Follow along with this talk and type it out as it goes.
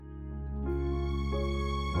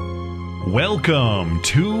Welcome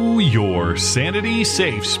to your Sanity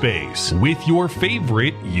Safe Space with your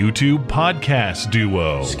favorite YouTube podcast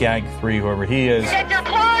duo. Skag 3, whoever he is. Get your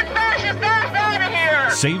clone fascist ass out of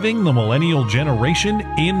here! Saving the millennial generation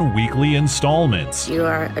in weekly installments. You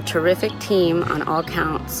are a terrific team on all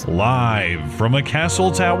counts. Live from a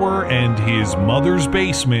castle tower and his mother's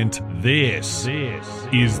basement, this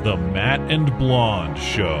is the Matt and Blonde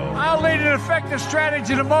Show. I'll lead an effective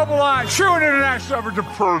strategy to mobilize true and international effort to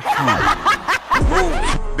pursue. Move,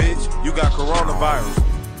 bitch, you got coronavirus.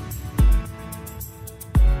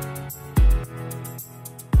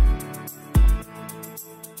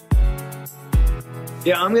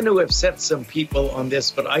 Yeah, I'm going to upset some people on this,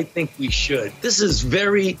 but I think we should. This is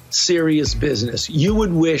very serious business. You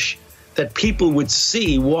would wish that people would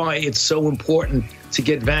see why it's so important to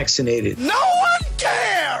get vaccinated. No one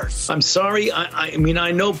cares! I'm sorry. I mean,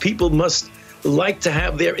 I know people must like to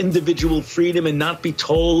have their individual freedom and not be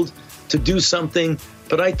told to do something,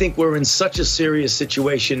 but I think we're in such a serious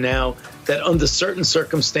situation now that under certain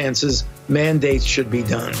circumstances, mandates should be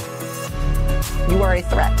done. You are a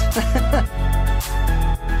threat.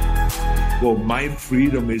 Well, my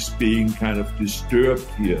freedom is being kind of disturbed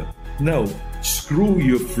here. No, screw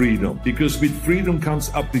your freedom, because with freedom comes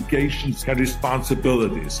obligations and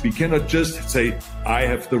responsibilities. We cannot just say, I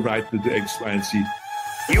have the right to do X, Y, and Z.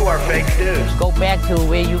 You are fake news. Go back to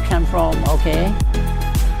where you come from, okay?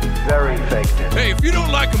 Very fake news. Hey, if you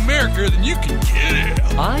don't like America, then you can get it.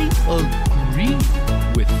 I agree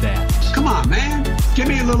with that. Come on, man. Give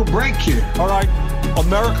me a little break here. All right,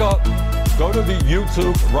 America, go to the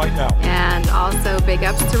YouTube right now. And also big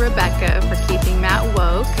ups to Rebecca for keeping Matt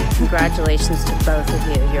woke. Congratulations to both of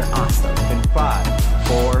you. You're awesome. In 5,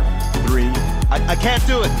 4, 3. I can't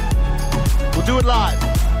do it. We'll do it live.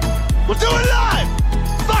 We'll do it live.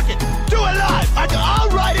 Fuck it. Do it live. I'll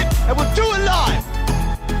write it and we'll do it live.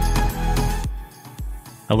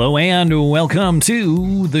 Hello and welcome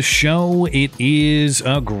to the show. It is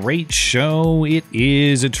a great show. It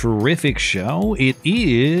is a terrific show. It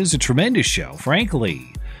is a tremendous show.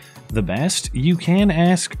 Frankly, the best. You can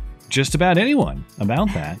ask just about anyone about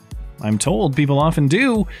that. I'm told people often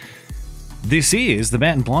do. This is the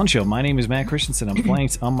Matt and Blonde Show. My name is Matt Christensen. I'm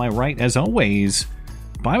flanked on my right, as always,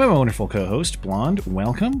 by my wonderful co-host, Blonde.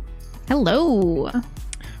 Welcome. Hello.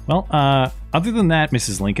 Well, other than that,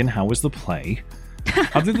 Mrs. Lincoln, how was the play?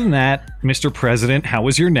 Other than that, Mr. President, how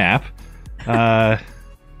was your nap? I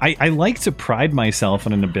like to pride myself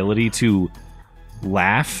on an ability to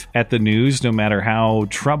laugh at the news, no matter how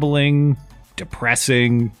troubling,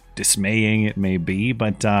 depressing, dismaying it may be.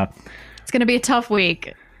 But It's going to be a tough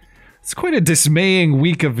week. It's quite a dismaying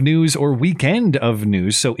week of news, or weekend of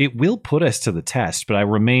news, so it will put us to the test. But I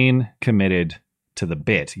remain committed to the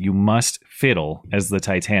bit. You must fiddle as the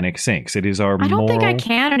Titanic sinks. It is our moral. I don't think I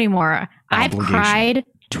can anymore. I've obligation. Cried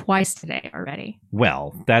twice today already.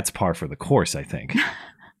 Well, that's par for the course, I think.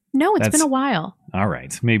 No, it's been a while. All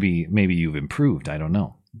right. Maybe you've improved. I don't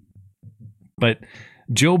know. But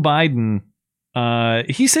Joe Biden,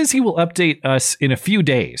 he says he will update us in a few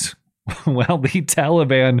days. Well, the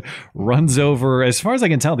Taliban runs over, as far as I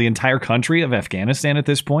can tell, the entire country of Afghanistan at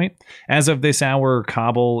this point. As of this hour,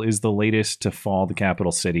 Kabul is the latest to fall, the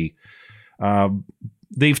capital city.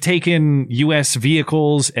 They've taken U.S.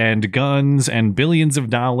 vehicles and guns and billions of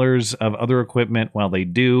dollars of other equipment. While they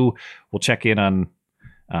do, we'll check in on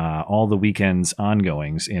all the weekend's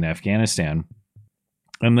ongoings in Afghanistan.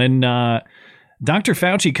 And then Dr.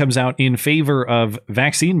 Fauci comes out in favor of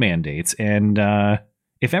vaccine mandates. And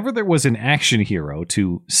if ever there was an action hero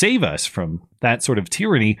to save us from that sort of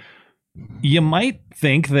tyranny, you might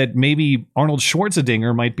think that maybe Arnold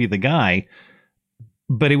Schwarzenegger might be the guy.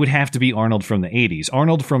 But it would have to be Arnold from the 80s.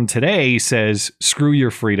 Arnold from today says, screw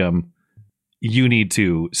your freedom. You need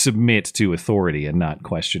to submit to authority and not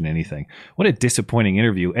question anything. What a disappointing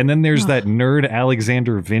interview. And then there's that nerd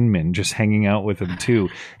Alexander Vindman just hanging out with him, too.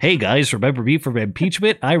 Hey, guys, remember me from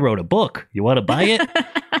impeachment? I wrote a book. You want to buy it?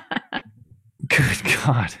 Good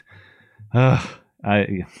God.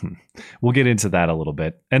 We'll get into that a little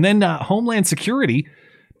bit. And then Homeland Security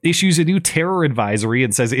issues a new terror advisory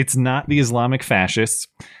and says it's not the Islamic fascists.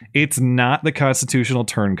 It's not the constitutional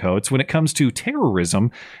turncoats. When it comes to terrorism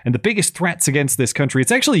and the biggest threats against this country,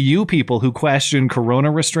 it's actually you people who question corona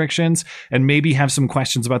restrictions and maybe have some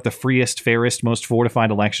questions about the freest, fairest, most fortified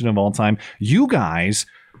election of all time. You guys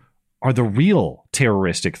are the real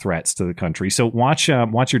terroristic threats to the country. So watch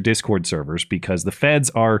your Discord servers, because the feds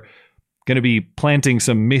are going to be planting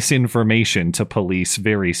some misinformation to police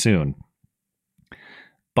very soon.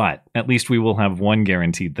 But at least we will have one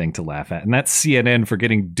guaranteed thing to laugh at, and that's CNN for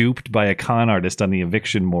getting duped by a con artist on the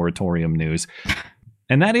eviction moratorium news.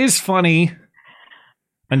 And that is funny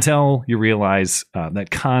until you realize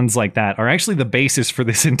that cons like that are actually the basis for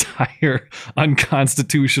this entire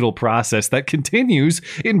unconstitutional process that continues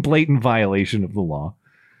in blatant violation of the law.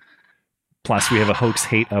 Plus, we have a hoax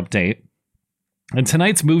hate update. And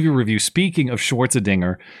tonight's movie review, speaking of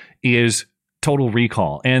Schwarzenegger, is Total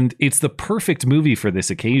Recall. And it's the perfect movie for this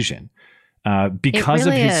occasion. Because it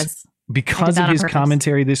really of his is. because of his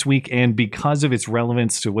commentary this week and because of its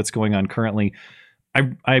relevance to what's going on currently,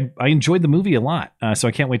 I enjoyed the movie a lot. So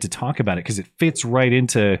I can't wait to talk about it because it fits right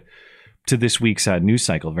into this week's news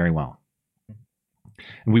cycle very well.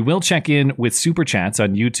 And we will check in with super chats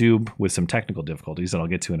on YouTube with some technical difficulties that I'll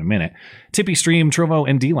get to in a minute. Tippy Stream, Trovo,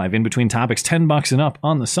 and D-Live in between topics, $10 and up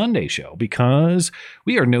on the Sunday show because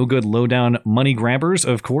we are no good lowdown money grabbers.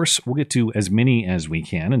 Of course, we'll get to as many as we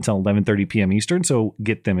can until 11:30 p.m. Eastern, so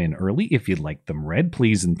get them in early if you'd like them read,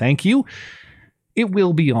 please and thank you. It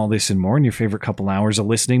will be all this and more in your favorite couple hours of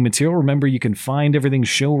listening material. Remember, you can find everything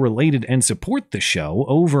show-related and support the show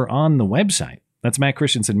over on the website. That's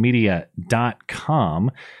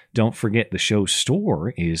mattchristiansenmedia.com. Don't forget the show store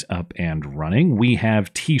is up and running. We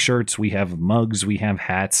have t-shirts, we have mugs, we have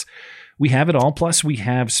hats. We have it all. Plus, we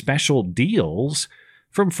have special deals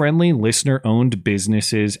from friendly listener-owned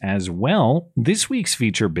businesses as well. This week's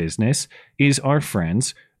feature business is our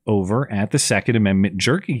friends over at the Second Amendment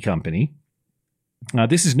Jerky Company.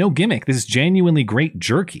 This is no gimmick. This is genuinely great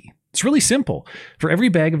jerky. It's really simple. For every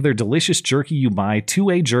bag of their delicious jerky you buy,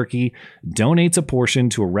 2A Jerky donates a portion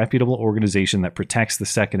to a reputable organization that protects the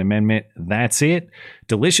Second Amendment. That's it.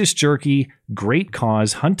 Delicious jerky, great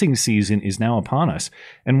cause. Hunting season is now upon us.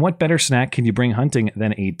 And what better snack can you bring hunting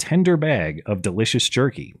than a tender bag of delicious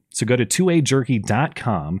jerky? So go to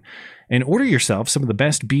 2ajerky.com and order yourself some of the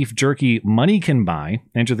best beef jerky money can buy.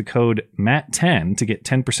 Enter the code MATT10 to get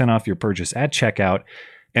 10% off your purchase at checkout.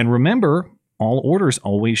 And remember, all orders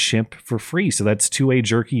always ship for free. So that's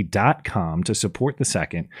 2ajerky.com to support the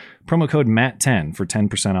second. Promo code MATT10 for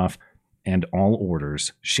 10% off, and all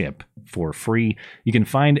orders ship for free. You can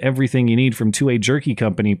find everything you need from 2A Jerky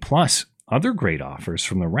Company, plus other great offers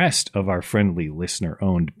from the rest of our friendly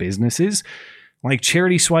listener-owned businesses, like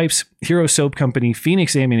Charity Swipes, Hero Soap Company,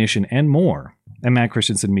 Phoenix Ammunition, and more at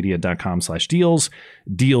mattchristiansenmedia.com/deals.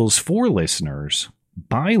 Deals for listeners,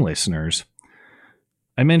 by listeners.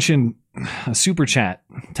 I mentioned a super chat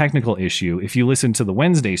technical issue. If you listen to the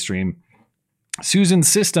Wednesday stream, Susan's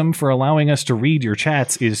system for allowing us to read your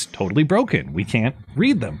chats is totally broken. We can't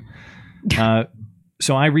read them.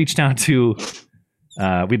 So I reached out to, we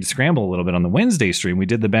had to scramble a little bit on the Wednesday stream. We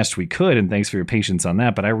did the best we could, and thanks for your patience on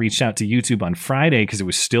that. But I reached out to YouTube on Friday because it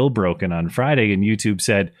was still broken on Friday, and YouTube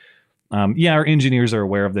said, yeah, our engineers are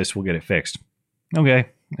aware of this. We'll get it fixed. Okay.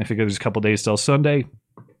 I figure there's a couple days till Sunday.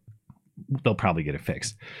 They'll probably get it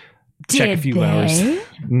fixed. Check a few hours.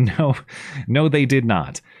 No, they did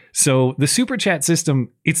not. So the super chat system,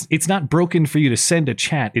 it's not broken for you to send a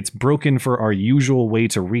chat. It's broken for our usual way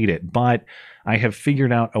to read it. But I have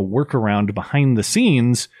figured out a workaround behind the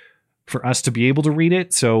scenes for us to be able to read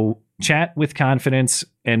it. So chat with confidence,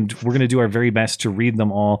 and we're going to do our very best to read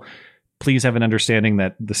them all. Please have an understanding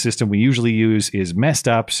that the system we usually use is messed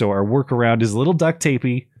up. So our workaround is a little duct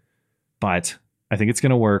tapey, but I think it's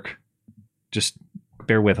going to work. Just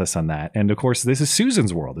bear with us on that. And of course, this is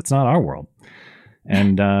Susan's world. It's not our world.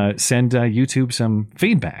 And send YouTube some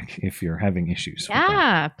feedback if you're having issues.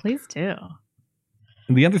 Yeah, please do.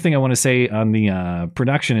 And the other thing I want to say on the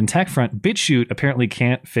production and tech front, BitChute apparently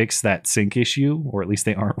can't fix that sync issue, or at least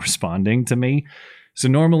they aren't responding to me. So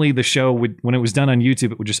normally the show would, when it was done on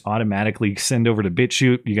YouTube, it would just automatically send over to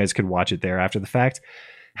BitChute. You guys could watch it there after the fact.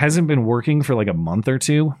 Hasn't been working for like a month or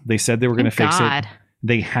two. They said they were going to fix it.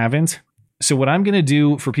 They haven't. So what I'm going to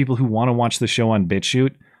do for people who want to watch the show on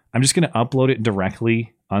BitChute, I'm just going to upload it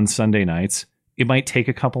directly on Sunday nights. It might take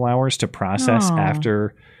a couple hours to process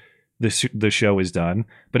after the show is done,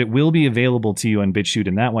 but it will be available to you on BitChute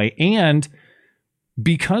in that way. And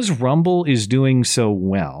because Rumble is doing so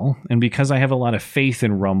well, and because I have a lot of faith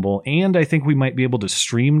in Rumble, and I think we might be able to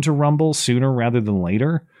stream to Rumble sooner rather than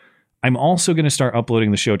later, I'm also going to start uploading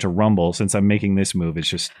the show to Rumble since I'm making this move. It's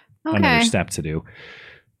just another step to do.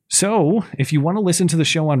 So if you want to listen to the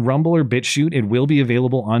show on Rumble or BitChute, it will be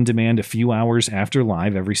available on demand a few hours after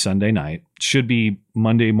live every Sunday night. Should be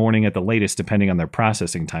Monday morning at the latest, depending on their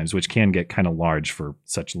processing times, which can get kind of large for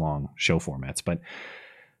such long show formats. But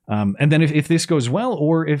and then if this goes well,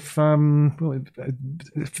 or if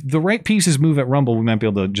the right pieces move at Rumble, we might be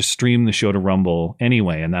able to just stream the show to Rumble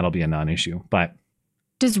anyway, and that'll be a non-issue. But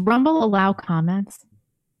does Rumble allow comments?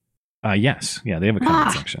 Yes. Yeah, they have a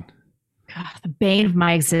comment section. God, the bane of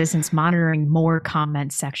my existence, monitoring more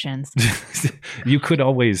comment sections. You could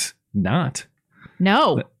always not.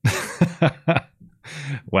 No.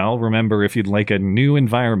 Well, remember, if you'd like a new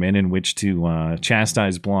environment in which to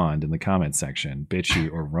chastise Blonde in the comment section,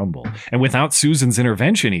 Bitchy or Rumble, and without Susan's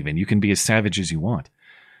intervention even, you can be as savage as you want.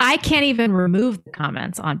 I can't even remove the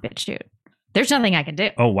comments on BitChute. There's nothing I can do.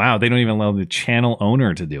 Oh, wow. They don't even allow the channel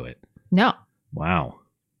owner to do it. No. Wow.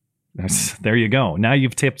 There you go. Now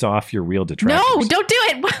you've tipped off your real detractors. No, don't do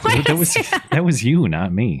it. That was you,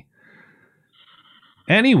 not me.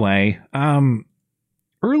 Anyway,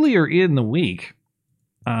 earlier in the week,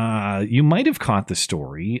 you might have caught the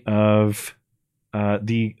story of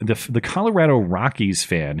the Colorado Rockies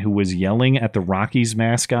fan who was yelling at the Rockies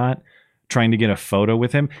mascot, trying to get a photo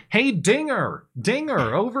with him. Hey, Dinger,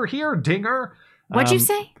 over here, Dinger. What'd you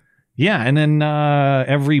say? Yeah, and then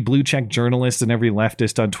every blue check journalist and every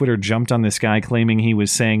leftist on Twitter jumped on this guy claiming he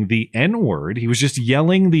was saying the N-word. He was just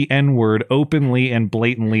yelling the N-word openly and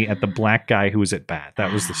blatantly at the black guy who was at bat.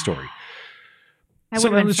 That was the story. So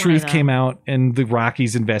then the truth came out, and the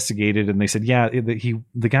Rockies investigated, and they said, yeah,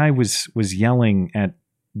 the guy was yelling at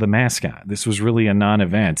the mascot. This was really a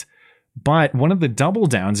non-event. But one of the double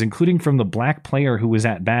downs, including from the black player who was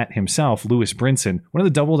at bat himself, Lewis Brinson, one of the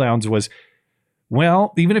double downs was,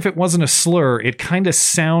 well, even if it wasn't a slur, it kind of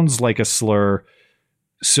sounds like a slur.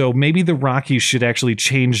 So maybe the Rockies should actually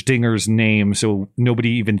change Dinger's name so nobody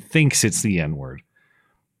even thinks it's the N-word.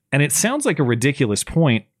 And it sounds like a ridiculous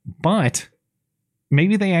point, but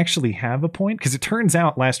maybe they actually have a point, because it turns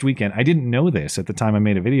out last weekend, I didn't know this at the time I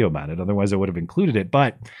made a video about it, otherwise I would have included it,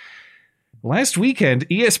 but last weekend,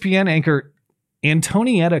 ESPN anchor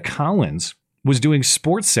Antonietta Collins was doing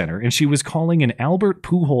SportsCenter, and she was calling an Albert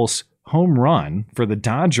Pujols home run for the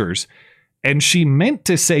Dodgers, and she meant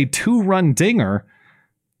to say 2-run dinger,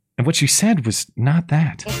 and what she said was not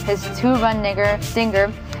that. His 2-run dinger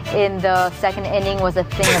in the second inning was a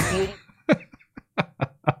thing of beauty.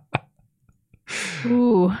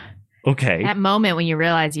 Ooh. Okay. That moment when you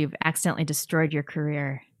realize you've accidentally destroyed your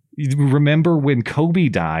career. Remember when Kobe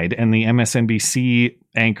died and the MSNBC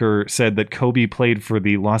anchor said that Kobe played for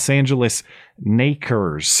the Los Angeles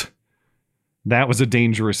Lakers? That was a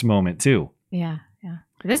dangerous moment too. Yeah.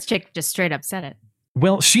 This chick just straight up said it.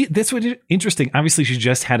 Well, this was interesting. Obviously, she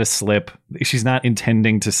just had a slip. She's not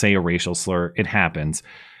intending to say a racial slur. It happens.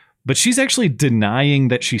 But she's actually denying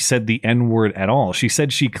that she said the N-word at all. She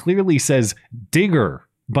said she clearly says digger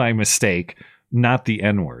by mistake, not the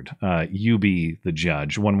N-word. You be the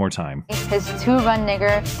judge. One more time. His 2-run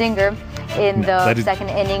dinger in the second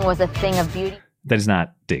inning was a thing of beauty. That is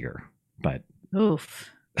not digger, but...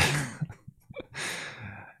 Oof.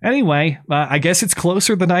 Anyway, I guess it's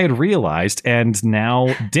closer than I had realized, and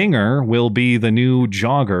now dinger will be the new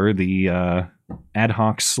jogger, the ad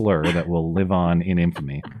hoc slur that will live on in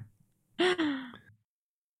infamy.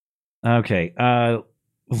 Okay,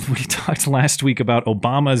 we talked last week about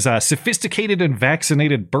Obama's sophisticated and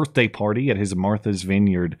vaccinated birthday party at his Martha's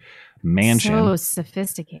Vineyard mansion. So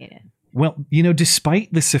sophisticated. Well,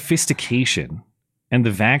 despite the sophistication and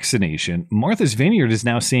the vaccination, Martha's Vineyard is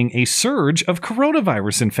now seeing a surge of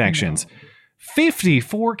coronavirus infections.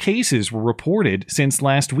 54 cases were reported since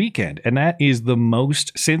last weekend, and that is the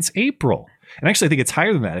most since April. And actually, I think it's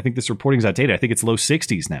higher than that. I think this reporting is outdated. I think it's low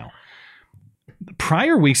 60s now. The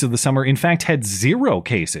prior weeks of the summer, in fact, had 0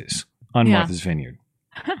 cases on Martha's Vineyard.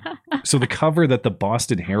 So the cover that the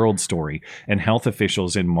Boston Herald story and health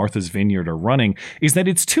officials in Martha's Vineyard are running is that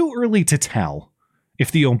it's too early to tell if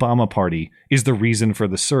the Obama party is the reason for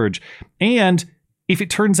the surge. And if it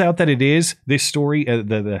turns out that it is, this story,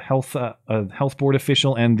 the health board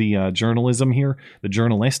official and the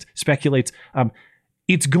journalist speculates,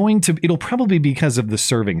 it'll probably be because of the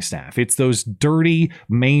serving staff. It's those dirty,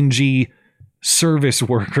 mangy service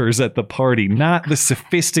workers at the party, not the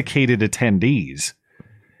sophisticated attendees.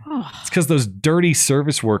 It's because those dirty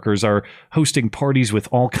service workers are hosting parties with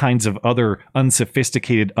all kinds of other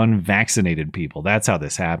unsophisticated, unvaccinated people. That's how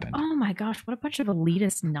this happened. Oh my gosh, what a bunch of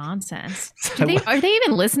elitist nonsense. Are they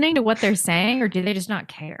even listening to what they're saying, or do they just not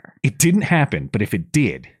care? It didn't happen, but if it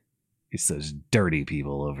did, it's those dirty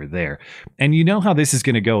people over there. And you know how this is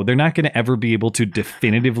going to go. They're not going to ever be able to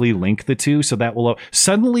definitively link the two. So that will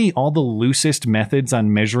suddenly all the loosest methods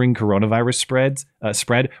on measuring coronavirus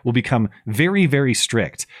spread will become very, very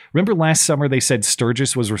strict. Remember last summer they said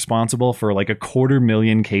Sturgis was responsible for like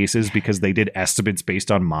 250,000 cases because they did estimates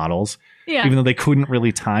based on models. Yeah. Even though they couldn't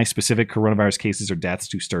really tie specific coronavirus cases or deaths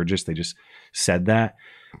to Sturgis, they just said that.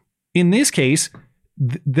 In this case,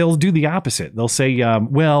 they'll do the opposite. They'll say,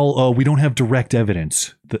 we don't have direct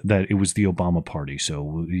evidence that it was the Obama party,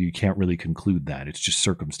 so you can't really conclude that. It's just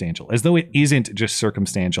circumstantial, as though it isn't just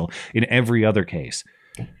circumstantial in every other case.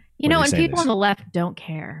 You know, and people on the left don't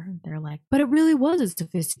care. They're like, but it really was a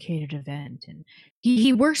sophisticated event, and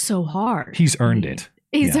he worked so hard. He's earned it.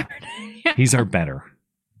 He's earned it. Yeah. He's our better.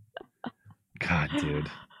 God, dude.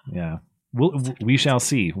 Yeah. We shall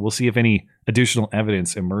see. We'll see if any additional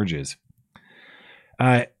evidence emerges.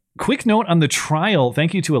 Quick note on the trial.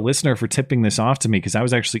 Thank you to a listener for tipping this off to me because I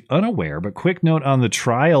was actually unaware. But quick note on the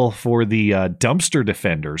trial for the dumpster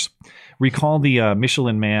defenders. Recall the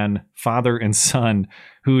Michelin Man father and son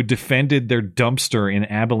who defended their dumpster in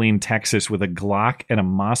Abilene, Texas with a Glock and a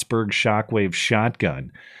Mossberg Shockwave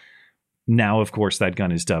shotgun. Now, of course, that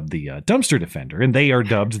gun is dubbed the dumpster defender, and they are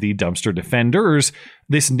dubbed the dumpster defenders.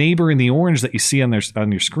 This neighbor in the orange that you see on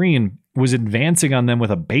your screen was advancing on them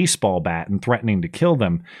with a baseball bat and threatening to kill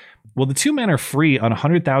them. Well, the two men are free on a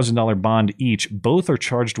 $100,000 bond each. Both are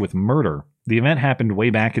charged with murder. The event happened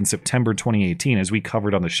way back in September 2018, as we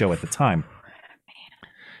covered on the show at the time.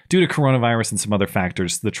 Due to coronavirus and some other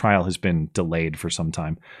factors, the trial has been delayed for some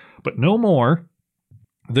time. But no more.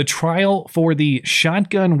 The trial for the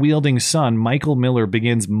shotgun-wielding son, Michael Miller,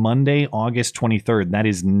 begins Monday, August 23rd. That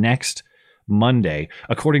is next Monday,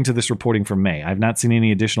 according to this reporting from May. I've not seen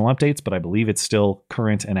any additional updates, but I believe it's still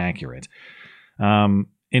current and accurate. And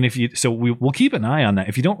we'll keep an eye on that.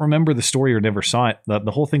 If you don't remember the story or never saw it,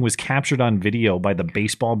 the whole thing was captured on video by the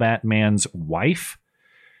baseball bat man's wife.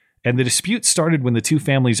 And the dispute started when the two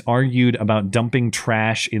families argued about dumping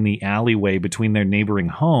trash in the alleyway between their neighboring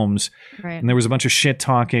homes. Right. And there was a bunch of shit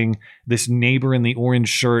talking. This neighbor in the orange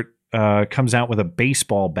shirt comes out with a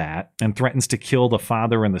baseball bat and threatens to kill the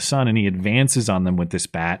father and the son. And he advances on them with this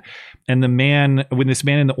bat. And when this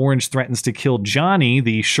man in the orange threatens to kill Johnny,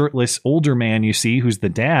 the shirtless older man you see, who's the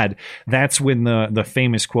dad, that's when the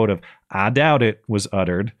famous quote of "I doubt it" was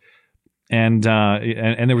uttered. And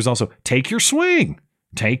there was also "Take your swing.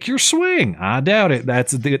 Take your swing. I doubt it."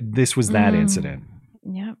 This was that incident.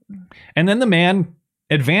 Yep. And then the man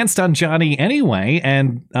advanced on Johnny anyway,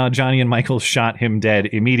 and Johnny and Michael shot him dead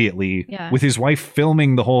immediately with his wife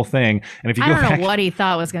filming the whole thing. And if you I don't know what he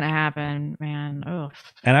thought was going to happen, man. Oh.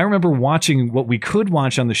 And I remember watching what we could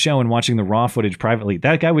watch on the show and watching the raw footage privately.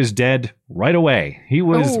 That guy was dead right away. He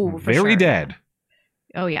was very dead.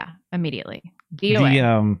 Oh yeah, immediately.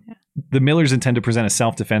 DOA. The Millers intend to present a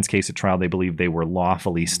self-defense case at trial. They believe they were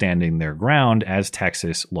lawfully standing their ground as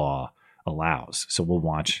Texas law allows. So we'll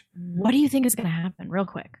watch. What do you think is going to happen? Real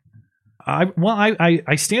quick.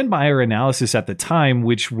 I stand by our analysis at the time,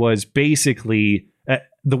 which was basically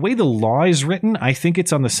the way the law is written. I think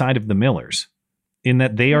it's on the side of the Millers in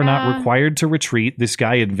that they are not required to retreat. This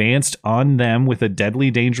guy advanced on them with a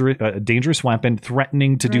deadly, dangerous weapon,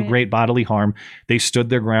 threatening to do great bodily harm. They stood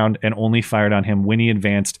their ground and only fired on him when he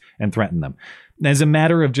advanced and threatened them. As a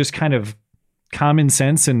matter of just kind of common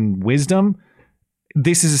sense and wisdom,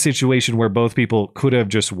 this is a situation where both people could have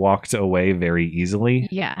just walked away very easily.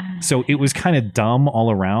 Yeah. So it was kind of dumb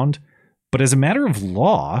all around. But as a matter of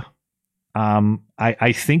law,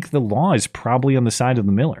 I think the law is probably on the side of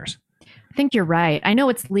the Millers. I think you're right. I know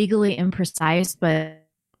it's legally imprecise, but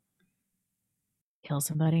kill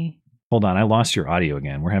somebody. Hold on, I lost your audio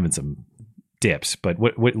again. We're having some dips, but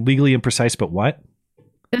what legally imprecise, but what?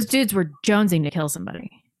 Those dudes were jonesing to kill somebody.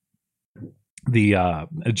 The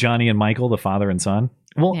Johnny and Michael, the father and son.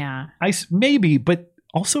 Well, yeah, maybe, but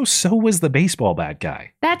also so was the baseball bat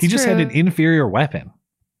guy. That's he just true. had an inferior weapon,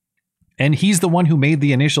 and he's the one who made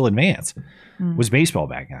the initial advance. Was baseball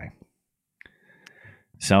bat guy.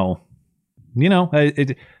 So.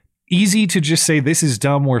 Easy to just say this is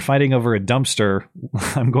dumb. We're fighting over a dumpster.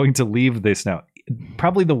 I'm going to leave this now.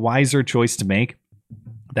 Probably the wiser choice to make.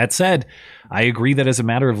 That said, I agree that as a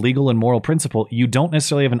matter of legal and moral principle, you don't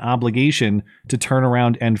necessarily have an obligation to turn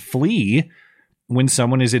around and flee when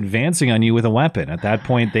someone is advancing on you with a weapon. At that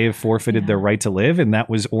point, they have forfeited their right to live, and that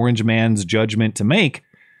was Orange Man's judgment to make.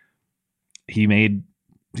 He made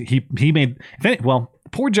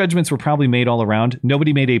poor judgments were probably made all around.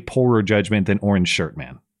 Nobody made a poorer judgment than Orange Shirt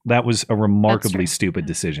Man. That was a remarkably stupid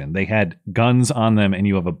decision. They had guns on them and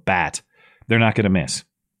you have a bat. They're not going to miss.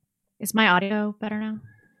 Is my audio better now?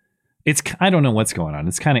 I don't know what's going on.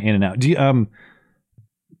 It's kind of in and out. Do you,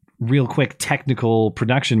 real quick technical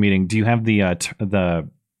production meeting. Do you have the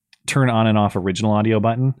turn on and off original audio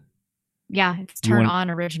button? Yeah, it's turn on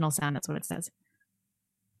original sound. That's what it says.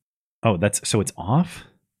 Oh, so it's off?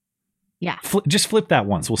 Yeah. Just flip that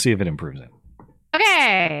once. We'll see if it improves it.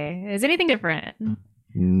 Okay. Is anything different?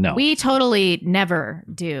 No. We totally never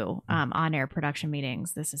do on-air production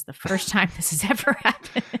meetings. This is the first time this has ever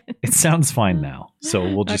happened. It sounds fine now, so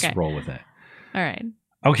we'll just roll with it. All right.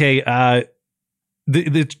 Okay.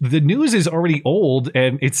 The news is already old,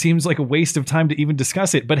 and it seems like a waste of time to even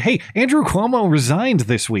discuss it. But hey, Andrew Cuomo resigned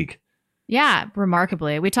this week. Yeah,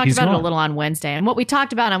 remarkably. We talked about it a little on Wednesday. And what we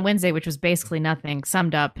talked about on Wednesday, which was basically nothing,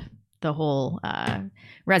 summed up the whole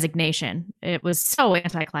resignation. It was so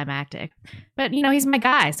anticlimactic. But, he's my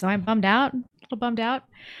guy, so I'm bummed out. A little bummed out.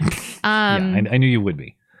 I knew you would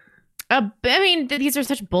be. I mean, these are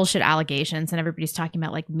such bullshit allegations, and everybody's talking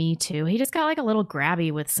about, like, Me Too. He just got, like, a little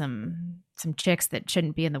grabby with some chicks that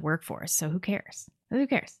shouldn't be in the workforce. So who cares? Who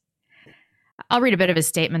cares? I'll read a bit of his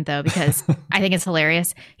statement, though, because I think it's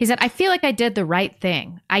hilarious. He said, I feel like I did the right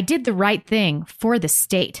thing. I did the right thing for the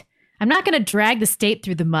state. I'm not going to drag the state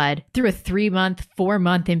through the mud, through a 3-month,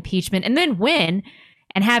 4-month impeachment, and then win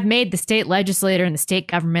and have made the state legislature and the state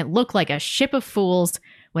government look like a ship of fools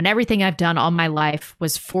when everything I've done all my life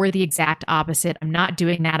was for the exact opposite. I'm not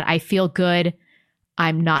doing that. I feel good.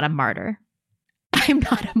 I'm not a martyr. I'm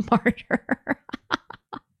not a martyr.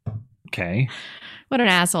 Okay. What an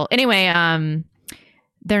asshole. Anyway,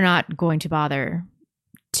 they're not going to bother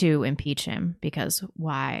to impeach him because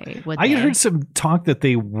why would they? I heard some talk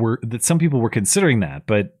that some people were considering that,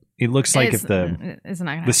 but it looks like if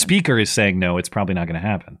the speaker is saying no, it's probably not going to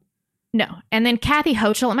happen. No. And then Kathy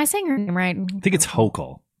Hochul, am I saying her name right? I think it's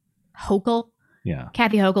Hochul. Hochul? Yeah.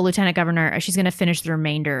 Kathy Hochul, Lieutenant Governor, she's going to finish the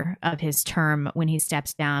remainder of his term when he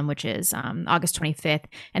steps down, which is August 25th.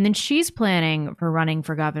 And then she's planning for running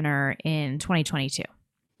for governor in 2022.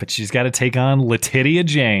 But she's got to take on Letitia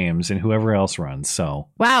James and whoever else runs. So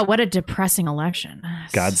wow, what a depressing election.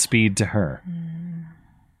 Godspeed to her.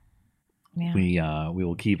 Yeah. We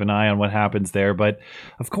will keep an eye on what happens there. But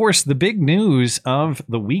of course, the big news of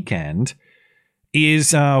the weekend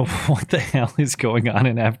is what the hell is going on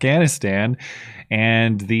in Afghanistan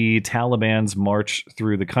and the Taliban's march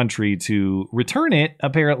through the country to return it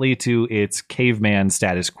apparently to its caveman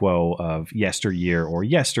status quo of yesteryear or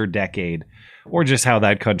yesterdecade, or just how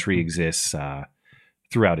that country exists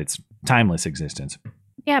throughout its timeless existence.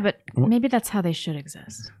 Yeah, but maybe that's how they should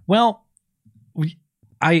exist. Well,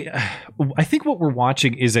 I think what we're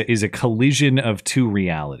watching is a collision of two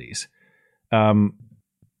realities.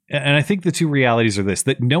 And I think the two realities are this,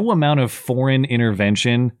 that no amount of foreign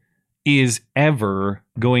intervention is ever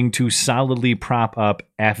going to solidly prop up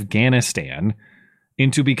Afghanistan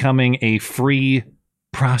into becoming a free,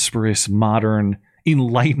 prosperous, modern,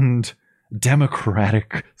 enlightened,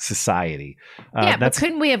 democratic society. But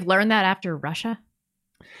couldn't we have learned that after Russia?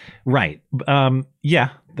 Right. Yeah,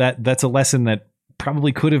 that's a lesson that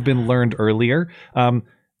probably could have been learned earlier.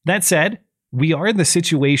 That said, we are in the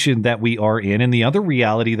situation that we are in. And the other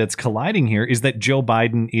reality that's colliding here is that Joe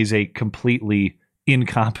Biden is a completely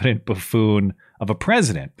incompetent buffoon of a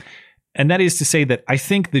president. And that is to say that I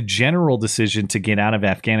think the general decision to get out of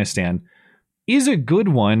Afghanistan is a good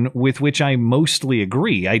one with which I mostly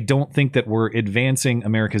agree. I don't think that we're advancing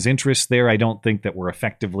America's interests there. I don't think that we're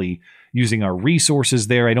effectively using our resources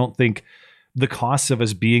there. I don't think the costs of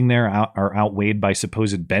us being there are outweighed by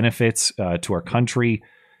supposed benefits to our country.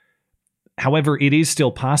 However, it is still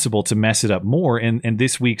possible to mess it up more, and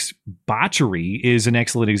this week's botchery is an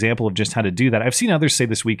excellent example of just how to do that. I've seen others say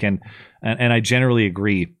this weekend, and I generally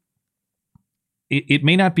agree, it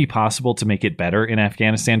may not be possible to make it better in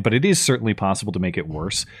Afghanistan, but it is certainly possible to make it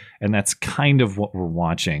worse, and that's kind of what we're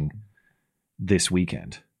watching this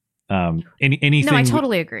weekend. Anything? No, I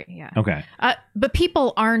totally agree. Yeah. Okay. But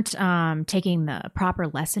people aren't taking the proper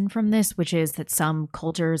lesson from this, which is that some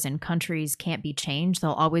cultures and countries can't be changed.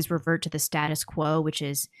 They'll always revert to the status quo, which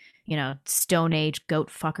is, Stone Age goat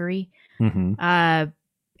fuckery. Mm-hmm.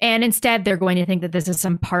 And instead, they're going to think that this is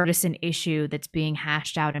some partisan issue that's being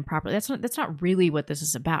hashed out improperly. That's not really what this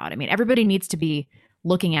is about. I mean, everybody needs to be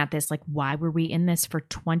looking at this like, why were we in this for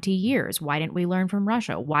 20 years? Why didn't we learn from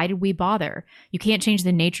Russia? Why did we bother? You can't change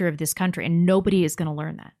the nature of this country, and nobody is going to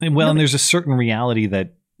learn that. And there's a certain reality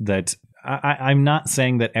that I'm not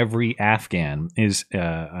saying that every Afghan is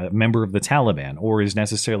a member of the Taliban or is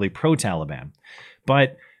necessarily pro-Taliban,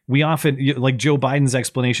 but we often, like Joe Biden's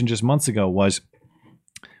explanation just months ago was,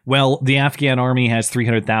 well, the Afghan army has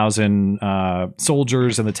 300,000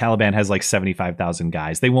 soldiers and the Taliban has like 75,000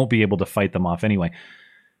 guys. They won't be able to fight them off anyway.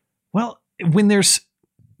 Well,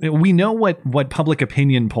 we know what public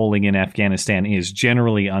opinion polling in Afghanistan is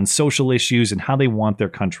generally on social issues and how they want their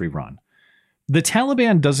country run. The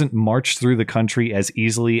Taliban doesn't march through the country as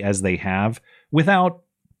easily as they have without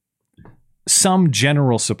some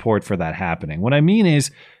general support for that happening. What I mean is,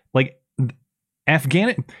 like,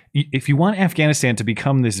 if you want Afghanistan to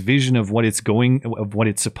become this vision of what it's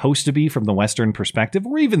supposed to be from the Western perspective,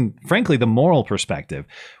 or even frankly the moral perspective,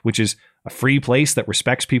 which is a free place that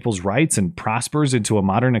respects people's rights and prospers into a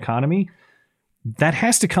modern economy, that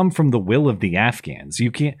has to come from the will of the Afghans. You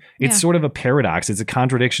can't, it's sort of a paradox. It's a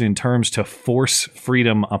contradiction in terms to force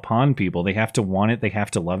freedom upon people. They have to want it. They have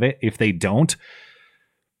to love it. If they don't,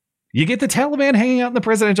 you get the Taliban hanging out in the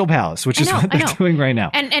presidential palace, which is what they're doing right now.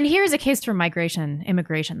 And here's a case for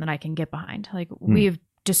immigration that I can get behind. Like, we've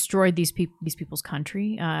destroyed these people's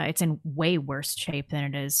country. It's in way worse shape than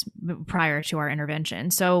it is prior to our intervention.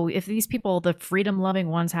 So if these people, the freedom-loving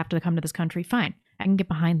ones, have to come to this country, fine. I can get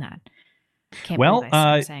behind that. Can't believe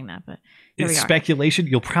I'm saying that, but it's speculation.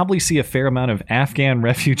 You'll probably see a fair amount of Afghan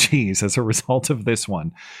refugees as a result of this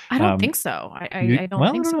one. I don't think so. I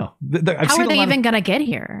don't think so. How are they even going to get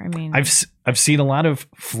here? I mean, I've seen a lot of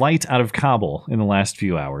flight out of Kabul in the last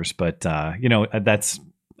few hours, but I've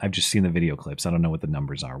just seen the video clips. I don't know what the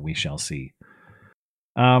numbers are. We shall see.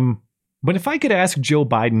 But if I could ask Joe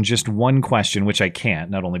Biden just one question, which I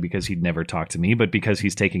can't, not only because he'd never talk to me, but because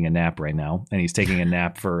he's taking a nap right now, and he's taking a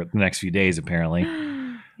nap for the next few days, apparently.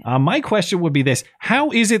 My question would be this.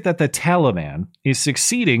 How is it that the Taliban is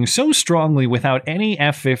succeeding so strongly without any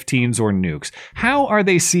F-15s or nukes? How are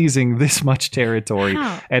they seizing this much territory?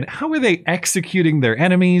 And how are they executing their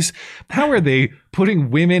enemies? How are they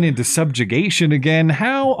putting women into subjugation again?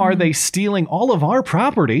 How are they stealing all of our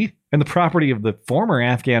property and the property of the former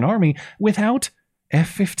Afghan army without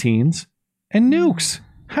F-15s and nukes?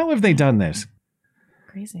 How have they done this?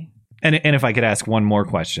 Crazy. And if I could ask one more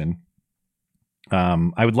question,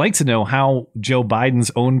 I would like to know how Joe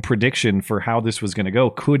Biden's own prediction for how this was going to go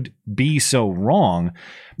could be so wrong,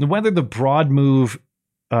 whether the broad move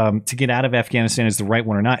to get out of Afghanistan is the right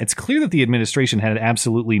one or not. It's clear that the administration had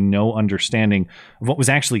absolutely no understanding of what was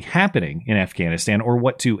actually happening in Afghanistan, or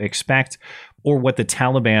what to expect, or what the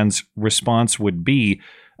Taliban's response would be.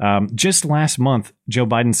 Just last month, Joe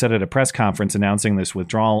Biden said at a press conference announcing this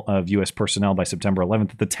withdrawal of U.S. personnel by September 11th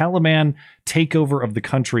that the Taliban takeover of the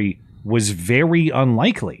country was very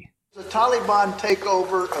unlikely. Is the Taliban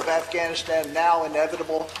takeover of Afghanistan now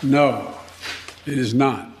inevitable? No, it is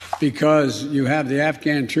not. Because you have the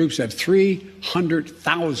Afghan troops have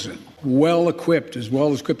 300,000 well equipped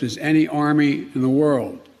as any army in the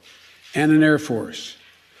world, and an air force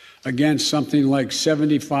against something like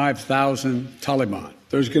 75,000 Taliban.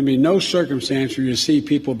 There's going to be no circumstance where you see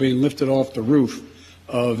people being lifted off the roof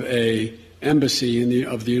of a embassy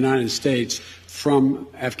of the United States from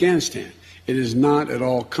Afghanistan. It is not at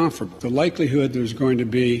all comfortable. The likelihood there's going to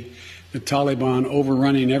be the Taliban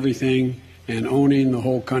overrunning everything and owning the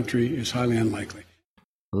whole country is highly unlikely.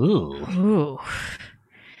 Ooh.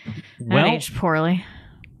 Well, aged poorly.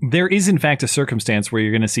 There is, in fact, a circumstance where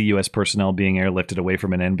you're going to see U.S. personnel being airlifted away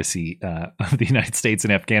from an embassy of the United States in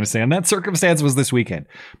Afghanistan. That circumstance was this weekend.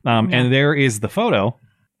 And there is the photo.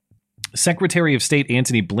 Secretary of State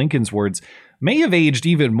Antony Blinken's words may have aged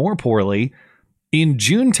even more poorly. In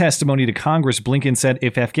June testimony to Congress, Blinken said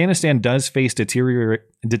if Afghanistan does face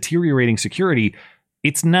deteriorating security,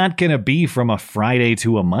 it's not going to be from a Friday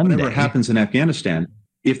to a Monday. Whatever happens in Afghanistan,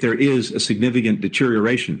 if there is a significant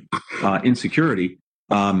deterioration in security,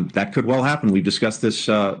 that could well happen. We've discussed this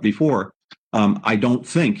before. I don't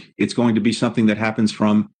think it's going to be something that happens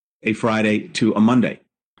from a Friday to a Monday.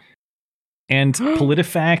 And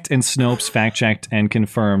PolitiFact and Snopes fact-checked and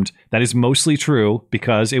confirmed that is mostly true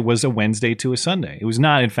because it was a Wednesday to a Sunday. It was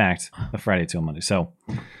not, in fact, a Friday to a Monday. So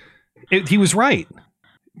he was right.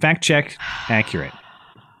 Fact check, accurate.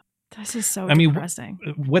 This is so depressing.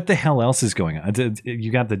 What the hell else is going on?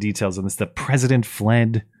 You got the details on this. The president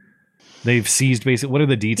fled. They've seized basically. What are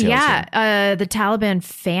the details? Yeah, the Taliban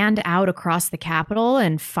fanned out across the Capitol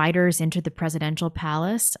and fighters entered the presidential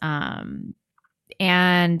palace.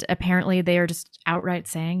 And apparently they are just outright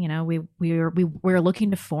saying, we're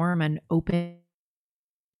looking to form an open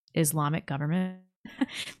Islamic government.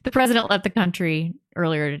 The president left the country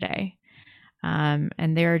earlier today.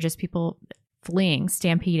 And there are just people fleeing,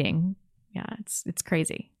 stampeding. Yeah, it's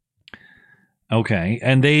crazy. Okay.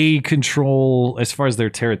 And they control, as far as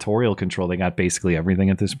their territorial control, they got basically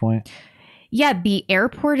everything at this point? Yeah, the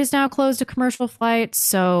airport is now closed to commercial flights.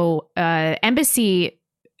 So embassy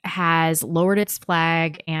has lowered its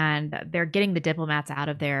flag and they're getting the diplomats out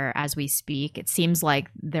of there as we speak. It seems like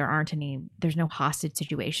there's no hostage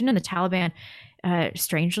situation. And the Taliban,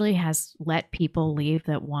 strangely, has let people leave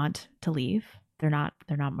that want to leave. They're not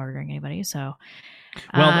murdering anybody. So,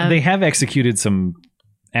 well, they have executed some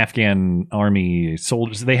Afghan army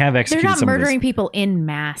soldiers. They have executed some. They're not murdering people in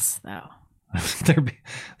mass, though.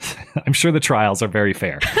 I'm sure the trials are very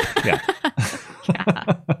fair. Yeah.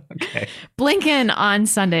 Okay. Blinken on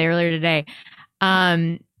Sunday, earlier today,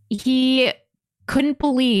 he couldn't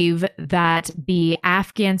believe that the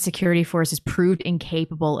Afghan security forces proved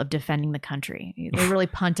incapable of defending the country. They really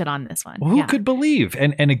punted on this one. Who could believe?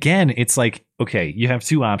 And again, it's like, okay, you have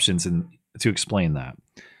two options to explain that.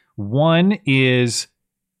 One is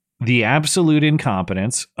the absolute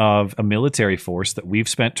incompetence of a military force that we've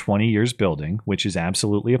spent 20 years building, which is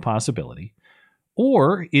absolutely a possibility.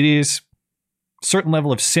 Or it is certain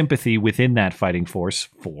level of sympathy within that fighting force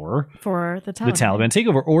for the Taliban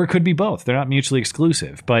takeover. Or it could be both. They're not mutually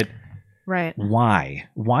exclusive. But right. Why?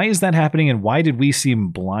 Why is that happening? And why did we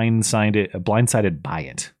seem blindsided by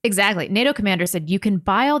it? Exactly. NATO commander said, you can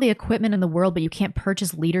buy all the equipment in the world, but you can't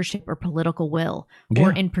purchase leadership or political will,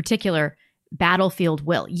 or in particular, battlefield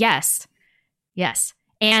will. Yes.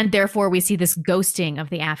 And therefore, we see this ghosting of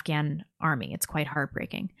the Afghan army. It's quite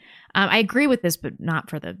heartbreaking. I agree with this, but not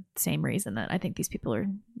for the same reason that I think these people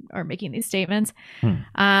are making these statements.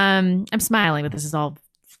 I'm smiling, but this is all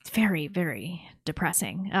very, very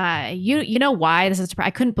depressing. You know why this is depressing?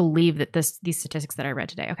 I couldn't believe that these statistics that I read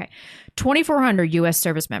today. Okay, 2,400 U.S.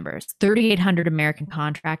 service members, 3,800 American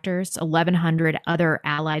contractors, 1,100 other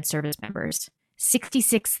allied service members,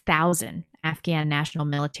 66,000 Afghan national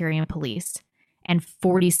military and police, and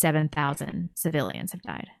 47,000 civilians have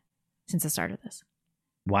died since the start of this.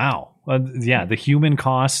 Wow. The human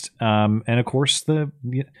cost, and of course the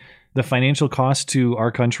financial cost to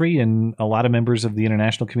our country and a lot of members of the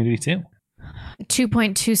international community too.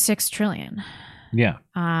 2.26 trillion. Yeah.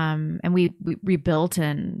 And we rebuilt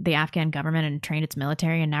the Afghan government and trained its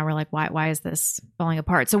military, and now we're like, why is this falling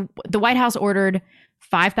apart? So the White House ordered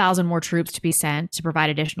 5,000 more troops to be sent to provide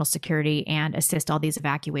additional security and assist all these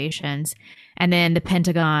evacuations. And then the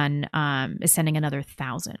Pentagon is sending another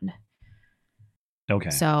 1,000. Okay.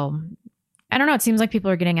 So I don't know. It seems like people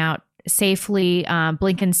are getting out safely.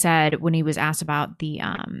 Blinken said when he was asked about the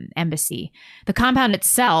embassy, the compound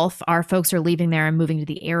itself, our folks are leaving there and moving to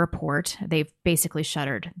the airport. They've basically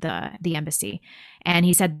shuttered the embassy. And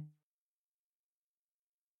he said,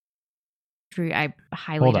 I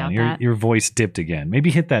highly doubt that. Your voice dipped again.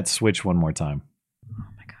 Maybe hit that switch one more time. Oh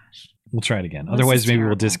my gosh. We'll try it again. Otherwise, maybe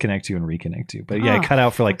we'll disconnect you and reconnect you. But yeah, it cut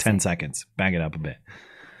out for like 10 seconds. Back it up a bit.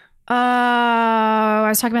 I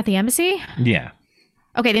was talking about the embassy? Yeah.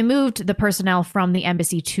 Okay, they moved the personnel from the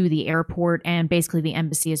embassy to the airport, and basically the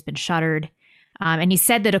embassy has been shuttered. And he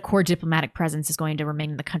said that a core diplomatic presence is going to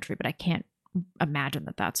remain in the country, but I can't imagine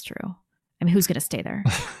that that's true. I mean, who's going to stay there?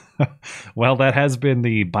 Well, that has been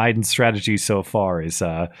the Biden strategy so far is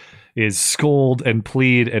scold and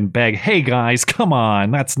plead and beg. Hey, guys, come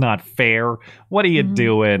on. That's not fair. What are you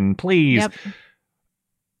doing? Please. Yep.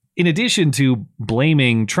 In addition to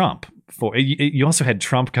blaming Trump for, you also had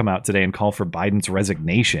Trump come out today and call for Biden's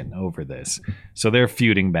resignation over this. So they're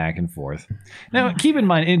feuding back and forth. Now, keep in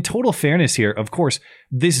mind, in total fairness here, of course,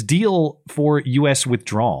 this deal for U.S.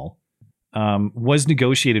 withdrawal was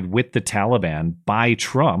negotiated with the Taliban by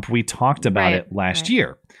Trump. We talked about it last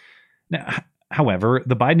year. Now, however,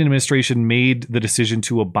 the Biden administration made the decision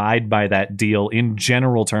to abide by that deal in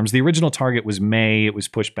general terms. The original target was May. It was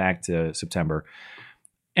pushed back to September.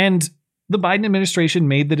 And the Biden administration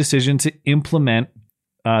made the decision to implement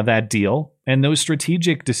that deal, and those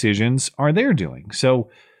strategic decisions are their doing. So,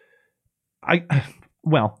 I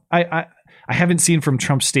haven't seen from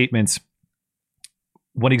Trump's statements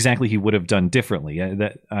what exactly he would have done differently.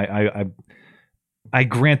 I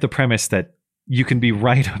grant the premise that you can be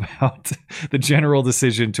right about the general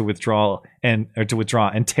decision to withdraw and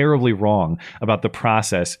terribly wrong about the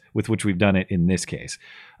process with which we've done it in this case.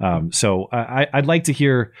 So I'd like to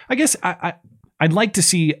hear, I guess I'd like to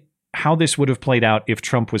see how this would have played out if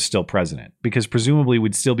Trump was still president, because presumably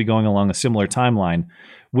we'd still be going along a similar timeline.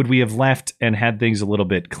 Would we have left and had things a little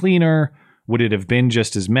bit cleaner? Would it have been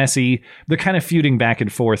just as messy? They're kind of feuding back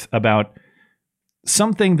and forth about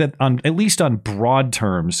something that, at least on broad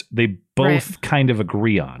terms, they both kind of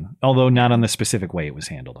agree on, although not on the specific way it was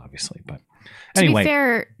handled, obviously. But anyway, to be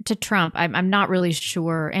fair to Trump, I'm not really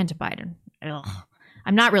sure, and to Biden,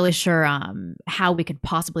 I'm not really sure how we could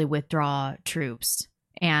possibly withdraw troops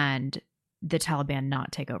and the Taliban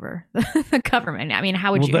not take over the government. I mean,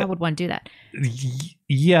 how would one do that?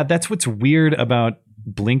 Yeah, that's what's weird about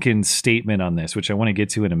Blinken's statement on this, which I want to get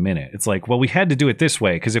to in a minute. It's like, well, we had to do it this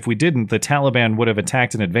way because if we didn't, the Taliban would have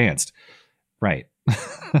attacked and advanced. Right.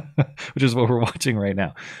 Which is what we're watching right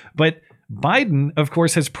now. But Biden, of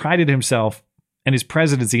course, has prided himself and his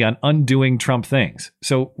presidency on undoing Trump things.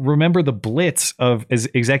 So remember the blitz of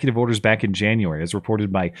executive orders back in January, as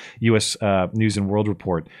reported by U.S. News and World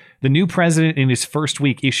Report. The new president in his first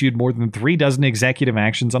week issued more than 36 executive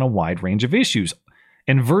actions on a wide range of issues,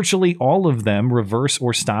 and virtually all of them reverse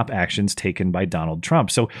or stop actions taken by Donald Trump.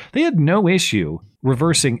 So they had no issue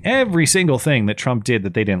reversing every single thing that Trump did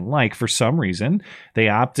that they didn't like. For some reason, they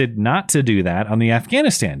opted not to do that on the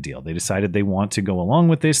Afghanistan deal. They decided they want to go along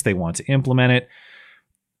with this. They want to implement it.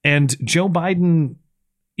 And Joe Biden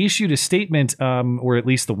issued a statement, or at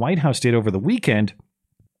least the White House did over the weekend,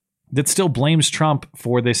 that still blames Trump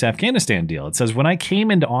for this Afghanistan deal. It says, when I came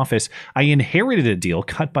into office, I inherited a deal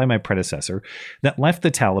cut by my predecessor that left the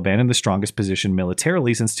Taliban in the strongest position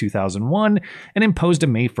militarily since 2001 and imposed a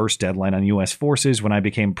May 1st deadline on U.S. forces. When I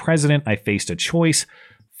became president, I faced a choice: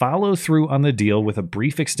 follow through on the deal with a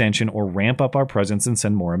brief extension or ramp up our presence and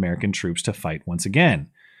send more American troops to fight once again.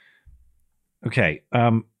 Okay,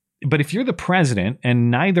 but if you're the president and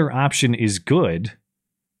neither option is good,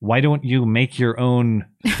 why don't you make your own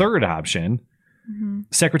third option? Mm-hmm.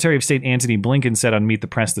 Secretary of State Antony Blinken said on Meet the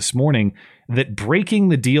Press this morning that breaking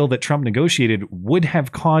the deal that Trump negotiated would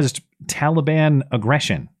have caused Taliban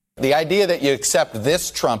aggression. The idea that you accept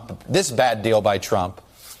this bad deal by Trump,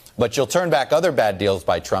 but you'll turn back other bad deals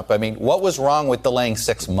by Trump. I mean, what was wrong with delaying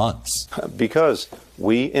 6 months? Because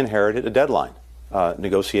we inherited a deadline.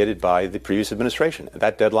 Negotiated by the previous administration.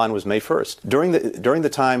 That deadline was May 1st. During the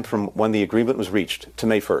time from when the agreement was reached to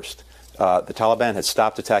May 1st, the Taliban had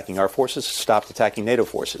stopped attacking our forces, stopped attacking NATO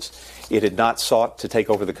forces. It had not sought to take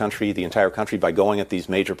over the entire country by going at these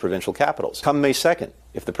major provincial capitals. Come May 2nd,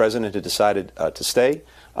 if the president had decided to stay,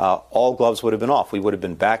 all gloves would have been off. We would have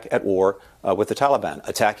been back at war with the Taliban,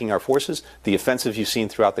 attacking our forces. The offensive you've seen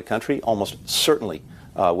throughout the country almost certainly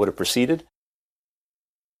would have proceeded.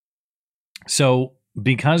 So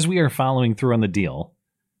because we are following through on the deal,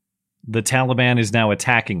 the Taliban is now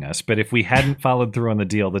attacking us. But if we hadn't followed through on the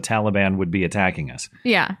deal, the Taliban would be attacking us.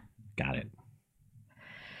 Yeah. Got it.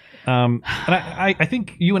 And I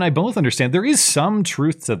think you and I both understand there is some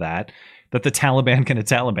truth to that the Taliban can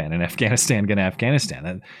Taliban and Afghanistan can Afghanistan,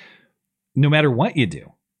 that no matter what you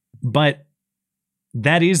do. But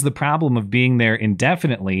that is the problem of being there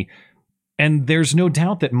indefinitely. And there's no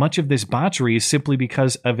doubt that much of this botchery is simply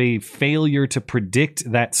because of a failure to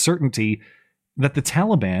predict that certainty that the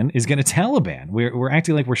Taliban is going to Taliban. We're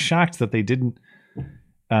acting like we're shocked that they didn't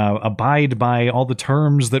abide by all the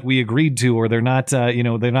terms that we agreed to, or they're not,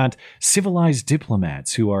 they're not civilized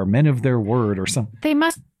diplomats who are men of their word or something. They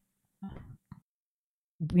must,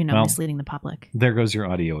 misleading the public. There goes your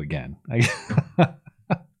audio again.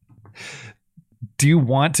 Do you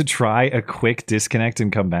want to try a quick disconnect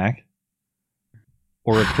and come back?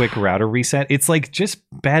 Or a quick router reset? It's like just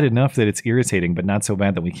bad enough that it's irritating, but not so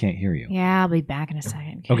bad that we can't hear you. Yeah, I'll be back in a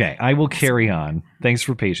second. Okay, I will carry on. Thanks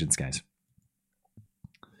for patience, guys.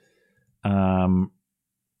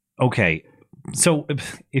 Okay, so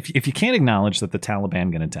if you can't acknowledge that the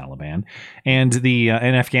Taliban gonna Taliban and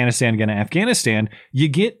and Afghanistan gonna Afghanistan, you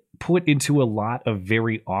get put into a lot of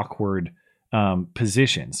very awkward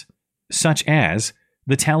positions, such as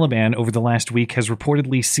the Taliban over the last week has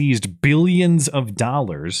reportedly seized billions of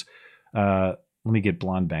dollars. Let me get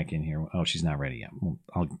Blonde back in here. Oh, she's not ready yet.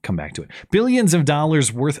 I'll come back to it. Billions of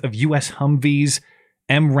dollars worth of U.S. Humvees,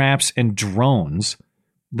 MRAPs, and drones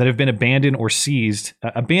that have been abandoned or seized,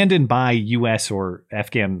 abandoned by U.S. or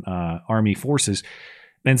Afghan army forces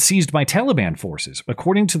and seized by Taliban forces.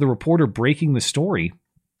 According to the reporter breaking the story,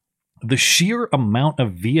 the sheer amount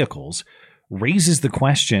of vehicles raises the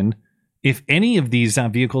question if any of these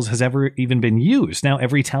vehicles has ever even been used. Now,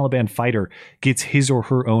 every Taliban fighter gets his or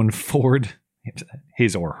her own Ford,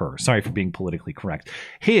 his or her, sorry for being politically correct,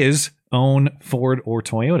 his own Ford or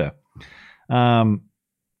Toyota.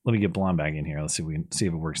 Let me get Blonde back in here. Let's see if we can see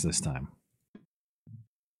if it works this time.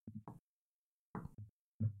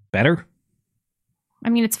 Better? I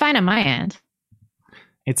mean, it's fine on my end.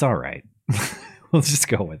 It's all right. Let's just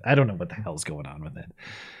go with it. I don't know what the hell's going on with it.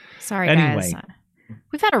 Sorry, anyway, guys.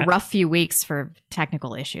 We've had a rough few weeks for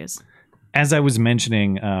technical issues. As I was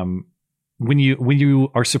mentioning, when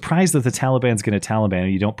you are surprised that the Taliban's going to Taliban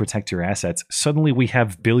and you don't protect your assets, suddenly we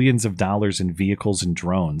have billions of dollars in vehicles and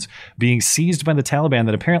drones being seized by the Taliban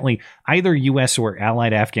that apparently either U.S. or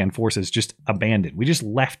allied Afghan forces just abandoned. We just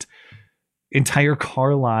left entire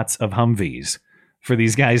car lots of Humvees for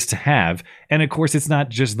these guys to have. And of course, it's not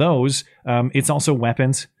just those. It's also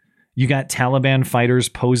weapons. You got Taliban fighters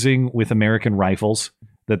posing with American rifles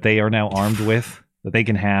that they are now armed with, that they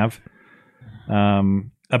can have.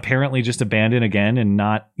 Apparently just abandoned again and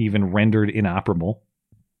not even rendered inoperable.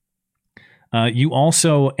 You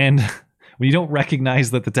also, and when you don't recognize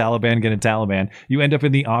that the Taliban get a Taliban, you end up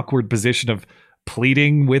in the awkward position of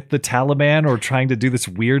pleading with the Taliban or trying to do this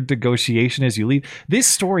weird negotiation as you leave. This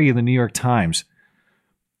story in the New York Times,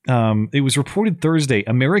 it was reported Thursday,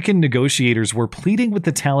 American negotiators were pleading with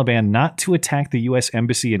the Taliban not to attack the U.S.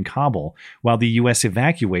 embassy in Kabul while the U.S.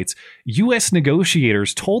 evacuates. U.S.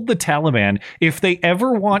 negotiators told the Taliban if they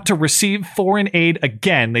ever want to receive foreign aid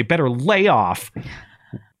again, they better lay off.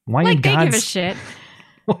 Why Like in they give a God's shit.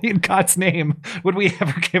 why in God's name would we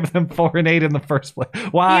ever give them foreign aid in the first place?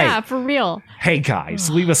 Why? Yeah, for real. Hey guys,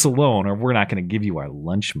 leave us alone or we're not going to give you our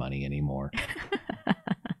lunch money anymore.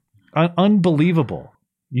 Unbelievable.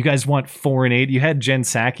 You guys want foreign aid? You had Jen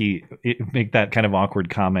Psaki make that kind of awkward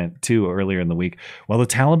comment too earlier in the week. Well, the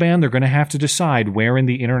Taliban, they're going to have to decide where in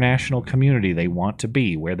the international community they want to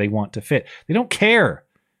be, where they want to fit. They don't care.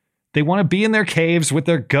 They want to be in their caves with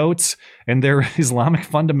their goats and their Islamic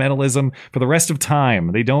fundamentalism for the rest of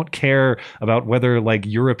time. They don't care about whether like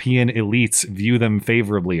European elites view them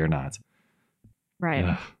favorably or not. Right.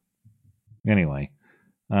 Ugh. Anyway.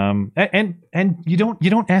 And you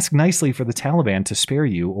don't ask nicely for the Taliban to spare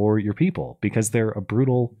you or your people because they're a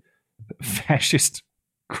brutal fascist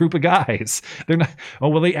group of guys. They're not. Oh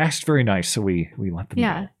well, they asked very nice, so we let them.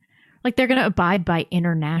 Yeah, go. like they're going to abide by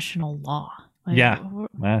international law. Like, Yeah.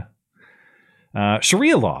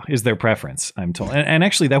 Sharia law is their preference, I'm told. And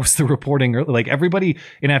actually, that was the reporting. Like everybody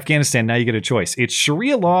in Afghanistan, now you get a choice. It's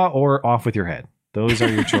Sharia law or off with your head. Those are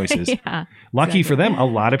your choices. Yeah, Lucky exactly. for them, a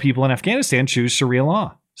lot of people in Afghanistan choose Sharia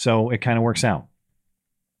law. So it kind of works out.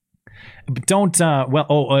 But don't, that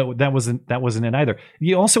wasn't it either.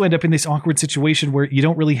 You also end up in this awkward situation where you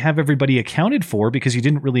don't really have everybody accounted for because you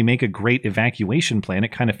didn't really make a great evacuation plan.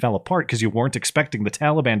 It kind of fell apart because you weren't expecting the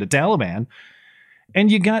Taliban to Taliban. And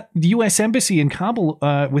you got the U.S. Embassy in Kabul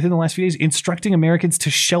within the last few days instructing Americans to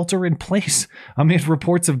shelter in place amid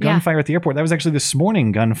reports of gunfire at the airport. That was actually this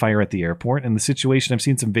morning, gunfire at the airport. And the situation, I've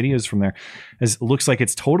seen some videos from there, looks like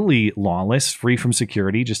it's totally lawless, free from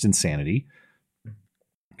security, just insanity.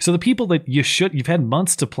 So the people that you've had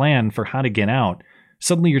months to plan for how to get out,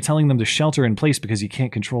 suddenly you're telling them to shelter in place because you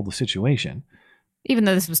can't control the situation. Even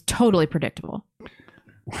though this was totally predictable.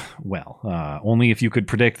 Well, only if you could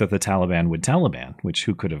predict that the Taliban would Taliban, which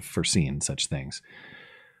who could have foreseen such things?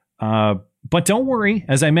 But don't worry,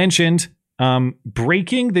 as I mentioned,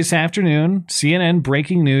 breaking this afternoon, CNN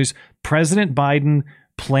breaking news, President Biden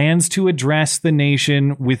plans to address the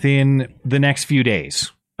nation within the next few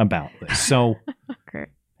days about this. So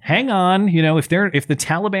hang on, if the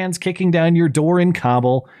Taliban's kicking down your door in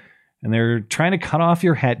Kabul and they're trying to cut off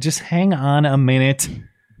your head, just hang on a minute.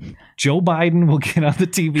 Joe Biden will get on the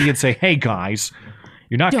TV and say, hey, guys,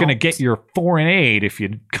 you're not going to get your foreign aid if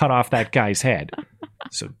you cut off that guy's head.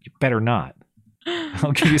 So you better not.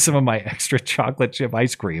 I'll give you some of my extra chocolate chip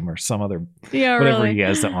ice cream or some other whatever he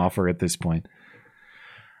has to offer at this point.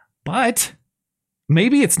 But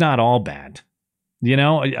maybe it's not all bad.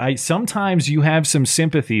 I sometimes you have some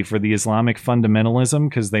sympathy for the Islamic fundamentalism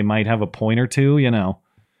because they might have a point or two,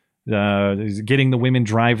 getting the women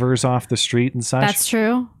drivers off the street and such. That's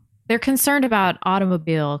true. They're concerned about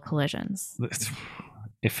automobile collisions. It's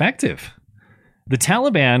effective. The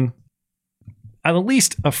Taliban, on at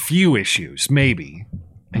least a few issues, maybe,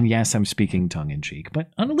 and yes, I'm speaking tongue-in-cheek,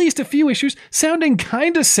 but on at least a few issues, sounding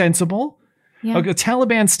kind of sensible. Yeah. A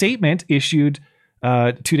Taliban statement issued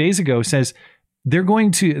 2 days ago says the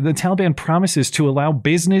Taliban promises to allow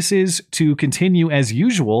businesses to continue as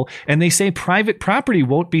usual, and they say private property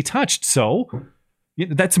won't be touched. So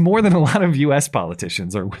that's more than a lot of U.S.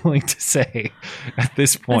 politicians are willing to say at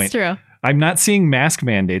this point. That's true. I'm not seeing mask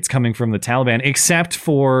mandates coming from the Taliban, except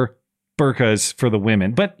for burqas for the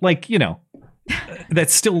women. But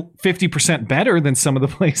that's still 50% better than some of the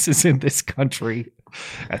places in this country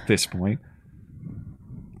at this point.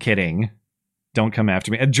 Kidding. Don't come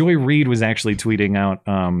after me. Joy Reid was actually tweeting out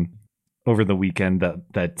over the weekend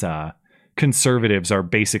that conservatives are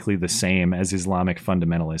basically the same as Islamic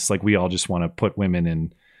fundamentalists. Like we all just want to put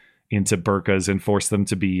women into burqas and force them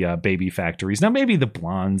to be baby factories. Now maybe the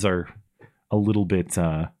blondes are a little bit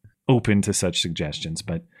open to such suggestions,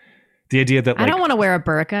 but the idea that I don't want to wear a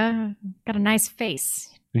burqa. Got a nice face.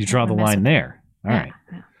 You draw the line there. All right.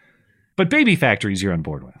 Yeah. But baby factories you're on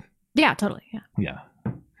board with. Yeah, totally. Yeah. Yeah.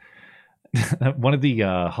 One of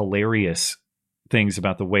the hilarious things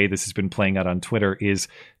about the way this has been playing out on Twitter is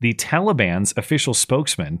the Taliban's official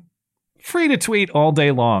spokesman, free to tweet all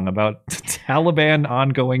day long about Taliban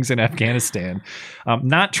ongoings in Afghanistan.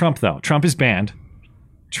 Not Trump, though. Trump is banned.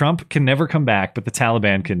 Trump can never come back, but the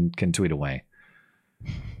Taliban can tweet away.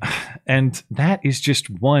 And that is just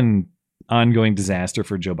one ongoing disaster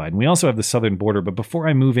for Joe Biden. We also have the southern border. But before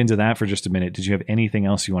I move into that for just a minute, did you have anything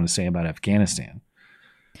else you want to say about Afghanistan?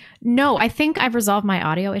 No, I think I've resolved my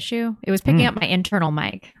audio issue. It was picking up my internal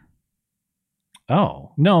mic.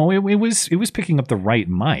 Oh, no, it was picking up the right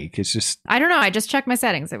mic. It's just, I don't know. I just checked my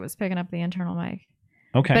settings. It was picking up the internal mic.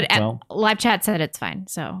 Okay. But live chat said it's fine.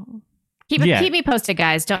 So keep me posted,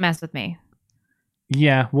 guys. Don't mess with me.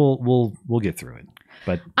 Yeah, we'll get through it.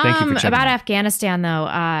 But thank you for checking about out. Afghanistan, though.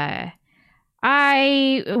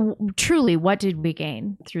 I truly, what did we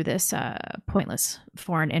gain through this pointless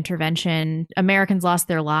foreign intervention? Americans lost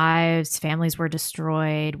their lives. Families were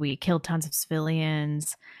destroyed. We killed tons of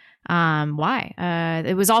civilians. Why?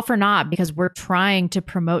 It was all for naught because we're trying to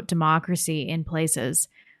promote democracy in places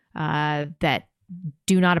that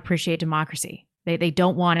do not appreciate democracy. They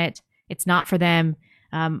don't want it. It's not for them.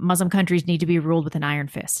 Muslim countries need to be ruled with an iron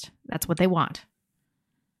fist. That's what they want.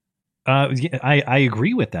 Yeah, I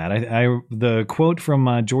agree with that. The quote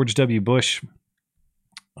from George W. Bush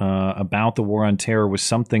about the war on terror was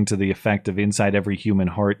something to the effect of "Inside every human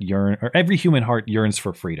heart yearns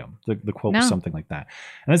for freedom." The quote was something like that,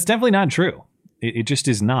 and that's definitely not true. It just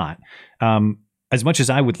is not. As much as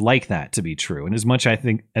I would like that to be true, and as much I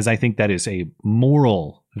think that is a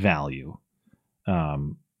moral value,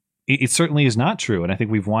 it certainly is not true. And I think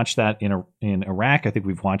we've watched that in Iraq. I think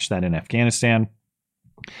we've watched that in Afghanistan.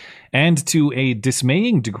 And to a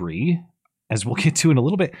dismaying degree, as we'll get to in a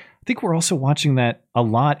little bit, I think we're also watching that a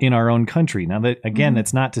lot in our own country. Now, that again,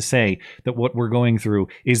 that's not to say that what we're going through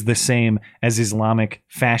is the same as Islamic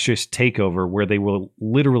fascist takeover, where they will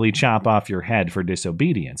literally chop off your head for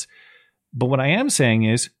disobedience. But what I am saying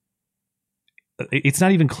is, it's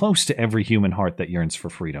not even close to every human heart that yearns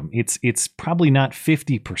for freedom. It's probably not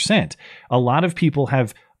 50%. A lot of people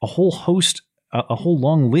have a whole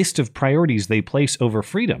long list of priorities they place over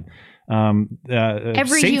freedom.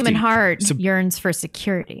 Every safety, human heart yearns for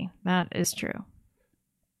security. That is true.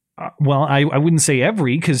 Well, I wouldn't say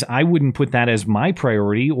every, because I wouldn't put that as my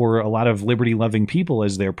priority or a lot of liberty-loving people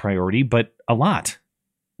as their priority, but a lot.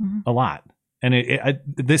 A lot. And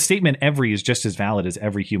the statement "every" is just as valid as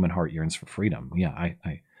 "every human heart yearns for freedom." Yeah,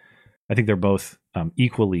 I think they're both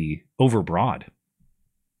equally overbroad,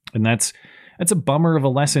 and that's a bummer of a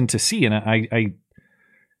lesson to see. And I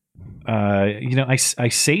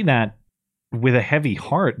say that with a heavy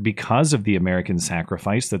heart because of the American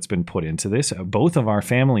sacrifice that's been put into this. Both of our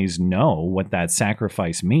families know what that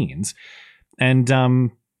sacrifice means, and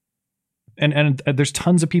there's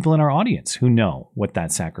tons of people in our audience who know what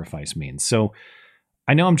that sacrifice means. So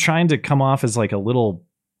I know I'm trying to come off as like a little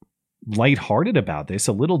lighthearted about this,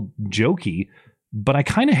 a little jokey, but I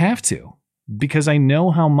kind of have to, because I know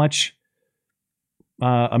how much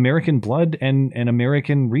American blood and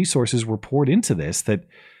American resources were poured into this, that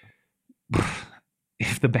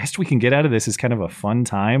if the best we can get out of this is kind of a fun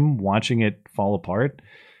time watching it fall apart,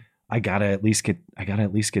 I gotta at least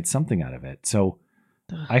get something out of it. So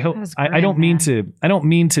I hope I don't mean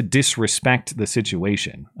to disrespect the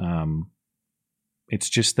situation. It's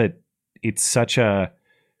just that it's such a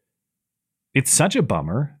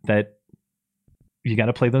bummer that you got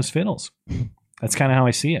to play those fiddles. That's kind of how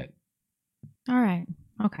I see it. All right.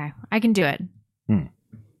 Okay. I can do it.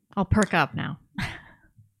 I'll perk up now.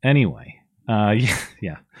 Anyway.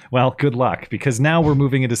 Yeah. Well, good luck, because now we're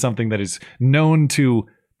moving into something that is known to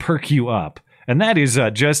perk you up. And that is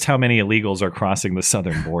just how many illegals are crossing the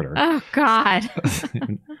southern border. Oh, God.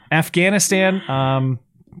 Afghanistan,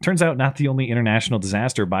 turns out not the only international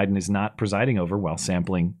disaster Biden is not presiding over while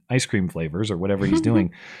sampling ice cream flavors or whatever he's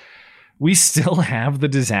doing. We still have the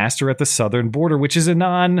disaster at the southern border, which is a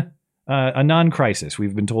non-crisis,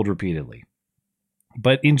 we've been told repeatedly.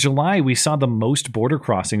 But in July, we saw the most border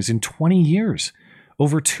crossings in 20 years.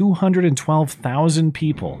 Over 212,000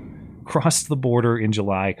 people crossed the border in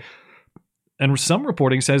July. And some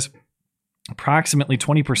reporting says approximately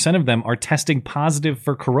 20% of them are testing positive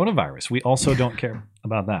for coronavirus. We also don't care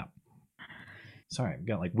about that. Sorry, I've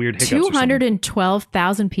got like weird hiccups.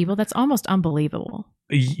 212,000 people? That's almost unbelievable.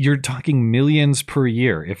 You're talking millions per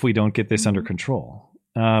year if we don't get this under control.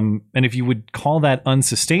 And if you would call that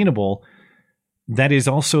unsustainable, that is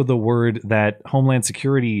also the word that Homeland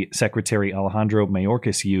Security Secretary Alejandro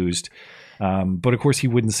Mayorkas used. But of course, he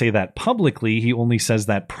wouldn't say that publicly. He only says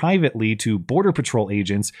that privately to Border Patrol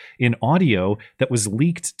agents in audio that was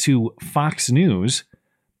leaked to Fox News.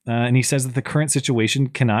 And he says that the current situation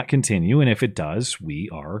cannot continue. And if it does, we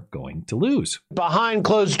are going to lose. Behind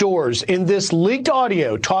closed doors, in this leaked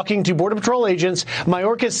audio talking to Border Patrol agents,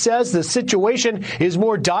 Mayorkas says the situation is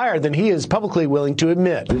more dire than he is publicly willing to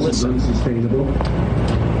admit. This is unsustainable.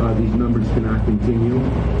 These numbers cannot continue.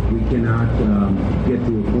 We cannot get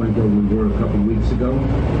to a point where we were a couple weeks ago,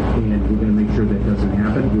 and we're going to make sure that doesn't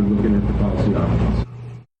happen. We're looking at the policy options.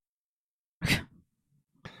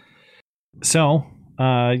 So,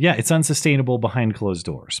 it's unsustainable behind closed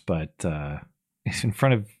doors, but in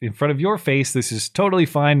front of your face, this is totally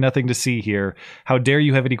fine. Nothing to see here. How dare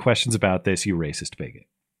you have any questions about this, you racist bigot?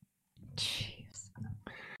 Jeez.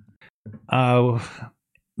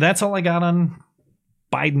 That's all I got on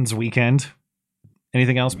Biden's weekend.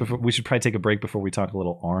 Anything else before we should probably take a break before we talk a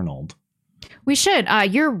little Arnold? We should.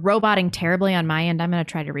 You're roboting terribly on my end. I'm going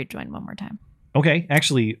to try to rejoin one more time. Okay.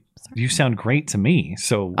 Actually, you sound great to me.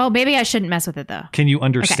 So. Oh, maybe I shouldn't mess with it though. Can you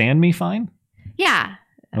understand me fine? Yeah.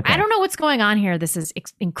 Okay. I don't know what's going on here. This is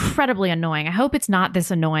incredibly annoying. I hope it's not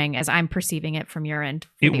this annoying as I'm perceiving it from your end.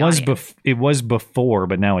 It was before,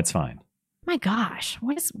 but now it's fine. My gosh,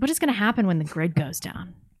 what is going to happen when the grid goes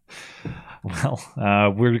down? Well,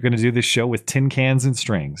 we're going to do this show with tin cans and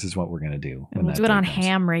strings is what we're going to do. We'll do it on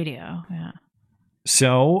ham radio. Yeah.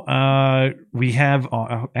 So we have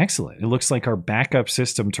excellent. It looks like our backup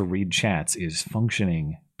system to read chats is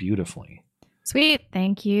functioning beautifully. Sweet.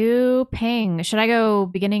 Thank you. Ping. Should I go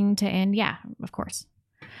beginning to end? Yeah, of course.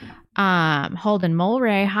 Holden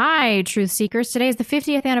Mulray. Hi, Truth Seekers. Today is the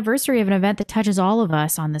 50th anniversary of an event that touches all of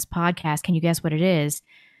us on this podcast. Can you guess what it is?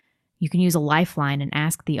 You can use a lifeline and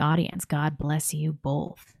ask the audience. God bless you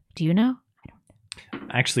both. Do you know? I don't know.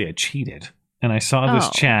 Actually, I cheated and I saw this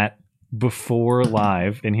chat before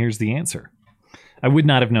live, and here's the answer. I would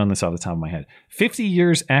not have known this off the top of my head. 50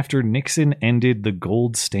 years after Nixon ended the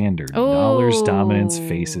gold standard, dollar's dominance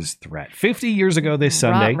faces threat. 50 years ago this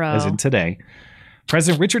Sunday, as in today,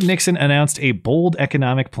 President Richard Nixon announced a bold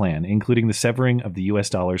economic plan, including the severing of the U.S.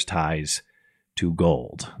 dollar's ties to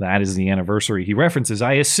gold. That is the anniversary he references,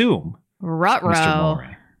 I assume. Mr.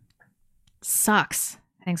 Mulray. Sucks.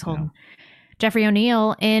 Thanks, Holden. Yeah. Jeffrey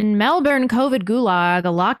O'Neill, in Melbourne COVID gulag, a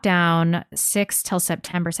lockdown 6 till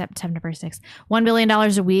September 6th. $1 billion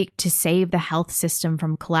a week to save the health system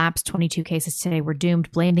from collapse. 22 cases today were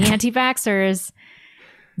doomed. Blame the anti-vaxxers.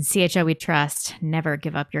 CHO we trust. Never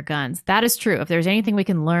give up your guns. That is true. If there's anything we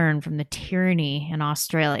can learn from the tyranny in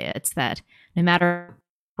Australia, it's that no matter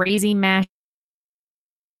crazy mash,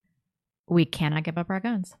 we cannot give up our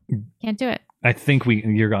guns. Can't do it. I think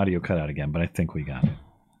your audio cut out again, but I think we got it.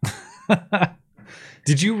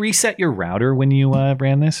 Did you reset your router when you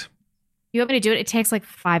ran this? You want me to do it? It takes like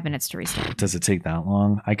 5 minutes to restart. Does it take that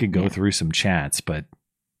long? I could go through some chats, but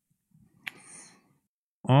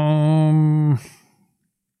I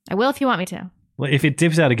will if you want me to. Well, if it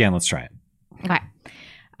dips out again, let's try it. Okay.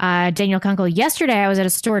 Daniel Kunkel, yesterday I was at a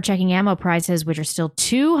store checking ammo prices, which are still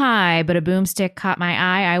too high, but a boomstick caught my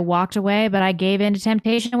eye. I walked away, but I gave in to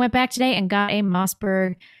temptation and went back today and got a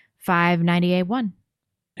Mossberg 598-1.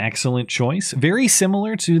 Excellent choice. Very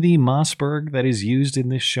similar to the Mossberg that is used in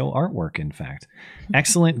this show artwork, in fact.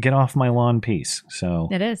 Excellent get off my lawn piece. So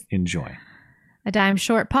it is. Enjoy. A dime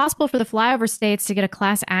short. Possible for the flyover states to get a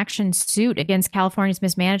class action suit against California's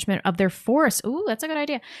mismanagement of their forests. Ooh, that's a good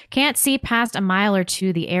idea. Can't see past a mile or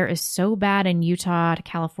two. The air is so bad in Utah to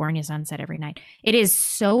California sunset every night. It is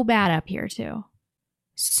so bad up here, too.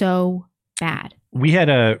 So bad. We had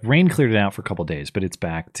rain cleared it out for a couple of days, but it's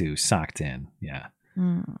back to socked in. Yeah.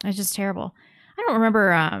 It's just terrible. I don't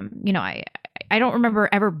remember, I don't remember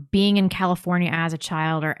ever being in California as a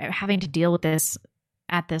child or having to deal with this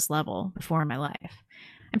at this level before in my life.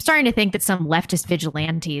 I'm starting to think that some leftist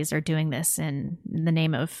vigilantes are doing this in the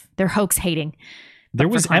name of their hoax hating. There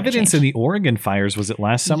was evidence in the Oregon fires, was it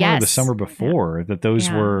last summer or the summer before, that those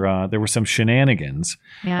were, there were some shenanigans.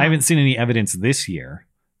 Yeah. I haven't seen any evidence this year,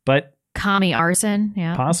 but. Commie arson.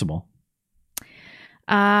 Yeah. Possible.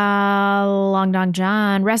 Long Dong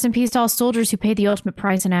John, rest in peace to all soldiers who paid the ultimate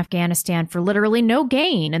price in Afghanistan for literally no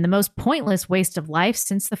gain and the most pointless waste of life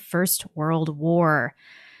since the First World War.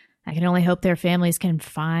 I can only hope their families can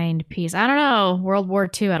find peace. I don't know. World War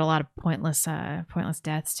II had a lot of pointless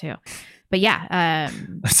deaths too. But yeah.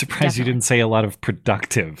 I'm surprised you didn't say a lot of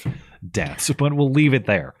productive deaths, but we'll leave it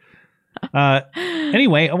there.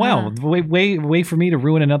 Anyway, wow. Way for me to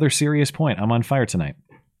ruin another serious point. I'm on fire tonight.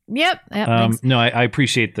 Yep. No, I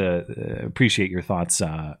appreciate your thoughts,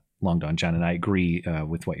 Long Don John, and I agree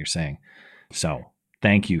with what you're saying. So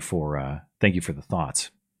thank you for the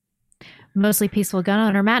thoughts. Mostly peaceful gun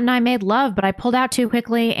owner. Matt and I made love, but I pulled out too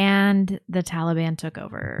quickly, and the Taliban took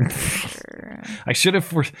over. I should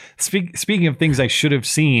have. Speaking of things I should have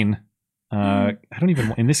seen, I don't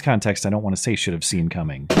even in this context. I don't want to say should have seen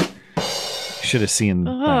coming. Should have seen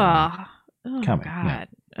coming. God.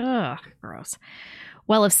 Yeah. Ugh, gross.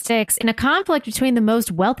 Well, of 6, in a conflict between the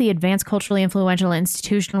most wealthy, advanced, culturally influential, and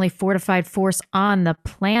institutionally fortified force on the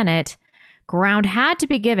planet, ground had to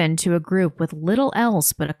be given to a group with little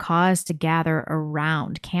else but a cause to gather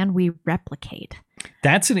around. Can we replicate?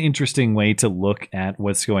 That's an interesting way to look at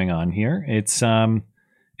what's going on here. It's in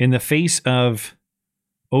the face of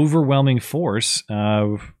overwhelming force.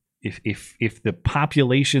 If the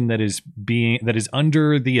population that is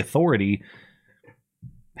under the authority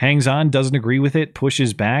hangs on, doesn't agree with it,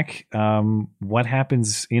 pushes back, what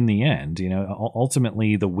happens in the end?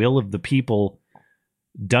 Ultimately, the will of the people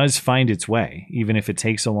does find its way, even if it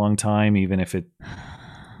takes a long time, even if it,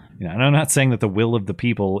 and I'm not saying that the will of the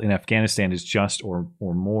people in Afghanistan is just or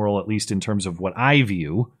moral, at least in terms of what I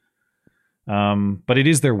view, but it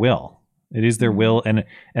is their will. It is their will, and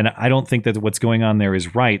I don't think that what's going on there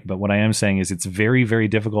is right, but what I am saying is it's very, very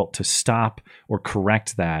difficult to stop or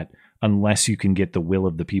correct that unless you can get the will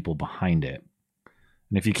of the people behind it.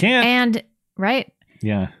 And if you can't... And, right?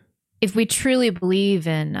 Yeah. If we truly believe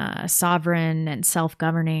in sovereign and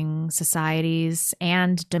self-governing societies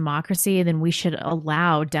and democracy, then we should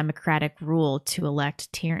allow democratic rule to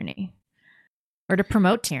elect tyranny or to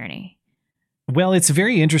promote tyranny. Well, it's a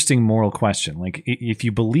very interesting moral question. Like, if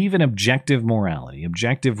you believe in objective morality,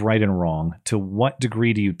 objective right and wrong, to what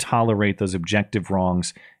degree do you tolerate those objective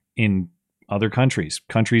wrongs in other countries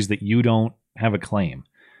that you don't have a claim?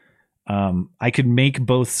 I could make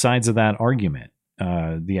both sides of that argument.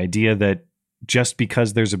 The idea that just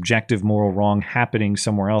because there's objective moral wrong happening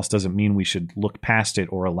somewhere else doesn't mean we should look past it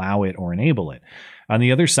or allow it or enable it. On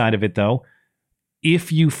the other side of it, though,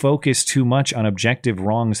 if you focus too much on objective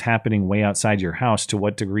wrongs happening way outside your house, to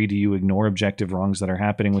what degree do you ignore objective wrongs that are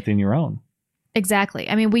happening within your own? Exactly.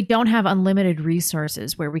 I mean, we don't have unlimited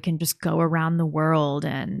resources where we can just go around the world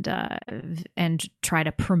and try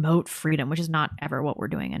to promote freedom, which is not ever what we're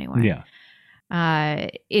doing anyway. Yeah.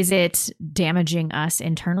 Is it damaging us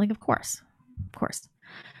internally? Of course. Of course.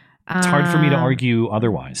 It's hard for me to argue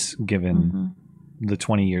otherwise, given the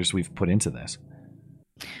 20 years we've put into this.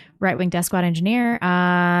 Right-wing death squad engineer.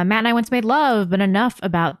 Matt and I once made love, but enough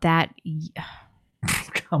about that.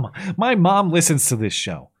 Come on. My mom listens to this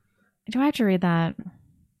show. Do I have to read that?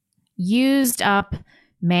 Used up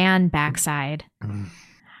man backside.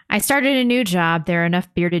 I started a new job. There are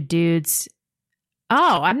enough bearded dudes.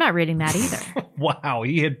 Oh, I'm not reading that either. Wow,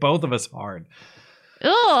 he hit both of us hard.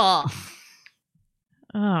 Ugh.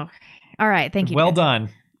 Oh, all right. Thank you. Well done.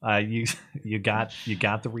 You got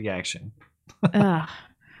the reaction.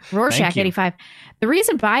 Rorschach 85. The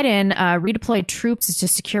reason Biden redeployed troops is to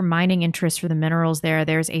secure mining interests for the minerals there.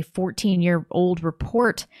 There's a 14-year-old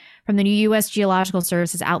report from the U.S. Geological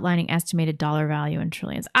Services outlining estimated dollar value in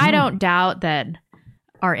trillions. I don't doubt that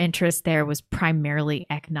our interest there was primarily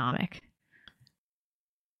economic.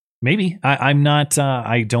 Maybe. I'm not.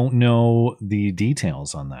 I don't know the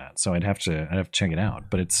details on that, so I'd have to check it out.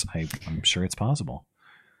 But I'm sure it's possible.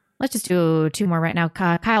 Let's just do 2 more right now.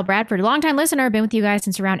 Kyle Bradford, longtime listener, been with you guys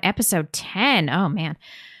since around episode 10. Oh, man.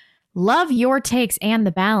 Love your takes and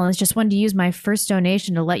the balance. Just wanted to use my first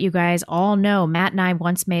donation to let you guys all know Matt and I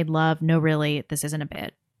once made love. No, really, this isn't a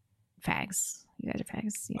bit. Fags. You guys are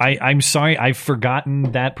fags. I'm sorry. I've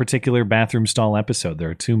forgotten that particular bathroom stall episode.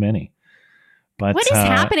 There are too many. But what is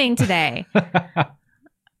happening today?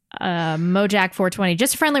 Mojack 420.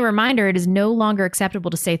 Just a friendly reminder, it is no longer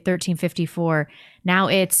acceptable to say 1354. Now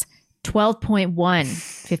it's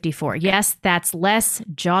 12.154. Yes, that's less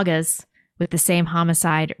joggers with the same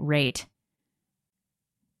homicide rate.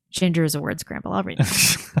 Ginger is a word scramble. I'll read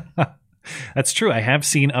it. That's true. I have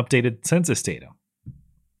seen updated census data.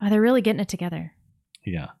 Oh, they're really getting it together.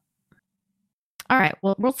 Yeah. All right.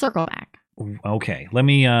 Well, we'll circle back. Okay. Let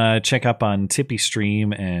me check up on Tippy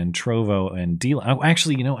Stream and Trovo and D-Live. Oh,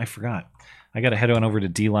 actually, I forgot. I got to head on over to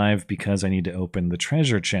D-Live because I need to open the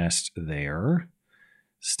treasure chest there.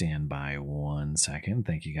 Stand by 1 second.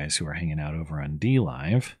 Thank you guys who are hanging out over on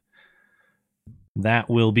D-Live. That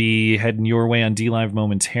will be heading your way on D-Live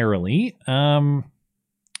momentarily.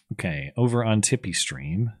 Okay, over on Tippy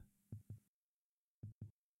Stream.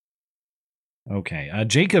 Okay,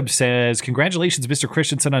 Jacob says, congratulations, Mr.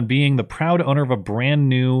 Christensen, on being the proud owner of a brand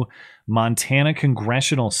new Montana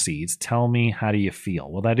congressional seat. Tell me, how do you feel?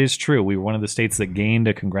 Well, that is true. We were one of the states that gained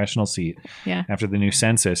a congressional seat after the new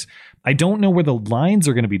census. I don't know where the lines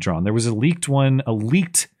are going to be drawn. There was a leaked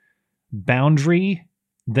boundary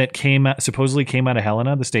that supposedly came out of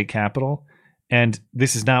Helena, the state capital. And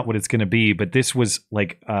this is not what it's going to be, but this was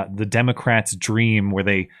like the Democrats' dream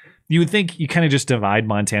where you would think you kind of just divide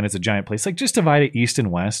Montana as a giant place. Like, just divide it east and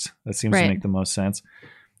west. That seems to make the most sense.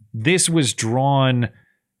 This was drawn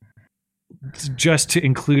just to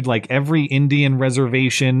include like every Indian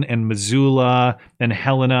reservation and Missoula and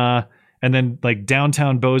Helena and then like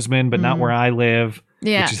downtown Bozeman, but not where I live.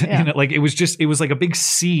 Yeah, which is, you know, like it was like a big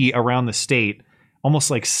C around the state, almost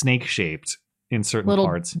like snake shaped in certain little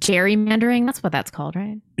parts. Gerrymandering, that's what that's called,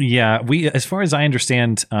 right? Yeah, we, as far as I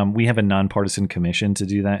understand, we have a nonpartisan commission to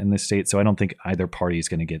do that in this state, so I don't think either party is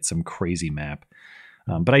going to get some crazy map.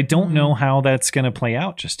 But I don't know how that's going to play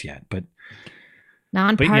out just yet. But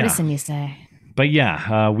nonpartisan, you say? But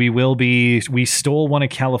yeah, we stole one of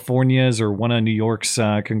California's or one of New York's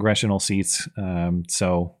congressional seats.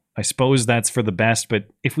 So I suppose that's for the best. But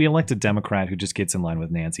if we elect a Democrat who just gets in line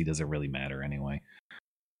with Nancy, does it really matter anyway?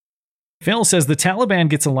 Phil says the Taliban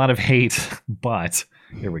gets a lot of hate, but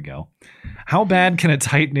here we go. How bad can a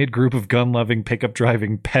tight-knit group of gun-loving,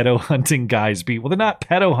 pickup-driving, pedo-hunting guys be? Well, they're not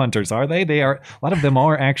pedo hunters, are they? They are. A lot of them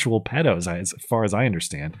are actual pedos, as far as I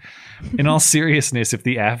understand. In all seriousness, if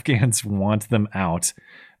the Afghans want them out,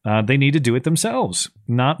 they need to do it themselves.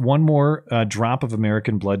 Not one more drop of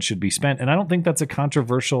American blood should be spent. And I don't think that's a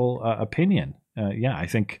controversial opinion. Yeah, I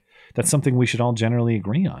think that's something we should all generally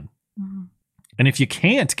agree on. Mm-hmm. And if you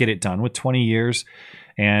can't get it done with 20 years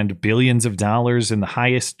and billions of dollars and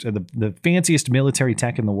the fanciest military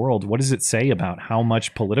tech in the world, what does it say about how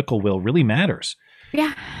much political will really matters?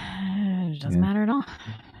 Yeah, it doesn't matter at all.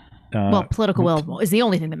 Well, political will is the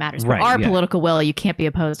only thing that matters. But our political will, you can't be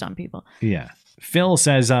opposed on people. Yeah. Phil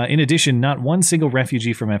says, in addition, not one single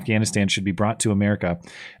refugee from Afghanistan should be brought to America.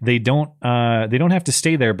 They don't have to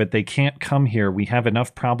stay there, but they can't come here. We have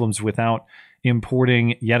enough problems without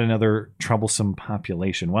importing yet another troublesome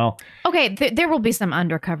population. Well, okay, there will be some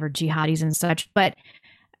undercover jihadis and such, but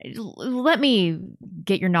let me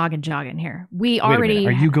get your noggin jogging here. We already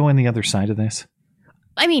are you going the other side of this?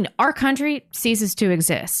 I mean, our country ceases to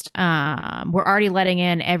exist. We're already letting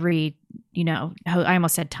in every, I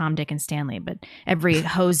almost said Tom, Dick, and Stanley, but every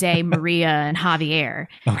Jose, Maria, and Javier.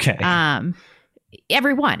 Okay.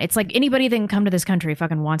 Everyone. It's like anybody that can come to this country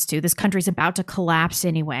fucking wants to. This country's about to collapse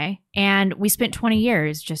anyway. And we spent 20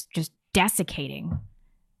 years just desiccating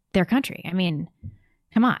their country. I mean,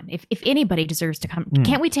 come on. If anybody deserves to come,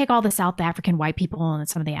 can't we take all the South African white people and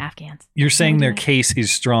some of the Afghans? You're saying their case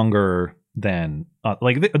is stronger than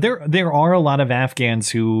there are a lot of Afghans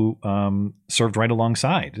who served right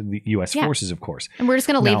alongside the U.S. forces, of course. And we're just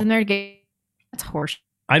going to leave them there to get that's horse.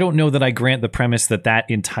 I don't know that I grant the premise that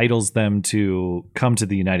entitles them to come to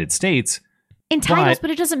the United States. Entitles, but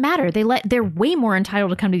it doesn't matter. They're way more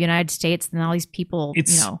entitled to come to the United States than all these people.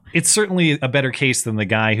 It's certainly a better case than the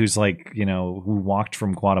guy who's who walked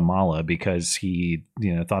from Guatemala because he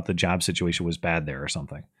thought the job situation was bad there or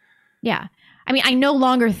something. Yeah. I mean, I no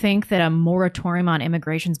longer think that a moratorium on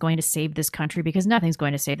immigration is going to save this country because nothing's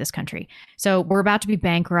going to save this country. So we're about to be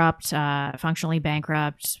bankrupt, functionally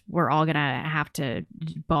bankrupt. We're all going to have to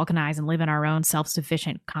balkanize and live in our own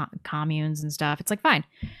self-sufficient communes and stuff. It's like, fine.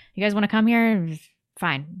 You guys want to come here?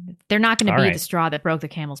 Fine. They're not going to be the straw that broke the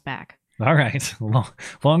camel's back. All right.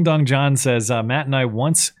 Long Dong John says, Matt and I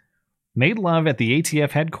once made love at the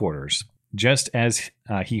ATF headquarters. Just as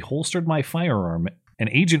he holstered my firearm, an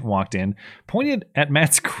agent walked in, pointed at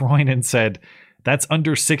Matt's groin and said, "That's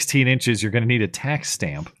under 16 inches. You're going to need a tax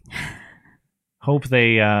stamp." Hope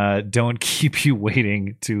they don't keep you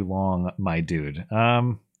waiting too long, my dude.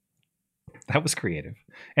 That was creative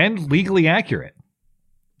and legally accurate.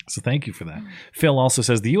 So thank you for that. Phil also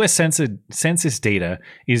says the U.S. Census data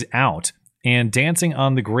is out, and dancing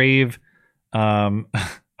on the grave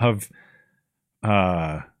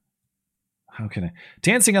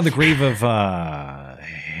dancing on the grave of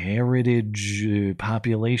heritage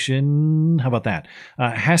population. How about that?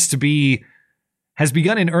 Has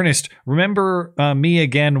begun in earnest. Remind me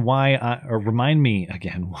again why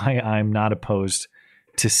I'm not opposed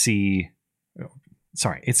to see.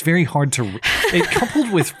 Sorry, it's very hard to.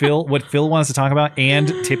 Coupled with what Phil wants to talk about and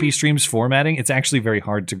Tippy Stream's formatting, it's actually very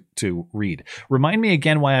hard to read. Remind me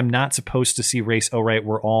again why I'm not supposed to see race. Oh, right,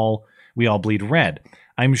 we all bleed red.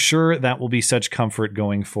 I'm sure that will be such comfort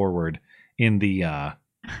going forward in the.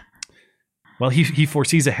 He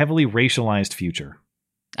foresees a heavily racialized future.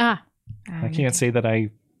 I can't say that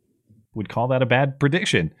I would call that a bad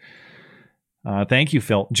prediction. Thank you,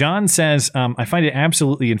 Phil. John says, I find it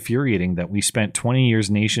absolutely infuriating that we spent 20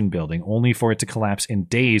 years nation building only for it to collapse in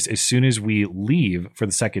days as soon as we leave for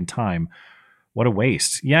the second time. What a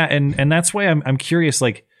waste. Yeah, and that's why I'm curious.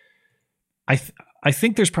 Like, I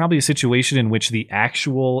think there's probably a situation in which the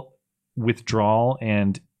actual withdrawal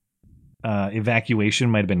and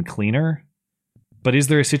evacuation might have been cleaner. But is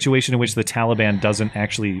there a situation in which the Taliban doesn't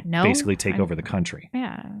actually basically take over the country?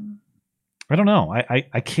 Yeah. I don't know. I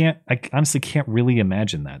honestly can't really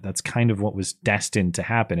imagine that. That's kind of what was destined to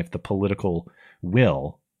happen if the political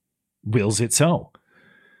wills it so.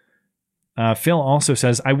 Phil also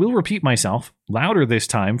says, I will repeat myself louder this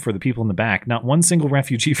time for the people in the back. Not one single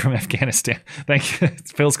refugee from Afghanistan. Thank you.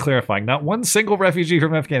 Phil's clarifying. Not one single refugee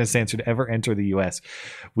from Afghanistan should ever enter the U.S.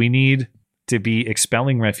 We need to be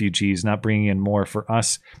expelling refugees, not bringing in more for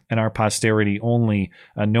us and our posterity only.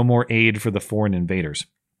 No more aid for the foreign invaders.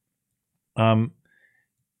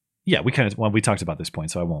 Yeah, we talked about this point,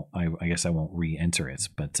 so I guess I won't re-enter it,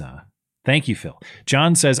 but thank you, Phil.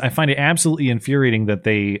 John says, I find it absolutely infuriating that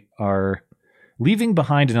they are leaving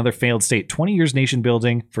behind another failed state. 20 years nation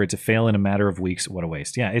building for it to fail in a matter of weeks. What a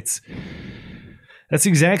waste. Yeah, that's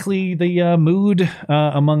exactly the mood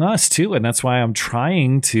among us too, and that's why I'm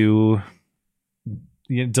trying to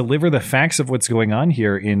deliver the facts of what's going on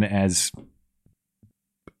here in as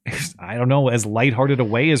lighthearted a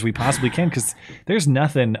way as we possibly can, because there's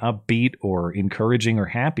nothing upbeat or encouraging or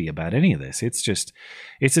happy about any of this. It's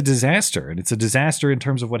a disaster, and it's a disaster in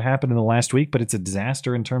terms of what happened in the last week, but it's a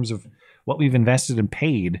disaster in terms of what we've invested and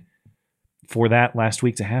paid for that last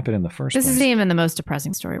week to happen in the first place. This isn't even the most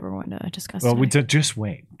depressing story we're going to discuss Well, just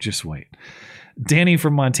wait. Danny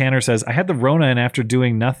from Montana says, I had the Rona, and after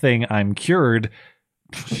doing nothing, I'm cured.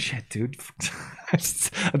 Shit, dude.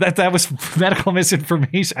 that was medical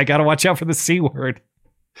misinformation. I got to watch out for the C word.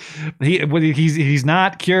 He's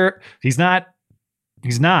not cured. He's not.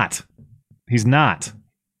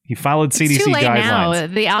 He followed CDC it's too late guidelines. Now.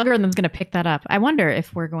 The algorithm's going to pick that up. I wonder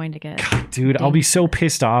if we're going to get. God, dude, I'll be so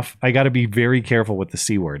pissed off. I got to be very careful with the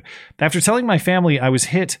C word. After telling my family I was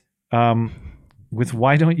hit with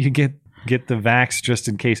why don't you get the vax just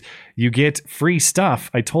in case you get free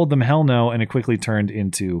stuff, I told them hell no, and it quickly turned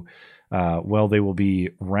into they will be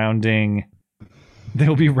rounding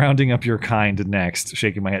up your kind next.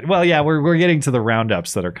 Shaking my head. Well, yeah, we're getting to the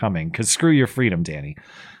roundups that are coming, because screw your freedom, Danny.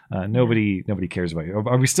 Nobody cares about you.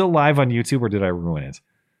 Are we still live on YouTube, or did I ruin it?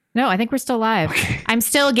 No, I think we're still live. Okay. I'm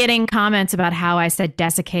still getting comments about how I said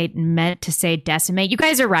desiccate and meant to say decimate. You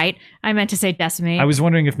guys are right. I meant to say decimate. I was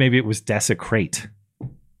wondering if maybe it was desecrate.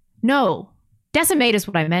 No, decimate is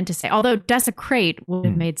what I meant to say, although desecrate would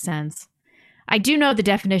have made sense. I do know the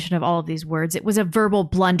definition of all of these words. It was a verbal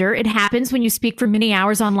blunder. It happens when you speak for many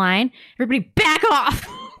hours online. Everybody back off.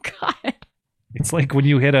 God. It's like when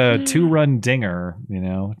you hit a 2-run dinger,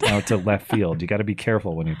 out to left field. You got to be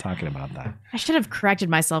careful when you're talking about that. I should have corrected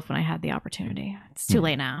myself when I had the opportunity. It's too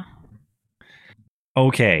late now.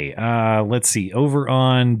 Okay, let's see. Over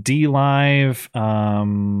on D Live,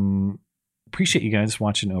 appreciate you guys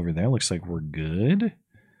watching over there. Looks like we're good.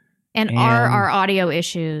 And are our audio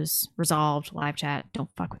issues resolved? Live chat, don't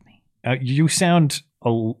fuck with me. You sound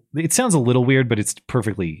it sounds a little weird, but it's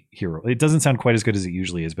perfectly hearable. It doesn't sound quite as good as it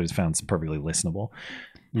usually is, but it sounds perfectly listenable.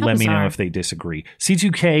 Let me know if they disagree.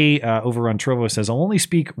 C2K over on Trovo says, I'll only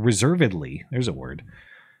speak reservedly. There's a word.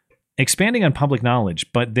 Expanding on public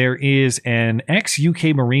knowledge, but there is an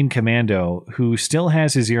ex-UK Marine commando who still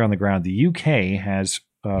has his ear on the ground. The UK has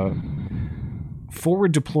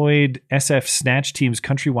forward deployed SF snatch teams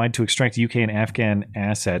countrywide to extract UK and Afghan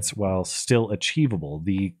assets while still achievable.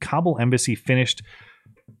 The Kabul embassy finished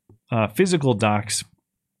physical document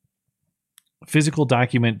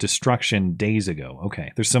destruction days ago.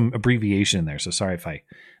 Okay, there's some abbreviation in there, so sorry if I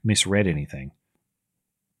misread anything.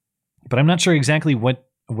 But I'm not sure exactly what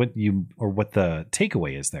the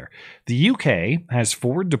takeaway is there. The UK has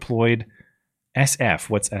forward deployed SF.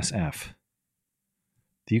 What's SF?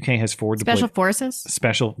 The UK has forward deployed Special Forces.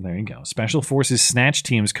 There you go. Special Forces snatch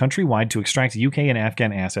teams countrywide to extract UK and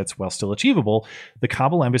Afghan assets while still achievable. The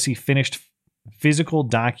Kabul embassy finished physical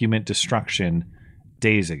document destruction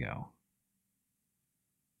days ago.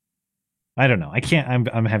 I don't know.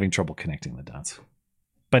 I'm having trouble connecting the dots,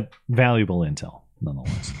 but valuable intel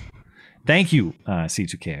nonetheless. Thank you,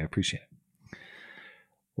 C2K. I appreciate it.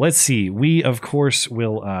 Let's see. We of course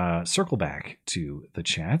will circle back to the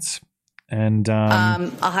chats. And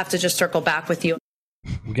I'll have to just circle back with you.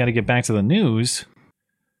 We got to get back to the news,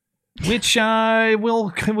 which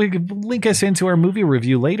will link us into our movie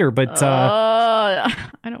review later. But I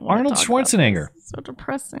don't want Arnold Schwarzenegger. It's so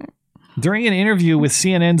depressing. During an interview with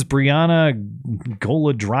CNN's Brianna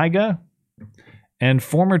Golodryga and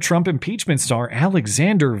former Trump impeachment star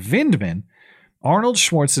Alexander Vindman, Arnold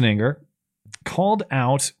Schwarzenegger called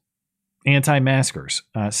out anti-maskers,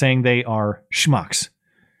 saying they are schmucks.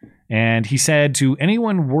 And he said to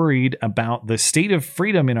anyone worried about the state of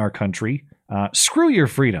freedom in our country, screw your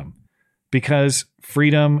freedom, because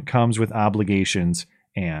freedom comes with obligations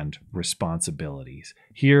and responsibilities.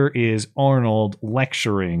 Here is Arnold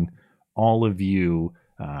lecturing all of you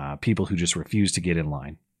people who just refuse to get in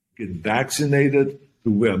line. Get vaccinated,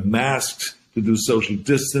 to wear masks, to do social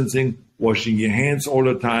distancing, washing your hands all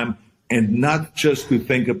the time, and not just to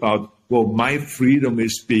think about, well, my freedom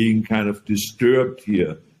is being kind of disturbed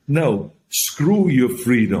here. No, screw your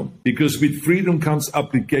freedom, because with freedom comes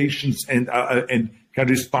obligations and kind of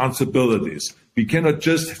responsibilities. We cannot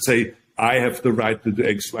just say, I have the right to do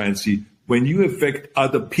X, Y, and Z. When you affect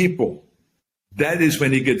other people, that is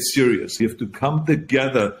when it gets serious. You have to come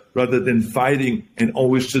together rather than fighting and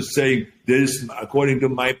always just saying, this, according to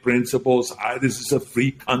my principles, this is a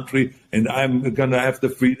free country and I'm going to have the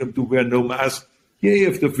freedom to wear no mask. Yeah, you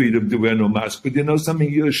have the freedom to wear no mask, but you know something?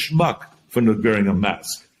 You're a schmuck for not wearing a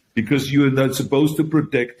mask because you're not supposed to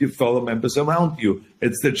protect your fellow members around you.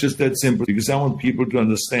 It's just that simple, because I want people to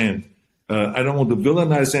understand. I don't want to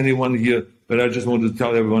villainize anyone here, but I just want to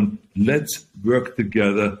tell everyone, let's work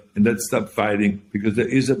together and let's stop fighting, because there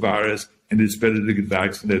is a virus and it's better to get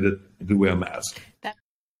vaccinated and to wear a mask.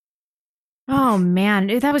 Oh,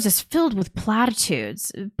 man, that was just filled with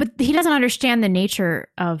platitudes. But he doesn't understand the nature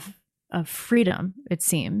of freedom, it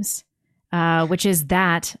seems, which is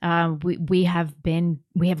that we have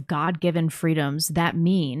God-given freedoms that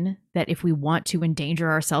mean that if we want to endanger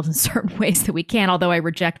ourselves in certain ways that we can, although I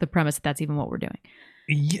reject the premise that that's even what we're doing.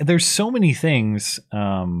 Yeah, there's so many things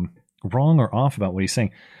wrong or off about what he's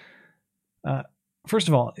saying. First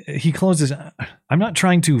of all, he closes, I'm not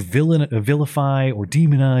trying to vilify or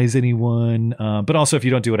demonize anyone, but also if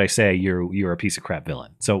you don't do what I say, you're a piece of crap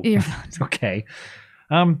villain. So, okay.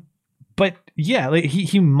 But yeah, like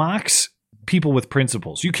he mocks people with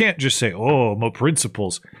principles. You can't just say, oh, my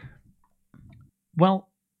principles. Well,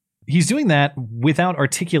 he's doing that without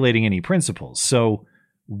articulating any principles. So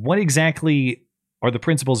what exactly are the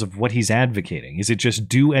principles of what he's advocating? Is it just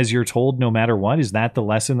do as you're told no matter what? Is that the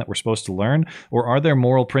lesson that we're supposed to learn? Or are there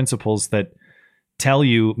moral principles that tell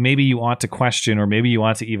you maybe you ought to question or maybe you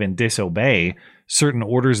ought to even disobey certain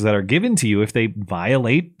orders that are given to you if they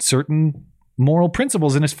violate certain moral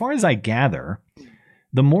principles? And as far as I gather,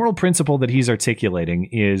 the moral principle that he's articulating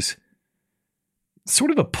is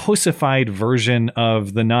sort of a pussified version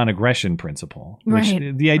of the non-aggression principle. Which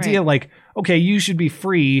the idea like, okay, you should be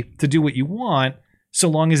free to do what you want so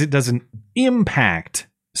long as it doesn't impact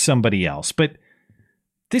somebody else. But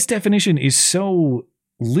this definition is so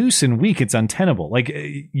loose and weak, it's untenable. Like,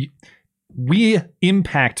 we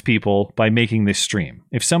impact people by making this stream.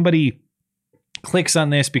 If somebody clicks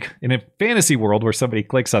on this, in a fantasy world where somebody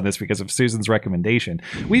clicks on this because of Susan's recommendation,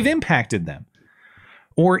 we've impacted them.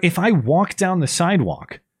 Or if I walk down the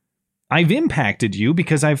sidewalk, I've impacted you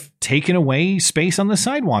because I've taken away space on the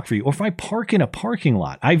sidewalk for you. Or if I park in a parking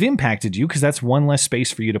lot, I've impacted you because that's one less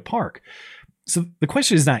space for you to park. So the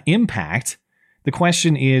question is not impact. The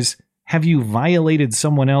question is, have you violated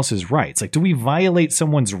someone else's rights? Like, do we violate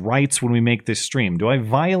someone's rights when we make this stream? Do I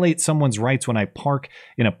violate someone's rights when I park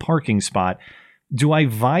in a parking spot? Do I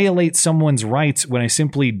violate someone's rights when I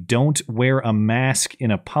simply don't wear a mask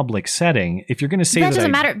in a public setting? If you're going to say that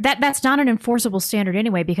doesn't matter. That's not an enforceable standard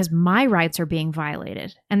anyway, because my rights are being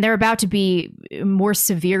violated and they're about to be more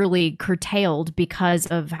severely curtailed because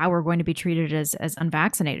of how we're going to be treated as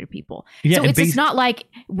unvaccinated people. Yeah, so it's not like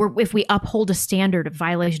if we uphold a standard of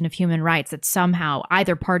violation of human rights that somehow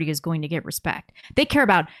either party is going to get respect. They care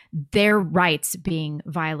about their rights being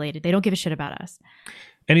violated. They don't give a shit about us.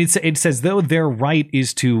 And it says, though their right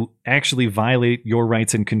is to actually violate your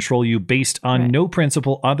rights and control you based on no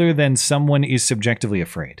principle other than someone is subjectively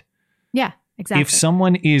afraid. Yeah, exactly. If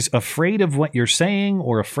someone is afraid of what you're saying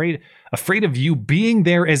or afraid of you being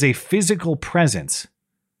there as a physical presence,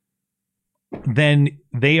 then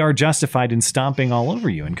they are justified in stomping all over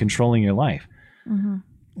you and controlling your life. Mm-hmm.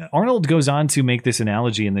 Arnold goes on to make this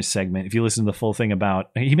analogy in this segment. If you listen to the full thing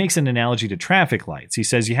he makes an analogy to traffic lights. He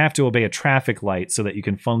says you have to obey a traffic light so that you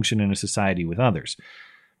can function in a society with others.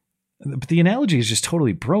 But the analogy is just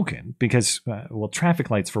totally broken because, traffic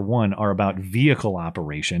lights, for one, are about vehicle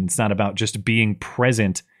operation. It's not about just being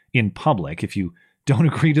present in public. If you don't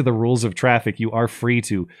agree to the rules of traffic, you are free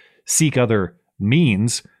to seek other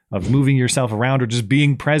means of moving yourself around or just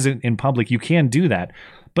being present in public. You can do that.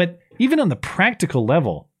 But even on the practical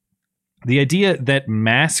level, the idea that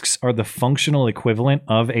masks are the functional equivalent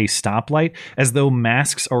of a stoplight, as though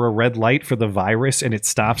masks are a red light for the virus and it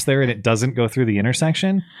stops there and it doesn't go through the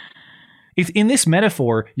intersection. If in this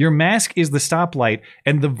metaphor, your mask is the stoplight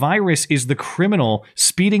and the virus is the criminal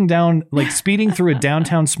speeding through a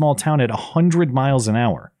downtown small town at 100 miles an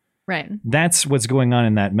hour. Right. That's what's going on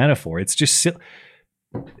in that metaphor. It's just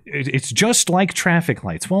like traffic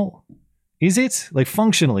lights. Well, is it? Like,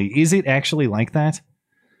 functionally, is it actually like that?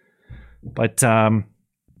 But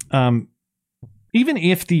Even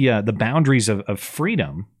if the boundaries of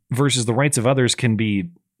freedom versus the rights of others can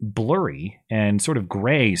be blurry and sort of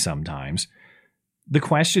gray sometimes, the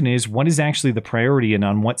question is, what is actually the priority, and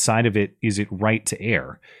on what side of it is it right to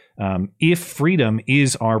err? If freedom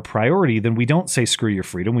is our priority, then we don't say screw your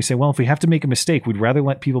freedom. We say, well, if we have to make a mistake, we'd rather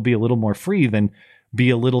let people be a little more free than be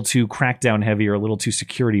a little too crackdown heavy or a little too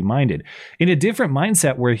security minded. In a different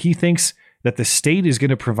mindset where he thinks that the state is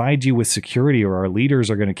going to provide you with security or our leaders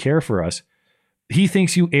are going to care for us, he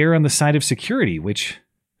thinks you err on the side of security, which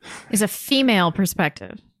is a female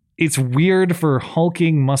perspective. It's weird for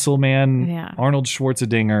hulking muscle man Arnold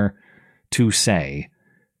Schwarzenegger to say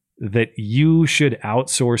that you should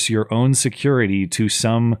outsource your own security to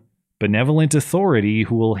some benevolent authority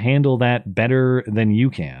who will handle that better than you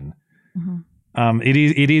can. Mm-hmm.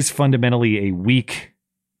 It is fundamentally a weak,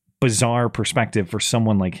 bizarre perspective for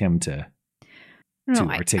someone like him to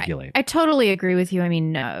articulate. I totally agree with you. I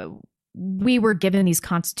mean, we were given these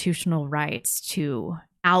constitutional rights to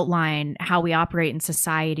outline how we operate in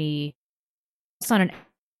society. It's not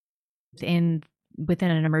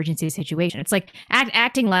within an emergency situation. It's like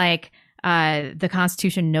acting like the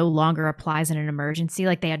Constitution no longer applies in an emergency.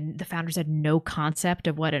 Like the founders had no concept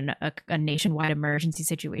of what a nationwide emergency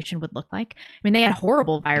situation would look like. I mean, they had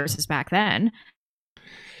horrible viruses back then.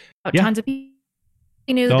 Tons of people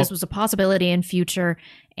knew that this was a possibility in future,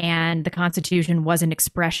 and the Constitution was an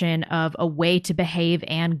expression of a way to behave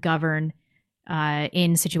and govern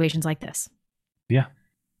in situations like this. Yeah.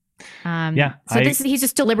 He's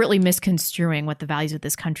just deliberately misconstruing what the values of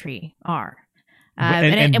this country are.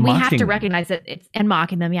 And we have to recognize that and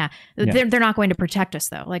mocking them. Yeah. They're not going to protect us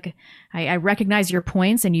though. Like I recognize your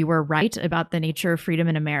points and you were right about the nature of freedom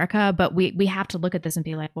in America, but we have to look at this and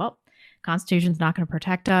be like, well, Constitution's not going to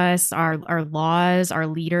protect us. Our laws, our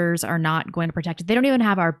leaders are not going to protect us. They don't even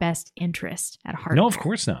have our best interest at heart. No, of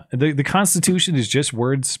course not. The Constitution is just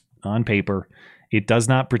words on paper. It does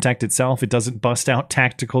not protect itself. It doesn't bust out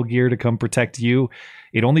tactical gear to come protect you.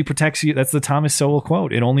 It only protects you. That's the Thomas Sowell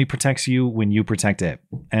quote. It only protects you when you protect it.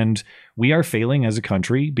 And we are failing as a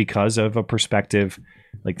country because of a perspective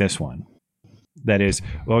like this one. That is,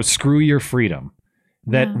 well, screw your freedom.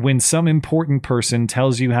 That when some important person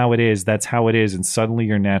tells you how it is, that's how it is. And suddenly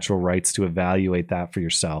your natural rights to evaluate that for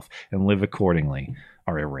yourself and live accordingly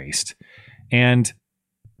are erased. And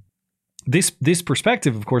this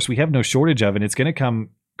perspective, of course, we have no shortage of, and it's going to come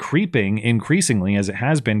creeping increasingly as it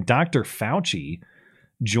has been. Dr. Fauci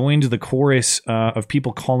joined the chorus of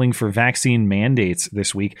people calling for vaccine mandates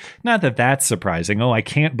this week. Not that that's surprising. Oh, I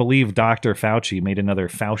can't believe Dr. Fauci made another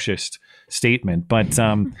Faucist statement. But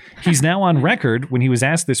he's now on record when he was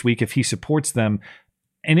asked this week if he supports them.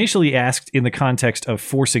 Initially asked in the context of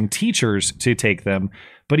forcing teachers to take them,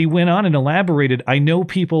 but he went on and elaborated, I know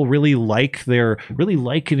people really like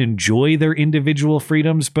and enjoy their individual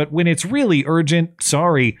freedoms, but when it's really urgent,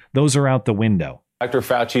 sorry, those are out the window. Dr.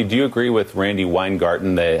 Fauci, do you agree with Randy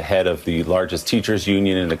Weingarten, the head of the largest teachers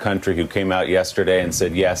union in the country, who came out yesterday and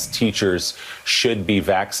said, yes, teachers should be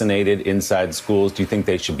vaccinated inside schools? Do you think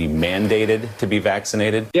they should be mandated to be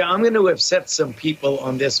vaccinated? Yeah, I'm going to upset some people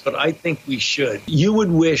on this, but I think we should. You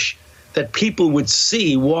would wish that people would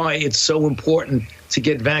see why it's so important to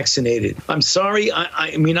get vaccinated. I'm sorry.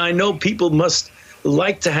 I mean, I know people must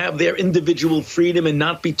like to have their individual freedom and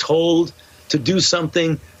not be told to do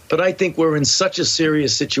something. But I think we're in such a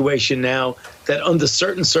serious situation now that under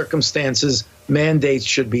certain circumstances, mandates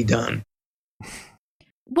should be done.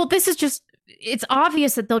 Well, this is just, it's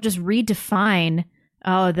obvious that they'll just redefine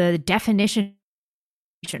the definition.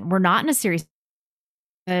 We're not in a serious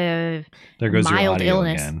there goes mild your audio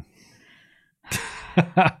illness. Again.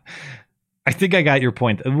 I think I got your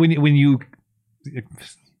point. When you,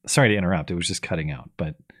 sorry to interrupt, it was just cutting out,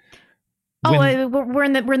 but. We're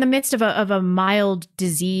in the midst of a mild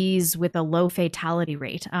disease with a low fatality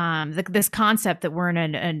rate. This concept that we're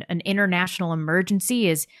in an international emergency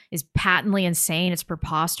is patently insane. It's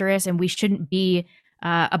preposterous, and we shouldn't be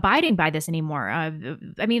abiding by this anymore.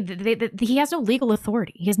 I mean, he has no legal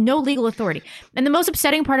authority. He has no legal authority. And the most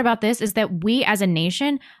upsetting part about this is that we as a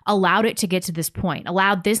nation allowed it to get to this point,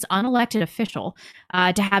 allowed this unelected official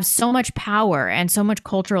to have so much power and so much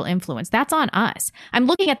cultural influence. That's on us. I'm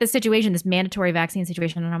looking at this situation, this mandatory vaccine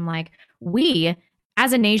situation, and I'm like, we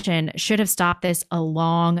as a nation should have stopped this a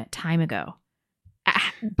long time ago.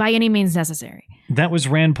 By any means necessary. That was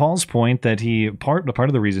Rand Paul's point, that part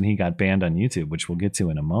of the reason he got banned on YouTube, which we'll get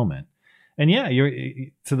to in a moment. And yeah, you're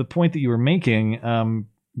to the point that you were making.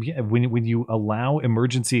 when you allow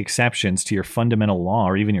emergency exceptions to your fundamental law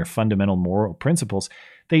or even your fundamental moral principles,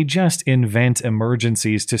 they just invent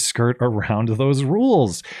emergencies to skirt around those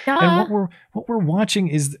rules. And what we're watching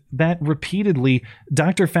is that repeatedly.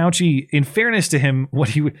 Dr. Fauci, in fairness to him,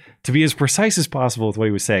 to be as precise as possible with what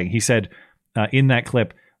he was saying, he said in that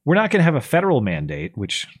clip, we're not going to have a federal mandate,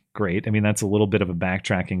 which great. I mean, that's a little bit of a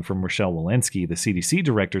backtracking from Rochelle Walensky, the CDC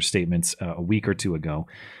director's statements a week or two ago.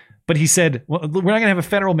 But he said, well, we're not going to have a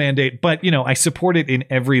federal mandate, but, I support it in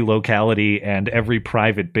every locality and every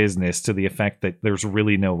private business to the effect that there's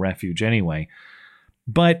really no refuge anyway.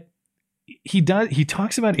 But he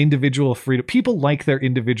talks about individual freedom. People like their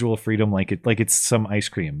individual freedom like it's some ice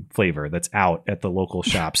cream flavor that's out at the local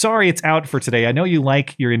shop. Sorry, it's out for today. I know you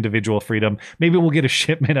like your individual freedom. Maybe we'll get a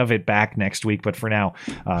shipment of it back next week. But for now,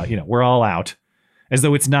 we're all out. As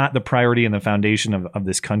though it's not the priority and the foundation of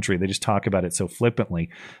this country. They just talk about it so flippantly.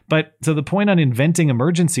 But to the point on inventing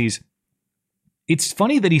emergencies, it's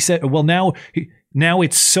funny that he said, well, now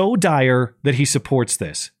it's so dire that he supports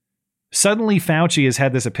this. Suddenly, Fauci has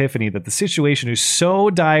had this epiphany that the situation is so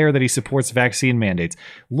dire that he supports vaccine mandates.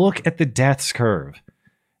 Look at the deaths curve.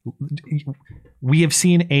 We have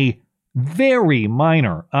seen a very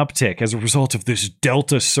minor uptick as a result of this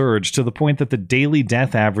Delta surge, to the point that the daily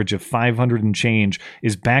death average of 500 and change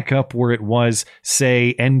is back up where it was,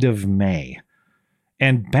 say, end of May.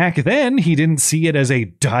 And back then, he didn't see it as a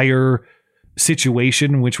dire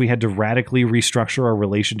situation in which we had to radically restructure our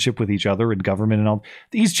relationship with each other and government and all.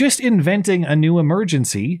 He's just inventing a new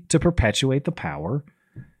emergency to perpetuate the power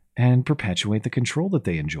and perpetuate the control that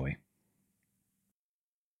they enjoy.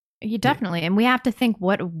 You definitely. And we have to think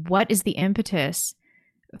what is the impetus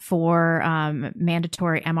for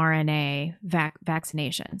mandatory mRNA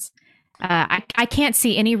vaccinations. I can't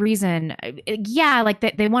see any reason. Yeah, like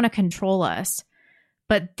they want to control us,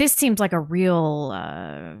 but this seems like a real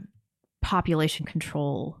population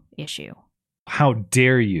control issue. How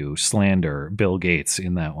dare you slander Bill Gates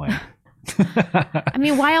in that way? I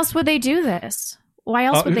mean, why else would they do this? Why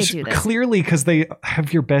else would they do this? Clearly, because they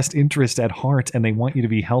have your best interest at heart and they want you to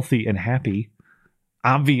be healthy and happy.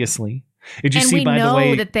 Obviously. Did you see, by the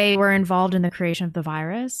way, that they were involved in the creation of the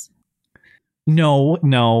virus? No.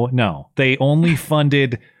 They only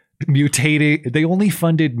funded mutating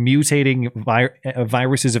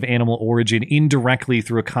viruses of animal origin indirectly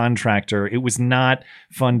through a contractor. It was not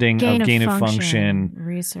funding gain of function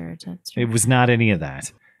research. That's true. It was not any of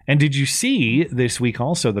that. And did you see this week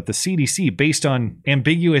also that the CDC, based on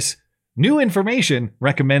ambiguous new information,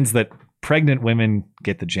 recommends that pregnant women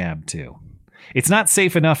get the jab too? It's not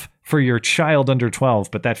safe enough for your child under 12,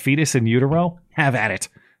 but that fetus in utero, have at it.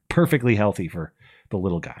 Perfectly healthy for the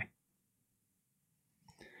little guy.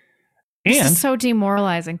 And this is so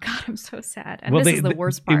demoralizing. God, I'm so sad. And this is the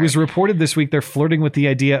worst part. It was reported this week they're flirting with the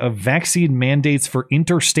idea of vaccine mandates for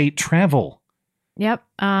interstate travel. Yep.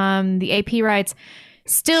 The AP writes,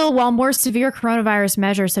 still, while more severe coronavirus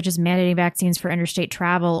measures such as mandating vaccines for interstate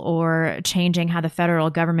travel or changing how the federal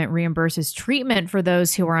government reimburses treatment for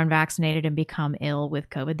those who are unvaccinated and become ill with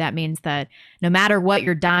COVID, that means that no matter what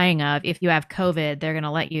you're dying of, if you have COVID, they're going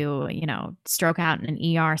to let you, stroke out in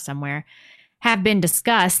an ER somewhere, have been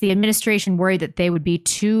discussed. The administration worried that they would be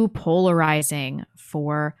too polarizing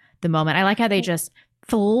for the moment. I like how they just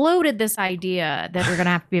floated this idea that we're going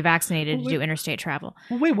to have to be vaccinated to do interstate travel.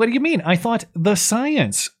 Wait, what do you mean? I thought the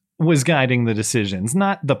science was guiding the decisions,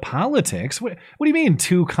 not the politics. What do you mean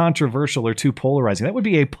too controversial or too polarizing? That would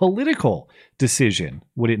be a political decision,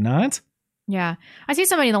 would it not? Yeah. I see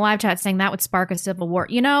somebody in the live chat saying that would spark a civil war.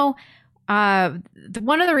 One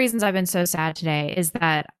of the reasons I've been so sad today is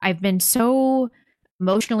that I've been so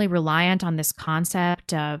emotionally reliant on this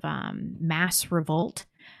concept of mass revolt.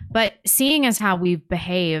 But seeing as how we've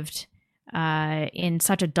behaved in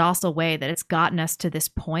such a docile way that it's gotten us to this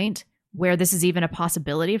point where this is even a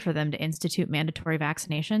possibility for them to institute mandatory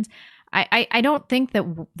vaccinations, I don't think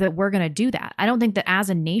that we're going to do that. I don't think that as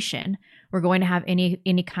a nation we're going to have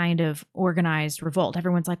any kind of organized revolt.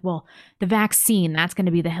 Everyone's like, well, the vaccine, that's going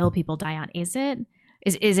to be the hill people die on. Is it?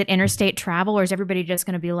 Is it interstate travel, or is everybody just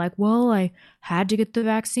going to be like, well, I had to get the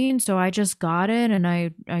vaccine, so I just got it, and I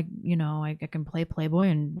can play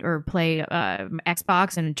Playboy or play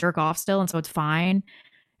Xbox and jerk off still, and so it's fine.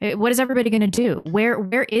 What is everybody going to do?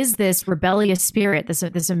 Where is this rebellious spirit,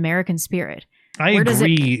 this American spirit? I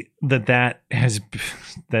agree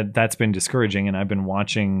that's been discouraging, and I've been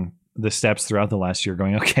watching the steps throughout the last year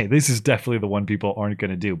going, okay, this is definitely the one people aren't going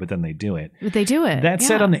to do, but then they do it. But they do it. That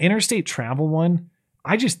said, on the interstate travel one,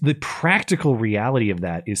 the practical reality of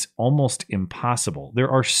that is almost impossible. There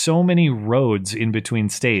are so many roads in between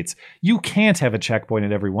states. You can't have a checkpoint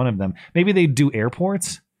at every one of them. Maybe they do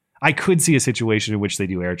airports. I could see a situation in which they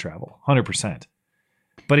do air travel, 100%.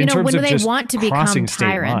 But in terms of just crossing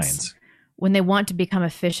state lines, when they want to become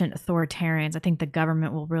efficient authoritarians, I think the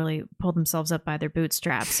government will really pull themselves up by their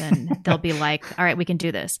bootstraps and they'll be like, all right, we can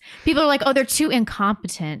do this. People are like, oh, they're too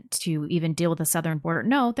incompetent to even deal with the southern border.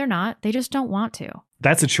 No, they're not. They just don't want to.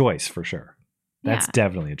 That's a choice for sure. That's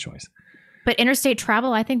definitely a choice. But interstate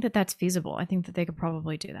travel, I think that's feasible. I think that they could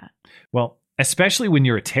probably do that. Well, especially when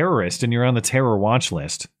you're a terrorist and you're on the terror watch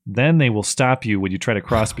list, then they will stop you when you try to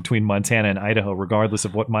cross between Montana and Idaho, regardless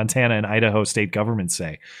of what Montana and Idaho state governments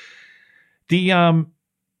say.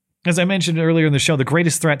 As I mentioned earlier in the show, the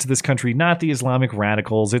greatest threat to this country, not the Islamic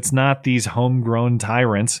radicals. It's not these homegrown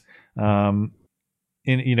tyrants.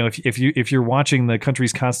 If you're watching the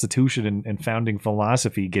country's constitution and founding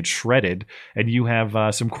philosophy get shredded and you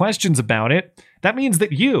have some questions about it, that means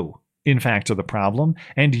that you, in fact, are the problem,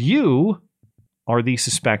 and you are the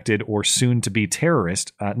suspected or soon to be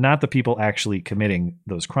terrorist, not the people actually committing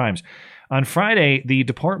those crimes. On Friday, the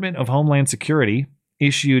Department of Homeland Security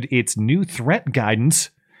issued its new threat guidance.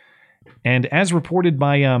 And as reported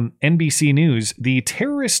by NBC News, the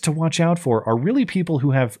terrorists to watch out for are really people who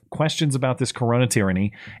have questions about this corona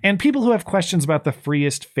tyranny and people who have questions about the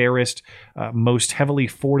freest, fairest, most heavily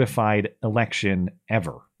fortified election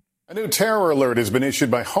ever. A new terror alert has been issued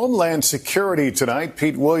by Homeland Security tonight.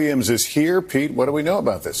 Pete Williams is here. Pete, what do we know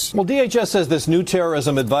about this? Well, DHS says this new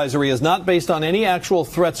terrorism advisory is not based on any actual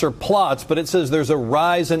threats or plots, but it says there's a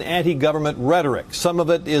rise in anti-government rhetoric. Some of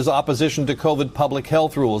it is opposition to COVID public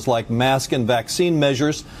health rules like mask and vaccine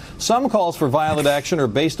measures. Some calls for violent action are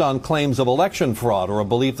based on claims of election fraud or a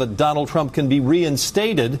belief that Donald Trump can be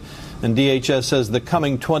reinstated. And DHS says the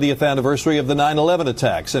coming 20th anniversary of the 9/11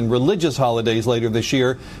 attacks and religious holidays later this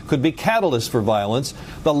year could be catalysts for violence.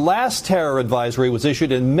 The last terror advisory was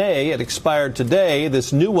issued in May. It expired today.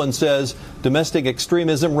 This new one says domestic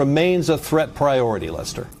extremism remains a threat priority,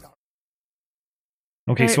 Lester.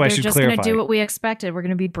 Okay, so I should clarify. They're just going to do what we expected. We're going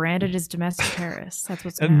to be branded as domestic terrorists. That's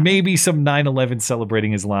what's going to happen. Maybe some 9/11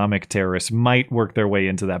 celebrating Islamic terrorists might work their way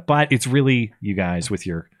into that. But it's really you guys with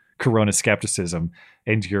your corona skepticism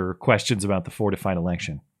and your questions about the fortified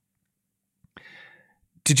election.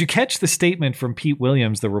 Did you catch the statement from Pete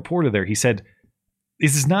Williams, the reporter there? He said,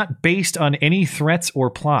 this is not based on any threats or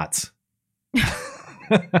plots.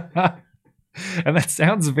 And that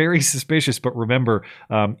sounds very suspicious, but remember,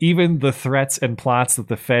 even the threats and plots that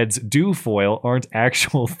the feds do foil aren't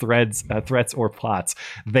actual threats or plots.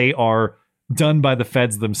 They are done by the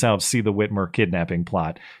feds themselves. See the Whitmer kidnapping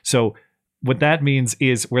plot. So what that means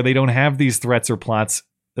is where they don't have these threats or plots,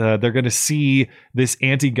 they're going to see this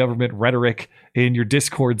anti-government rhetoric in your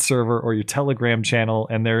Discord server or your Telegram channel,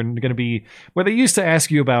 and they're going to be where they used to ask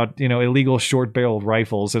you about, illegal short-barreled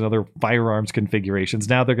rifles and other firearms configurations.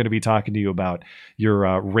 Now they're going to be talking to you about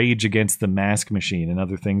your rage against the mask machine and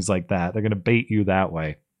other things like that. They're going to bait you that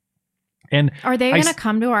way. And are they going to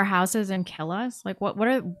come to our houses and kill us? Like what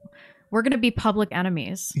are? We're going to be public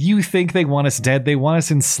enemies. You think they want us dead? They want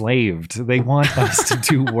us enslaved. They want us to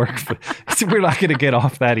do work. We're not going to get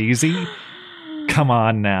off that easy. Come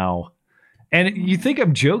on now. And you think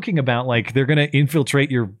I'm joking about like they're going to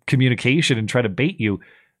infiltrate your communication and try to bait you.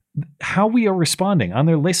 How we are responding on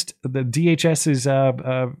their list, the DHS's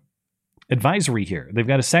advisory here. They've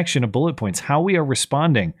got a section of bullet points. How we are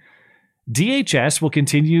responding. DHS will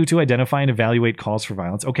continue to identify and evaluate calls for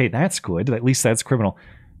violence. Okay, that's good. At least that's criminal.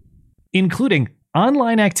 Including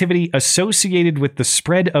online activity associated with the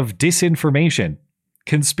spread of disinformation,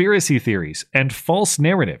 conspiracy theories, and false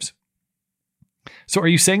narratives. So are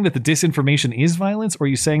you saying that the disinformation is violence, or are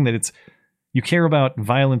you saying that you care about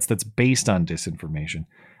violence that's based on disinformation?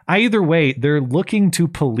 Either way, they're looking to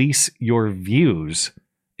police your views,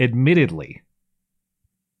 admittedly.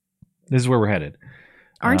 This is where we're headed.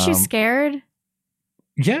 Aren't you scared?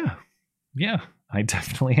 Yeah, I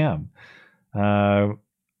definitely am.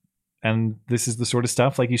 And this is the sort of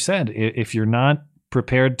stuff, like you said, if you're not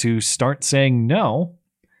prepared to start saying no,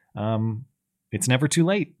 it's never too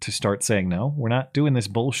late to start saying no. We're not doing this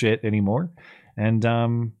bullshit anymore. And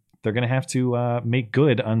they're going to have to make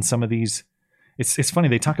good on some of these. It's funny.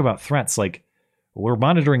 They talk about threats like we're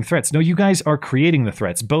monitoring threats. No, you guys are creating the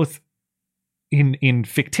threats, both in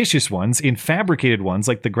fictitious ones, in fabricated ones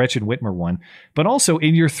like the Gretchen Whitmer one, but also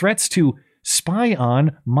in your threats to spy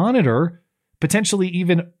on, monitor, potentially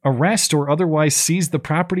even arrest or otherwise seize the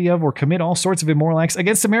property of or commit all sorts of immoral acts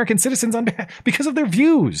against American citizens because of their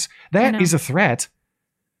views. That is a threat.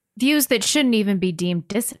 Views that shouldn't even be deemed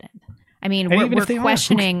dissident. I mean, And we're even if they are,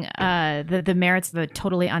 questioning the merits of a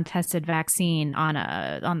totally untested vaccine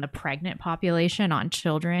on the pregnant population, on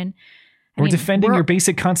children. We're defending your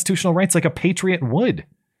basic constitutional rights like a patriot would.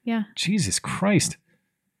 Yeah. Jesus Christ.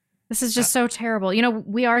 This is just so terrible. You know,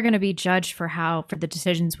 we are going to be judged for the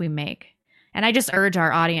decisions we make. And I just urge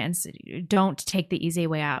our audience, don't take the easy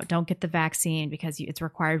way out. Don't get the vaccine because it's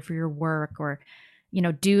required for your work, or, you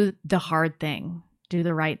know, do the hard thing, do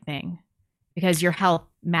the right thing, because your health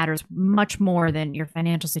matters much more than your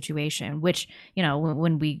financial situation, which, you know,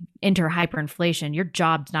 when we enter hyperinflation, your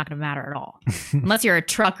job's not going to matter at all, unless you're a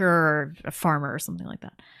trucker or a farmer or something like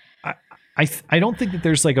that. I don't think that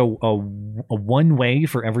there's like a one way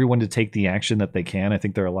for everyone to take the action that they can. I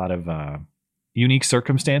think there are a lot of unique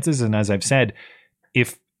circumstances. And as I've said,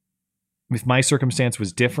 if my circumstance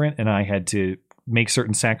was different and I had to make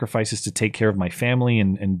certain sacrifices to take care of my family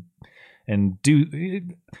and do,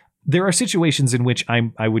 there are situations in which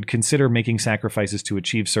I would consider making sacrifices to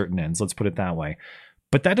achieve certain ends. Let's put it that way.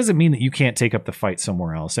 But that doesn't mean that you can't take up the fight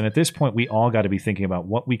somewhere else. And at this point, we all got to be thinking about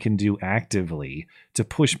what we can do actively to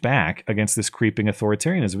push back against this creeping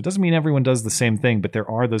authoritarianism. It doesn't mean everyone does the same thing, but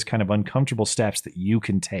there are those kind of uncomfortable steps that you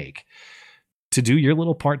can take to do your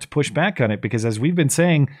little part to push back on it. Because as we've been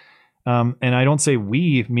saying, and I don't say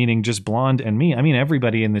we, meaning just Blonde and me, I mean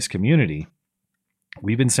everybody in this community,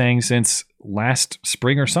 we've been saying since last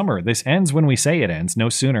spring or summer, this ends when we say it ends, no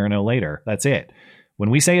sooner, no later. That's it. When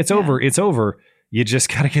we say it's over, it's over. You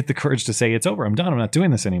just got to get the courage to say it's over. I'm done. I'm not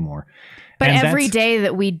doing this anymore. But every day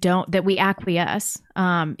that we acquiesce,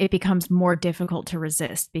 it becomes more difficult to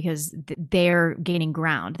resist because they're gaining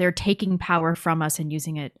ground. They're taking power from us and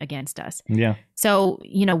using it against us. Yeah. So,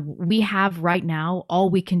 you know, we have right now, all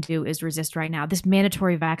we can do is resist right now. This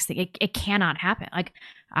mandatory vaccine, it cannot happen. Like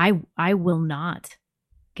I will not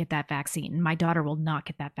get that vaccine. My daughter will not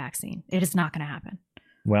get that vaccine. It is not going to happen.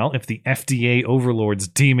 Well, if the FDA overlords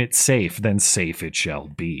deem it safe, then safe it shall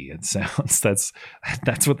be. It sounds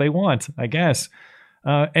that's what they want, I guess.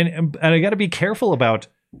 And I got to be careful about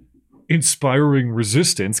inspiring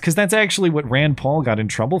resistance, because that's actually what Rand Paul got in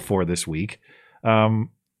trouble for this week.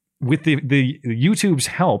 With the YouTube's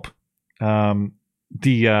help, I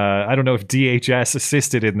don't know if DHS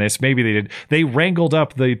assisted in this. Maybe they did. They wrangled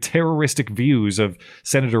up the terroristic views of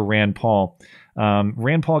Senator Rand Paul.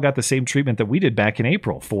 Rand Paul got the same treatment that we did back in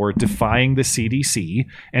April for defying the CDC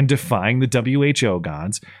and defying the WHO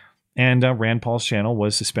gods. And Rand Paul's channel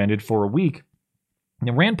was suspended for a week.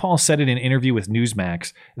 Now, Rand Paul said in an interview with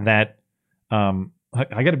Newsmax that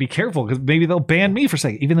I got to be careful because maybe they'll ban me for a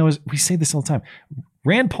second, even though we say this all the time.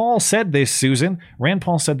 Rand Paul said this, Susan. Rand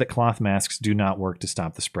Paul said that cloth masks do not work to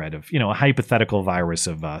stop the spread of, a hypothetical virus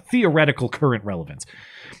of theoretical current relevance.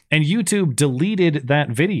 And YouTube deleted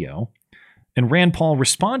that video. And Rand Paul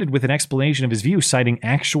responded with an explanation of his view, citing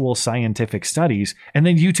actual scientific studies, and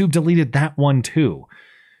then YouTube deleted that one too.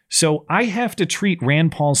 So I have to treat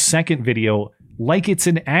Rand Paul's second video like it's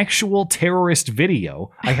an actual terrorist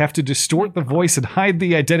video. I have to distort the voice and hide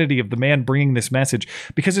the identity of the man bringing this message,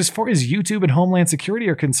 because as far as YouTube and Homeland Security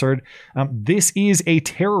are concerned, this is a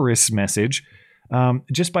terrorist message.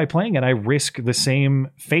 Just by playing it, I risk the same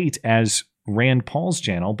fate as Rand Paul's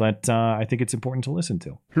channel, but I think it's important to listen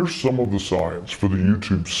to. Here's some of the science for the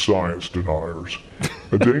YouTube science deniers.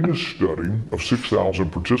 A Danish study of 6,000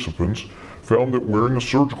 participants found that wearing a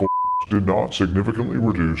surgical did not significantly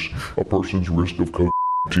reduce a person's risk of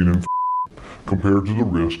COVID-19 compared to the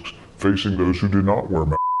risks facing those who did not wear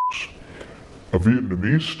masks. A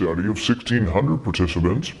Vietnamese study of 1,600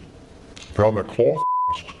 participants found that cloth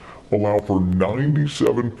masks allow for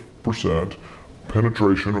 97%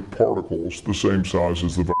 penetration of particles the same size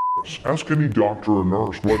as the virus. Ask any doctor or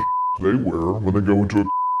nurse what they wear when they go into a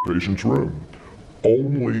patient's room.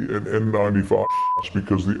 Only an N95 mask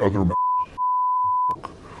because the other masks work.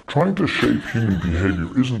 Trying to shape human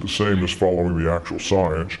behavior isn't the same as following the actual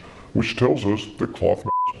science, which tells us that cloth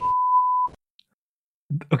masks.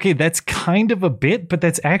 Okay, that's kind of a bit, but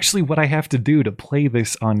that's actually what I have to do to play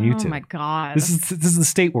this on YouTube. Oh my God. This is the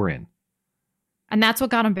state we're in. And that's what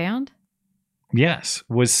got him banned? Yes,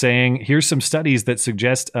 was saying, here's some studies that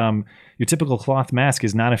suggest your typical cloth mask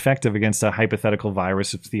is not effective against a hypothetical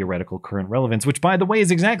virus of theoretical current relevance, which, by the way,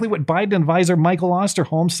 is exactly what Biden advisor Michael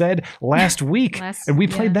Osterholm said last week. And we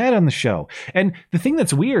played that on the show. And the thing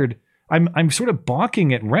that's weird, I'm sort of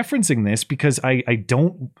balking at referencing this because I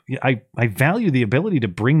value the ability to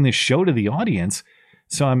bring this show to the audience.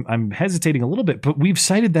 So I'm hesitating a little bit, but we've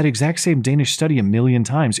cited that exact same Danish study a million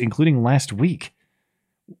times, including last week.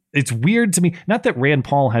 It's weird to me, not that Rand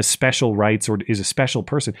Paul has special rights or is a special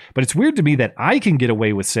person, but it's weird to me that I can get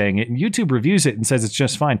away with saying it and YouTube reviews it and says it's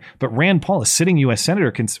just fine. But Rand Paul, a sitting U.S.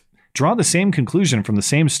 senator, draw the same conclusion from the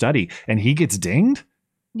same study, and he gets dinged?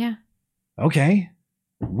 Yeah. Okay.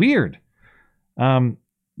 Weird.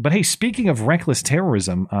 But hey, speaking of reckless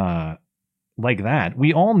terrorism like that,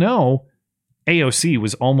 we all know AOC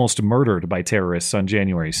was almost murdered by terrorists on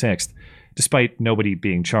January 6th, despite nobody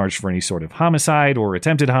being charged for any sort of homicide or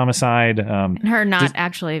attempted homicide. And her not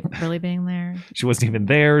actually really being there. She wasn't even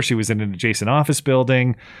there. She was in an adjacent office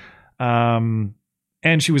building. And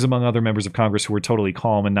she was among other members of Congress who were totally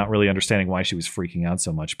calm and not really understanding why she was freaking out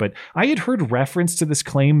so much. But I had heard reference to this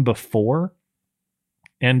claim before,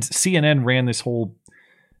 and CNN ran this whole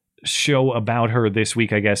show about her this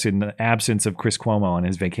week, I guess, in the absence of Chris Cuomo on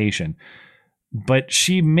his vacation. But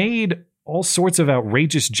she made all sorts of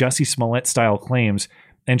outrageous Jussie Smollett-style claims,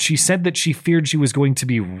 and she said that she feared she was going to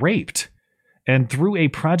be raped. And through a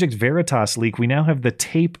Project Veritas leak, we now have the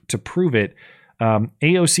tape to prove it.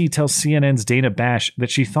 AOC tells CNN's Dana Bash that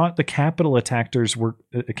she thought the Capitol attackers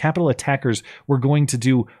were going to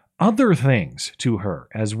do other things to her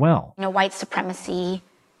as well. You know, white supremacy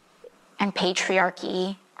and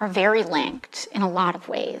patriarchy are very linked in a lot of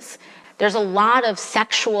ways. There's a lot of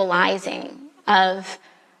sexualizing of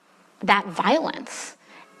that violence.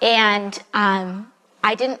 And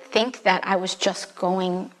I didn't think that I was just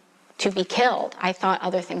going to be killed. I thought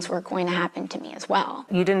other things were going to happen to me as well.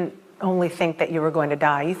 You didn't only think that you were going to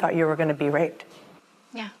die, you thought you were going to be raped.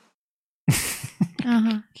 Yeah.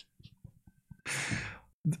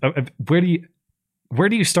 Where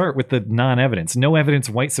do you start with the non-evidence? No evidence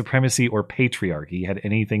white supremacy or patriarchy had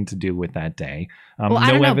anything to do with that day. Well, I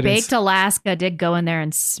don't know. Baked Alaska did go in there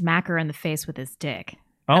and smack her in the face with his dick.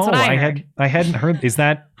 That's what I heard. I hadn't heard.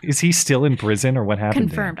 Is he still in prison or what happened?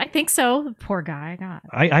 Confirmed. I think so. Poor guy. God.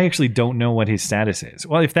 I actually don't know what his status is.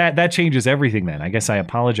 Well, if that changes everything, then I guess I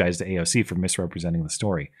apologize to AOC for misrepresenting the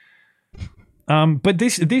story. But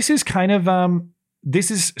this is kind of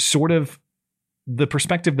this is sort of the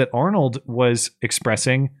perspective that Arnold was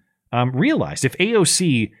expressing. Realized if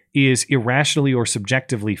AOC is irrationally or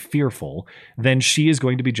subjectively fearful, then she is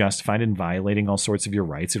going to be justified in violating all sorts of your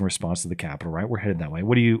rights in response to the Capitol riot. We're headed that way.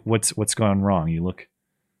 What's gone wrong? You look.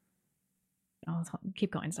 Oh,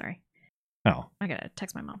 keep going. Sorry. Oh, I gotta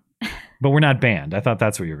text my mom. But we're not banned. I thought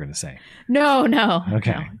that's what you were going to say. No.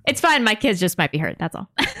 Okay. No. It's fine. My kids just might be hurt. That's all.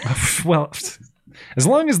 Well, as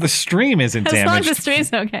long as the stream isn't damaged. As long as the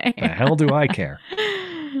stream's okay. The hell do I care?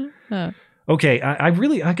 Oh. Okay,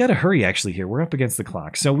 I got to hurry actually here. We're up against the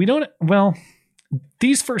clock. So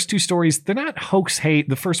these first two stories, they're not hoax hate.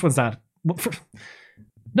 The first one's not,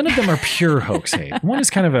 none of them are pure hoax hate. One is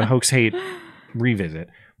kind of a hoax hate revisit.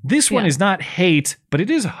 This one is not hate, but it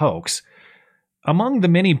is a hoax. Among the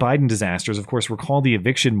many Biden disasters, of course, recall the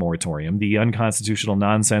eviction moratorium, the unconstitutional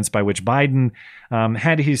nonsense by which Biden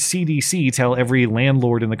had his CDC tell every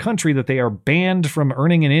landlord in the country that they are banned from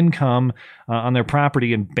earning an income on their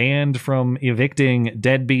property and banned from evicting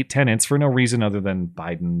deadbeat tenants for no reason other than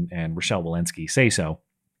Biden and Rochelle Walensky say so.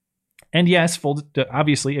 And yes,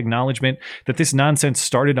 obviously acknowledgement that this nonsense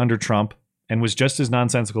started under Trump and was just as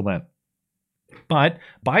nonsensical then. But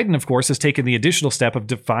Biden, of course, has taken the additional step of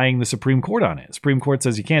defying the Supreme Court on it. The Supreme Court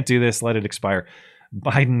says you can't do this, let it expire.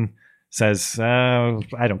 Biden says,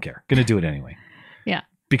 I don't care. Going to do it anyway. Yeah.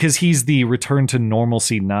 Because he's the return to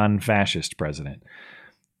normalcy non-fascist president.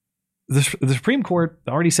 The Supreme Court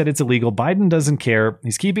already said it's illegal. Biden doesn't care.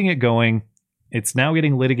 He's keeping it going. It's now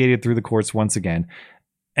getting litigated through the courts once again.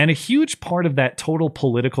 And a huge part of that total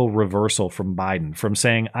political reversal from Biden, from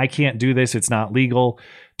saying, I can't do this, it's not legal,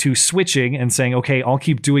 to switching and saying, okay, I'll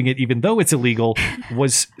keep doing it even though it's illegal,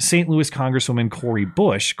 was St. Louis Congresswoman Cori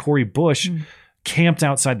Bush. Cori Bush camped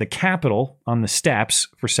outside the Capitol on the steps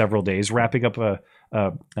for several days, racking up a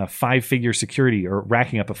 5-figure security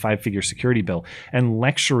bill and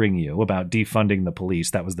lecturing you about defunding the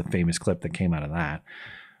police. That was the famous clip that came out of that.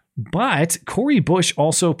 But Cori Bush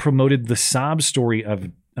also promoted the sob story of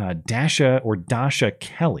Dasha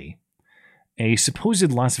Kelly, a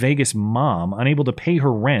supposed Las Vegas mom unable to pay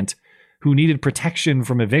her rent who needed protection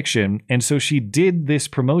from eviction. And so she did this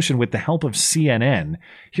promotion with the help of CNN.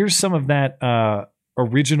 Here's some of that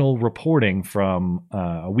original reporting from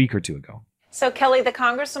a week or two ago. So, Kelly, the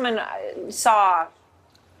Congresswoman saw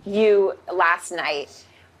you last night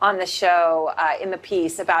on the show in the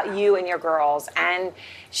piece about you and your girls. And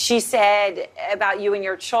she said about you and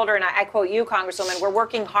your children, I quote you, Congresswoman, we're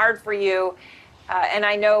working hard for you. And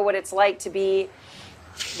I know what it's like to be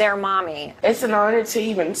their mommy. It's an honor to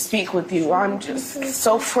even speak with you. I'm just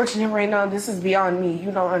so fortunate right now. This is beyond me.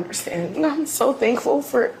 You don't understand. I'm so thankful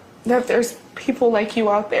for that there's people like you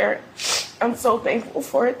out there I'm so thankful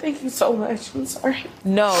for it. Thank you so much. I'm sorry.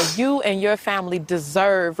 No, you and your family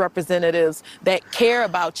deserve representatives that care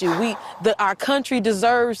about you. Our country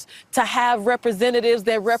deserves to have representatives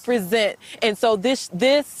that represent. And so this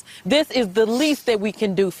is the least that we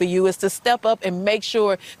can do for you, is to step up and make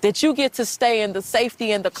sure that you get to stay in the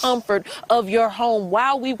safety and the comfort of your home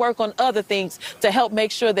while we work on other things to help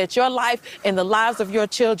make sure that your life and the lives of your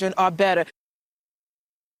children are better.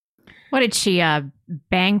 What did she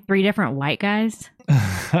bang 3 different white guys?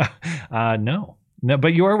 No,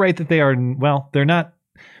 but you are right that they are. Well, they're not.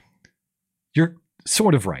 You're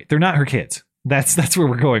sort of right. They're not her kids. That's where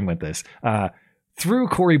we're going with this. Through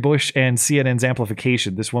Cori Bush and CNN's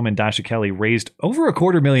amplification, this woman, Dasha Kelly, raised over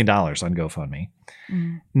 $250,000 on GoFundMe.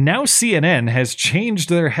 Now CNN has changed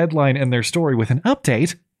their headline and their story with an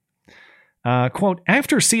update. Quote,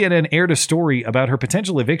 after CNN aired a story about her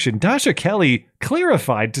potential eviction, Dasha Kelly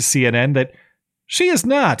clarified to CNN that she is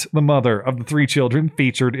not the mother of the 3 children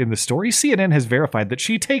featured in the story. CNN has verified that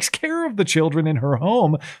she takes care of the children in her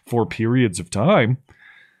home for periods of time.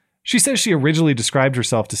 She says she originally described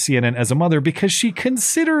herself to CNN as a mother because she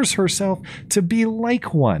considers herself to be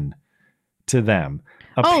like one to them.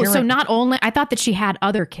 So not only, I thought that she had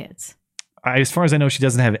other kids. As far as I know, she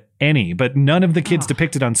doesn't have any, but none of the kids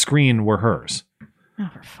depicted on screen were hers. Oh,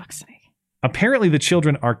 for fuck's sake. Apparently, the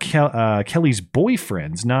children are Kelly's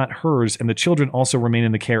boyfriends, not hers, and the children also remain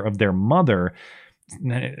in the care of their mother.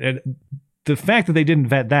 The fact that they didn't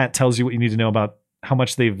vet that tells you what you need to know about how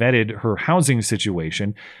much they vetted her housing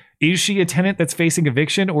situation. Is she a tenant that's facing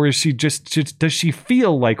eviction, or is she just does she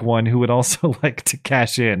feel like one who would also like to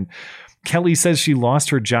cash in? Kelly says she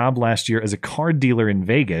lost her job last year as a card dealer in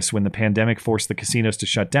Vegas when the pandemic forced the casinos to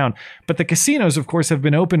shut down. But the casinos, of course, have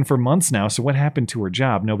been open for months now. So what happened to her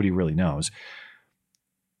job? Nobody really knows.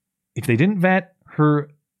 If they didn't vet her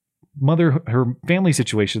family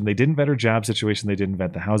situation, they didn't vet her job situation, they didn't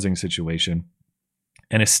vet the housing situation.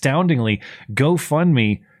 And astoundingly,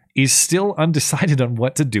 GoFundMe is still undecided on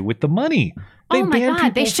what to do with the money. Oh my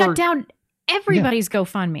God, they shut down everybody's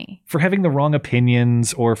GoFundMe. For having the wrong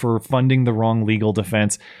opinions or for funding the wrong legal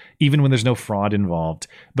defense, even when there's no fraud involved.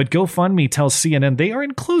 But GoFundMe tells CNN they are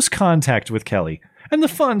in close contact with Kelly, and the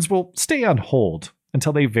funds will stay on hold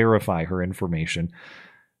until they verify her information.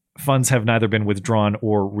 Funds have neither been withdrawn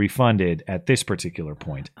or refunded at this particular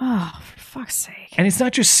point. Oh, for fuck's sake. And it's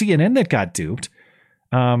not just CNN that got duped.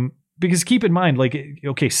 Because keep in mind, like,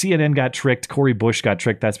 okay, CNN got tricked, Cori Bush got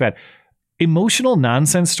tricked, that's bad. Emotional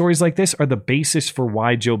nonsense stories like this are the basis for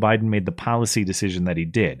why Joe Biden made the policy decision that he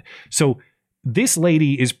did. So this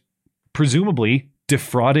lady is presumably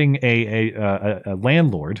defrauding a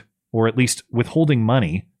landlord, or at least withholding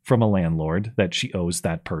money from a landlord that she owes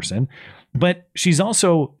that person. But she's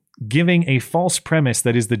also giving a false premise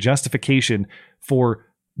that is the justification for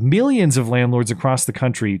millions of landlords across the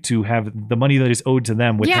country to have the money that is owed to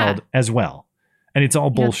them withheld as well. And it's all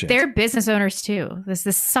bullshit. They're business owners too. This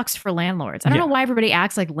sucks for landlords. I don't know why everybody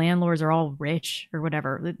acts like landlords are all rich or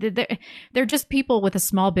whatever. They're just people with a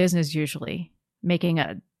small business usually making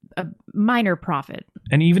a minor profit.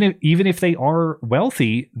 And even if they are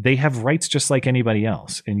wealthy, they have rights just like anybody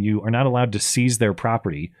else. And you are not allowed to seize their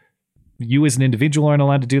property. You as an individual aren't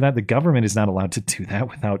allowed to do that. The government is not allowed to do that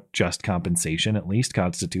without just compensation, at least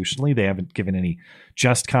constitutionally. They haven't given any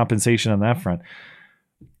just compensation on that front.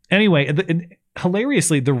 Anyway,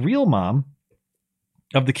 hilariously, the real mom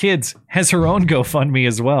of the kids has her own GoFundMe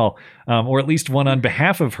as well, or at least one on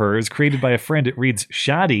behalf of her, is created by a friend. It reads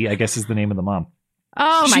Shadi, I guess is the name of the mom.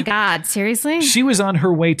 Oh my God, seriously? She was on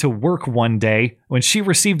her way to work one day when she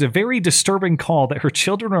received a very disturbing call that her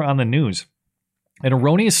children are on the news. An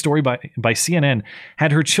erroneous story by CNN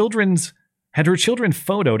had her children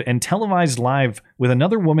photoed and televised live with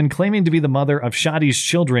another woman claiming to be the mother of Shadi's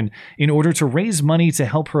children in order to raise money to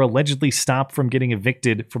help her allegedly stop from getting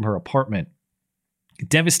evicted from her apartment.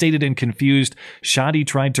 Devastated and confused, Shadi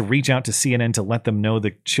tried to reach out to CNN to let them know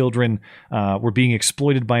the children were being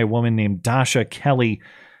exploited by a woman named Dasha Kelly,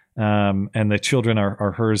 and the children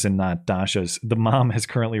are hers and not Dasha's. The mom has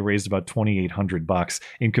currently raised about $2,800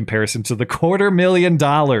 in comparison to the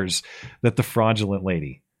 $250,000 that the fraudulent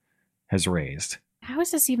lady has raised. How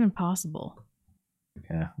is this even possible?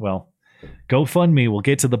 Yeah, well, GoFundMe will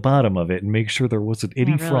get to the bottom of it and make sure there wasn't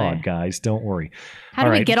any fraud, guys. Don't worry. How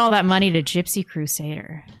do we get all that money to Gypsy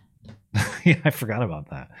Crusader? Yeah, I forgot about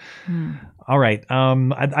that. All right.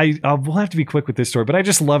 We'll have to be quick with this story, but I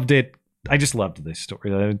just loved it. I just loved this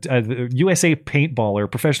story. The USA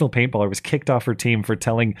professional paintballer, was kicked off her team for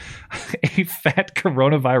telling a fat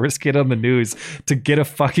coronavirus kid on the news to get a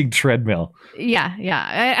fucking treadmill.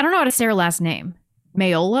 Yeah. I don't know how to say her last name.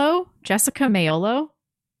 Mayolo? Jessica Mayolo?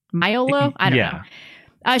 Maiolo? I don't Yeah.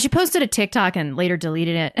 know. She posted a TikTok and later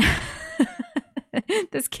deleted it.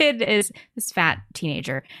 This fat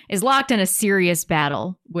teenager is locked in a serious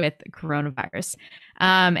battle with coronavirus.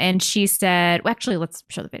 And she said, well, actually, let's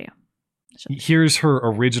show the video. Here's her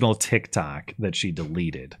original TikTok that she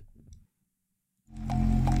deleted.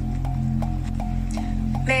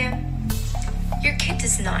 Ma'am, your kid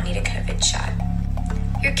does not need a COVID shot.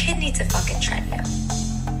 Your kid needs a fucking treadmill.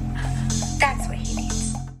 That's what he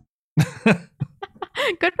needs.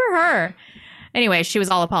 Good for her. Anyway, she was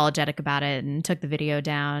all apologetic about it and took the video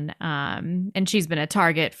down. And she's been a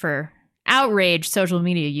target for outraged social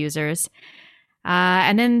media users.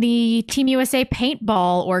 And then the Team USA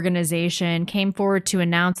paintball organization came forward to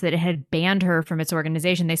announce that it had banned her from its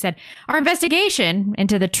organization. They said, our investigation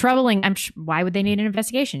into the troubling, why would they need an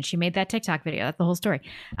investigation? She made that TikTok video. That's the whole story.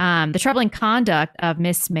 The troubling conduct of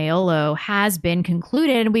Miss Maiolo has been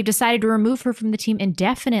concluded, and we've decided to remove her from the team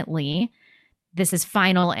indefinitely. This is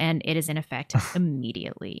final, and it is in effect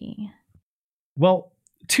immediately. Well,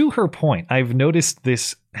 to her point, I've noticed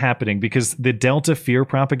this happening because the Delta fear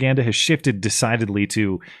propaganda has shifted decidedly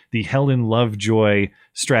to the Helen Lovejoy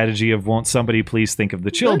strategy of won't somebody please think of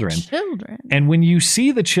the children. The children. And when you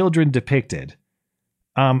see the children depicted,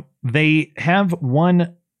 they have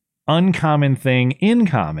one uncommon thing in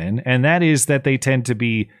common, and that is that they tend to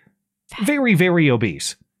be very, very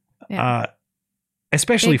obese. Yeah.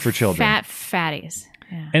 Especially Big for children. Fat fatties.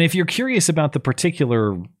 Yeah. And if you're curious about the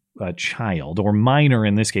particular child, or minor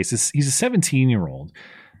in this case, he's a 17-year-old.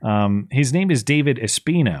 His name is David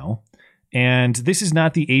Espino. And this is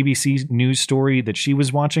not the ABC News story that she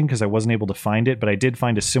was watching because I wasn't able to find it, but I did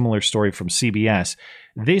find a similar story from CBS.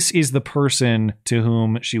 This is the person to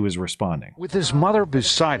whom she was responding. With his mother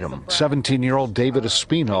beside him, 17-year-old David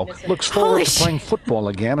Espino looks forward to playing football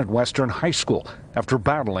again at Western High School after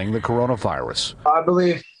battling the coronavirus. I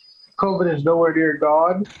believe COVID is nowhere near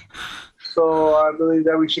God, so I believe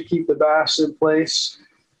that we should keep the masks in place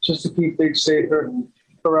just to keep things safer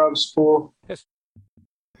around school.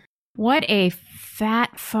 What a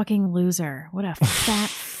fat fucking loser. What a fat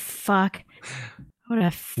fuck. What a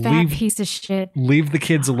fat piece of shit. Leave the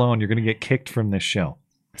kids alone. You're going to get kicked from this show.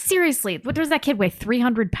 Seriously, what does that kid weigh?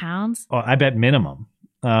 300 pounds? Oh, I bet minimum.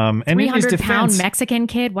 And 300-pound Mexican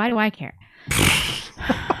kid? Why do I care?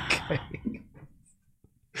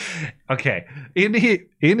 Okay. In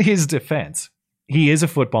his defense, he is a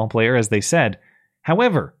football player, as they said.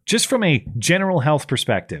 However, just from a general health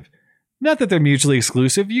perspective, not that they're mutually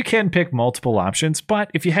exclusive, you can pick multiple options,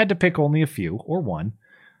 but if you had to pick only a few or one,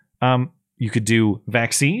 you could do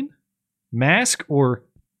vaccine, mask, or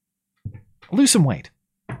lose some weight.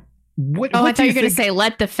 What I thought you were going to think? say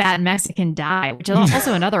let the fat Mexican die, which is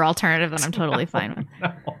also another alternative that I'm totally fine with.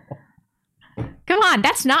 No. Come on,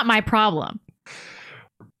 that's not my problem.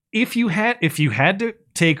 If you had to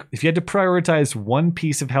prioritize one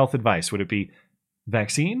piece of health advice, would it be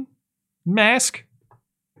vaccine, mask,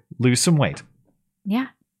 lose some weight? Yeah.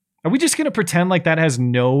 Are we just going to pretend like that has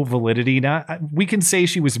no validity? Now, we can say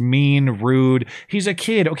she was mean, rude. He's a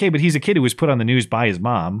kid. Okay, but he's a kid who was put on the news by his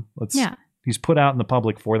mom. He's put out in the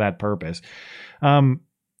public for that purpose. Are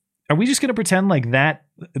we just going to pretend like that,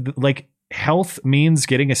 like health means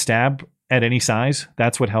getting a stab at any size?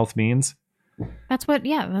 That's what health means? That's what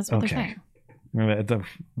they're saying.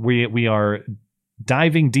 We are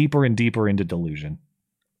diving deeper and deeper into delusion.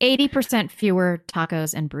 80% fewer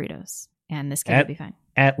tacos and burritos, and this kid will be fine.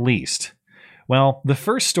 At least. Well, the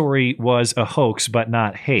first story was a hoax, but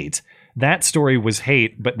not hate. That story was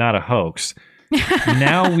hate, but not a hoax.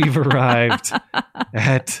 Now we've arrived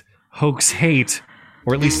at hoax hate,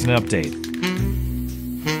 or at least an update.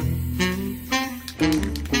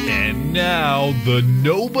 And now the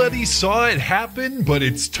nobody saw it happen, but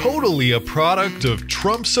it's totally a product of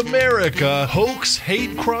Trump's America hoax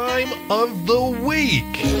hate crime of the week.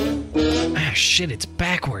 Ah, shit, it's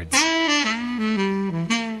backwards.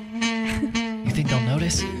 You think they'll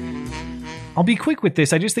notice? I'll be quick with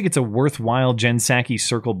this. I just think it's a worthwhile Jen Psaki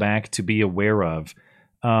circle back to be aware of.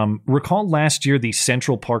 Recall last year the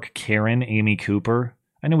Central Park Karen, Amy Cooper?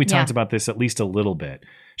 I know we talked about this at least a little bit.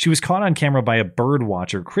 She was caught on camera by a bird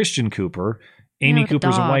watcher, Christian Cooper. Amy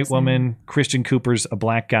Cooper's a white woman. Christian Cooper's a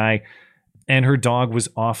black guy. And her dog was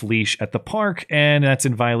off leash at the park, and that's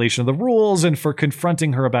in violation of the rules. And for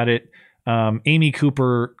confronting her about it, Amy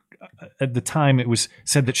Cooper, at the time, it was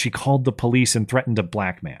said that she called the police and threatened a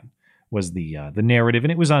black man, was the narrative.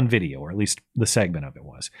 And it was on video, or at least the segment of it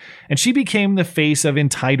was. And she became the face of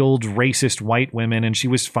entitled, racist white women, and she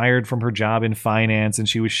was fired from her job in finance, and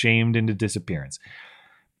she was shamed into disappearance.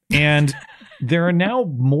 And there are now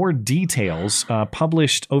more details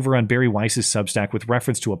published over on Barry Weiss's Substack with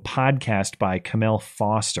reference to a podcast by Kamel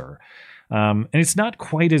Foster. And it's not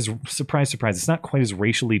quite as, surprise, it's not quite as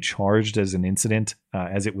racially charged as an incident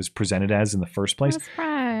as it was presented as in the first place.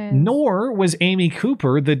 Nor was Amy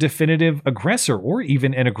Cooper the definitive aggressor, or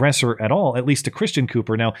even an aggressor at all, at least to Christian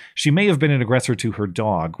Cooper. Now, she may have been an aggressor to her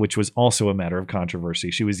dog, which was also a matter of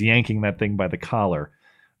controversy. She was yanking that thing by the collar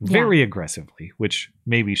very aggressively, which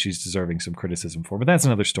maybe she's deserving some criticism for, but that's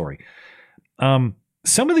another story.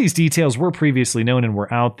 Some of these details were previously known and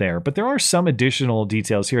were out there, but there are some additional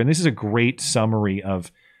details here, and this is a great summary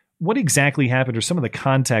of what exactly happened or some of the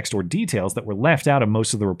context or details that were left out of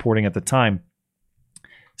most of the reporting at the time.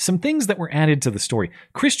 Some things that were added to the story.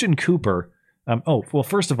 Christian Cooper,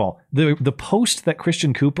 first of all, the post that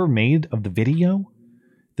Christian Cooper made of the video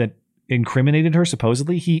that incriminated her,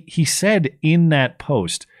 supposedly, he said in that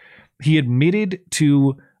post, he admitted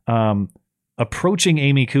to approaching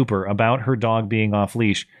Amy Cooper about her dog being off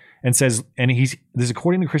leash, and says, and this is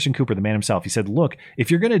according to Christian Cooper, the man himself. He said, look, if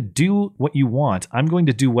you're going to do what you want, I'm going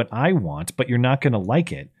to do what I want, but you're not going to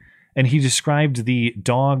like it. And he described the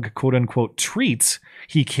dog, quote unquote, treats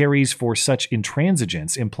he carries for such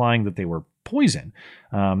intransigence, implying that they were poison.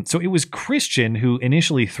 So it was Christian who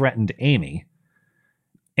initially threatened Amy.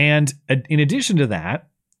 And in addition to that,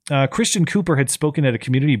 Christian Cooper had spoken at a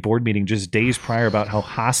community board meeting just days prior about how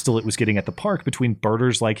hostile it was getting at the park between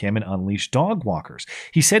birders like him and unleashed dog walkers.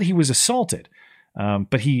 He said he was assaulted,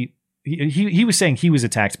 but he was saying he was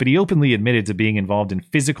attacked, but he openly admitted to being involved in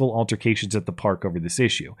physical altercations at the park over this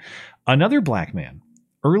issue. Another black man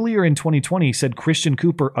earlier in 2020 said Christian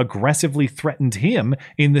Cooper aggressively threatened him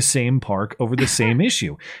in the same park over the same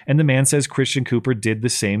issue. And the man says Christian Cooper did the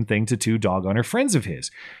same thing to two dog owner friends of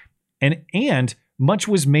his. And much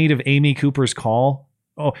was made of Amy Cooper's call.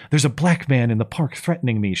 Oh, there's a black man in the park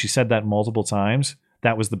threatening me. She said that multiple times.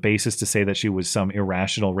 That was the basis to say that she was some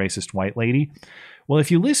irrational racist white lady. Well,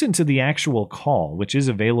 if you listen to the actual call, which is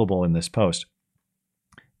available in this post,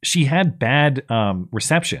 she had bad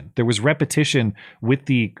reception. There was repetition with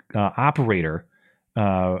the operator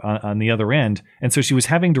on the other end. And so she was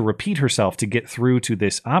having to repeat herself to get through to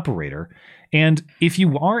this operator. And if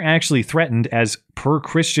you are actually threatened, as per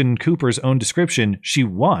Christian Cooper's own description, she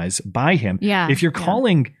was by him. Yeah. If you're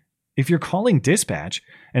calling dispatch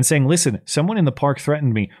and saying, listen, someone in the park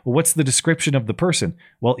threatened me. Well, what's the description of the person?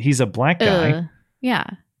 Well, he's a black guy. Yeah.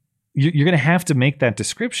 You're going to have to make that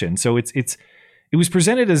description. So it was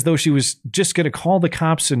presented as though she was just going to call the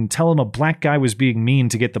cops and tell them a black guy was being mean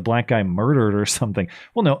to get the black guy murdered or something.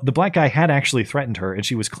 Well, no, the black guy had actually threatened her, and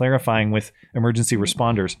she was clarifying with emergency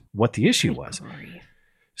responders what the issue was.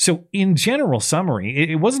 So in general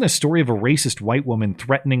summary, it wasn't a story of a racist white woman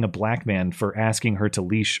threatening a black man for asking her to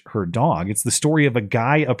leash her dog. It's the story of a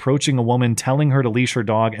guy approaching a woman, telling her to leash her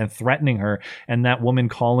dog and threatening her, and that woman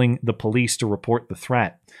calling the police to report the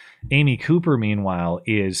threat. Amy Cooper, meanwhile,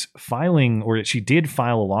 is filing, or she did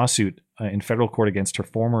file a lawsuit in federal court against her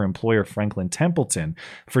former employer, Franklin Templeton,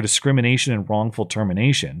 for discrimination and wrongful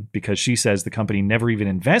termination, because she says the company never even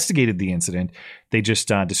investigated the incident. They just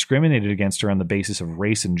discriminated against her on the basis of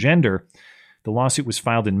race and gender. The lawsuit was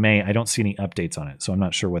filed in May. I don't see any updates on it, so I'm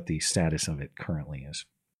not sure what the status of it currently is.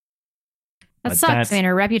 That sucks. I mean,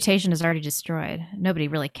 her reputation is already destroyed. Nobody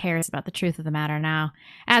really cares about the truth of the matter now.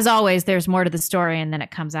 As always, there's more to the story, and then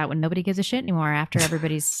it comes out when nobody gives a shit anymore after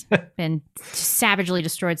everybody's been savagely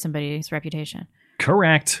destroyed somebody's reputation.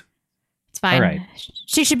 Correct. It's fine. All right.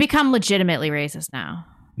 She should become legitimately racist now.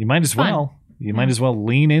 You might as well. You might as well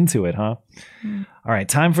lean into it, huh? All right,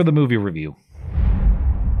 time for the movie review.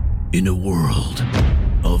 In a world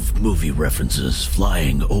of movie references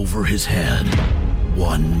flying over his head,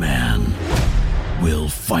 one man will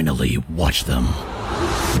finally watch them.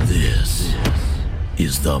 This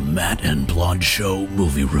is the Matt and Blonde Show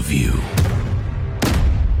movie review.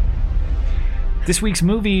 This week's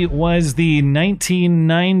movie was the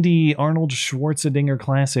 1990 Arnold Schwarzenegger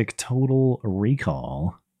classic Total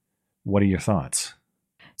Recall. What are your thoughts?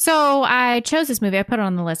 So I chose this movie. I put it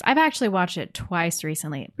on the list. I've actually watched it twice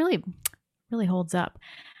recently. It really holds up.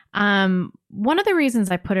 One of the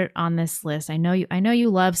reasons I put it on this list, I know you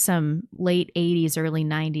love some late 80s, early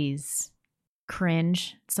 90s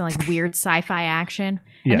cringe, so like weird sci-fi action.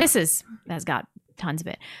 Yeah. And this has got tons of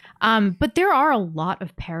it. But there are a lot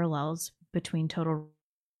of parallels between Total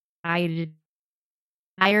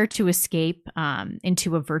desire to escape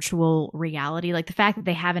into a virtual reality. Like the fact that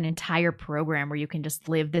they have an entire program where you can just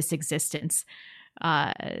live this existence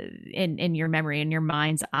in your memory, in your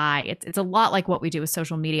mind's eye. It's a lot like what we do with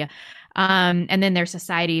social media. And then their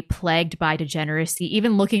society plagued by degeneracy,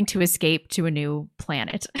 even looking to escape to a new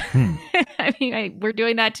planet. I mean, we're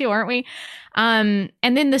doing that too, aren't we? And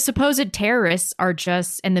then the supposed terrorists are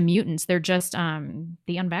just, and the mutants, they're just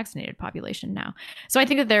the unvaccinated population now. So I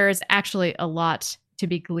think that there is actually a lot to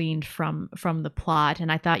be gleaned from the plot.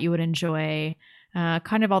 And I thought you would enjoy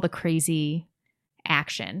kind of all the crazy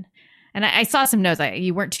action. And I saw some notes.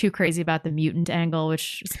 You weren't too crazy about the mutant angle,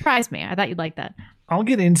 which surprised me. I thought you'd like that. I'll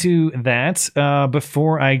get into that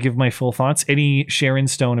before I give my full thoughts. Any Sharon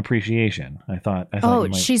Stone appreciation? I thought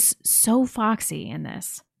she's so foxy in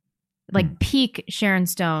this. Like peak Sharon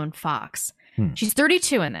Stone fox. She's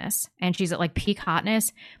 32 in this, and she's at like peak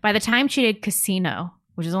hotness. By the time she did Casino,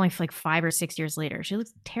 which is only like 5 or 6 years later, she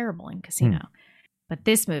looks terrible in Casino. But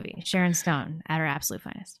this movie, Sharon Stone at her absolute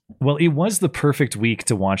finest. Well, it was the perfect week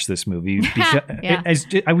to watch this movie because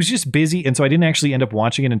I was just busy, and so I didn't actually end up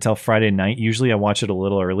watching it until Friday night. Usually I watch it a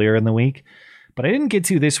little earlier in the week, but I didn't get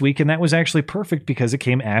to this week, and that was actually perfect because it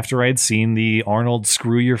came after I'd seen the Arnold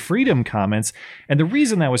 "Screw Your Freedom" comments. And the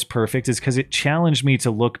reason that was perfect is because it challenged me to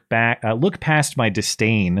look past my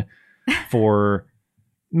disdain for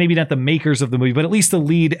maybe not the makers of the movie, but at least the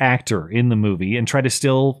lead actor in the movie, and try to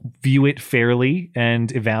still view it fairly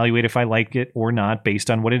and evaluate if I like it or not based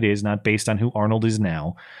on what it is, not based on who Arnold is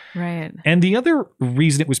now. Right. And the other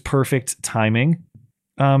reason it was perfect timing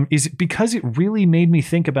is because it really made me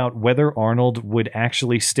think about whether Arnold would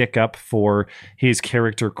actually stick up for his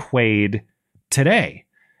character Quaid today.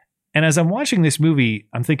 And as I'm watching this movie,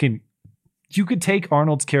 I'm thinking, you could take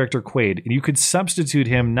Arnold's character Quaid and you could substitute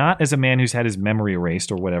him not as a man who's had his memory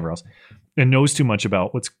erased or whatever else and knows too much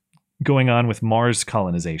about what's going on with Mars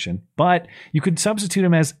colonization, but you could substitute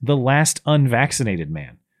him as the last unvaccinated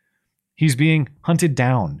man. He's being hunted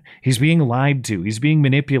down. He's being lied to. He's being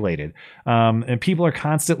manipulated. And people are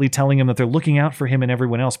constantly telling him that they're looking out for him and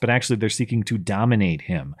everyone else, but actually they're seeking to dominate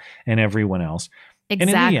him and everyone else.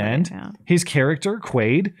 Exactly. And in the end, his character,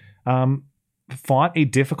 Quaid, fought a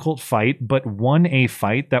difficult fight, but won a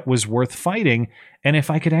fight that was worth fighting. And if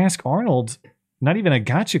I could ask Arnold, not even a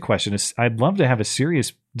gotcha question, I'd love to have a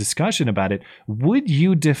serious discussion about it. Would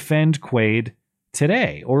you defend Quaid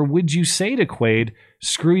today? Or would you say to Quaid,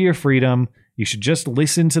 screw your freedom, you should just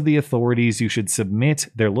listen to the authorities, you should submit,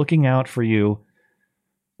 they're looking out for you,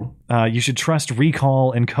 you should trust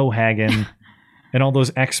Recall and Cohagen and all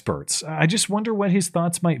those experts? I just wonder what his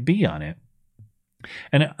thoughts might be on it.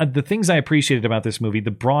 And the things I appreciated about this movie,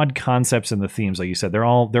 the broad concepts and the themes, like you said, they're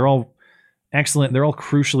all excellent. They're all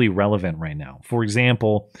crucially relevant right now. For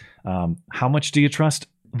example, how much do you trust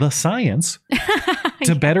the science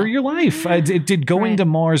to better your life? Did going to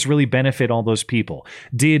Mars really benefit all those people?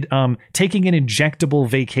 Did taking an injectable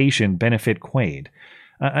vacation benefit Quaid?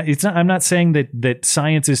 I'm not saying that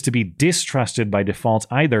science is to be distrusted by default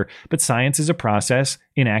either, but science is a process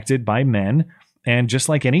enacted by men. And just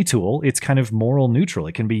like any tool, it's kind of moral neutral.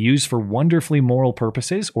 It can be used for wonderfully moral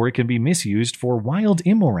purposes, or it can be misused for wild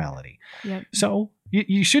immorality. Yep. So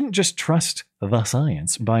you shouldn't just trust the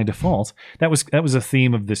science by default. That was a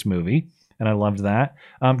theme of this movie, and I loved that.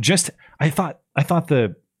 I thought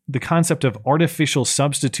the concept of artificial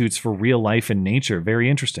substitutes for real life and nature, very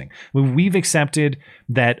interesting. We've accepted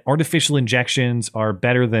that artificial injections are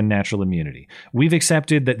better than natural immunity. We've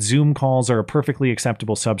accepted that Zoom calls are a perfectly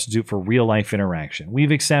acceptable substitute for real life interaction.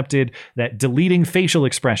 We've accepted that deleting facial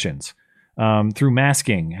expressions through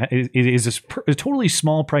masking is a totally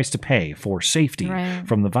small price to pay for safety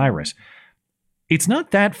from the virus. It's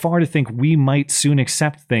not that far to think we might soon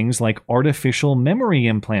accept things like artificial memory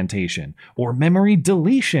implantation or memory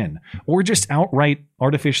deletion or just outright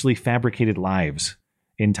artificially fabricated lives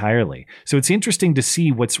entirely. So it's interesting to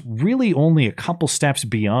see what's really only a couple steps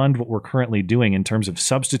beyond what we're currently doing in terms of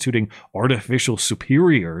substituting artificial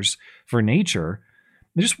superiors for nature.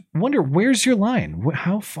 I just wonder, where's your line?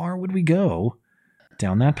 How far would we go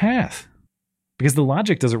down that path? Because the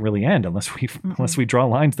logic doesn't really end unless we draw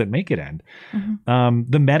lines that make it end. Mm-hmm.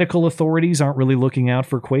 The medical authorities aren't really looking out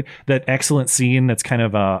for Quaid. That excellent scene that's kind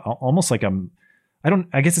of almost like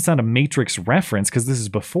I guess it's not a Matrix reference because this is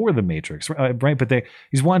before the Matrix, right? But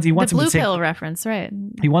he wants him to take pill reference, right?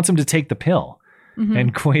 He wants him to take the pill,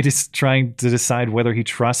 and Quaid is trying to decide whether he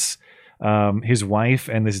trusts his wife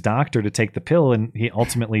and this doctor to take the pill, and he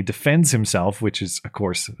ultimately defends himself, which is, of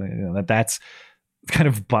course, that's kind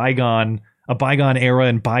of a bygone era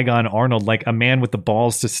and bygone Arnold, like a man with the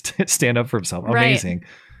balls to stand up for himself. Amazing. Right.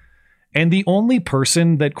 And the only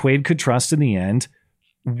person that Quaid could trust in the end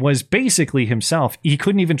was basically himself. He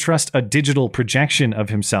couldn't even trust a digital projection of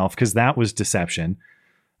himself because that was deception.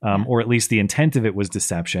 or at least the intent of it was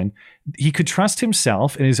deception. He could trust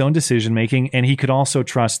himself in his own decision making, and he could also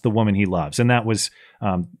trust the woman he loves. And that was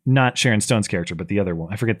not Sharon Stone's character, but the other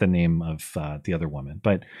one. I forget the name of the other woman,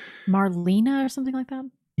 but Marlena or something like that.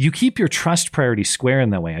 You keep your trust priority square in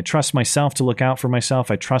that way. I trust myself to look out for myself.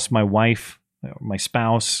 I trust my wife, my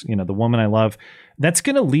spouse, the woman I love. That's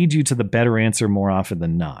going to lead you to the better answer more often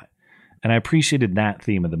than not. And I appreciated that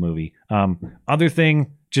theme of the movie. Other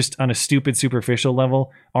thing, just on a stupid, superficial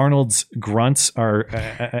level, Arnold's grunts are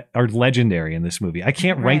legendary in this movie. I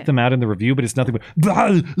can't write them out in the review, but it's nothing but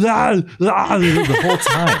blah, blah, blah, the whole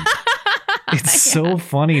time. It's so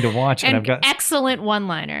funny to watch. And I've got excellent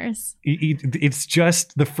one-liners. It's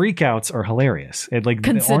just the freakouts are hilarious.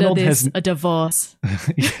 Consider Arnold this a divorce.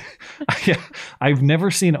 I've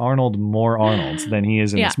never seen Arnold more Arnold than he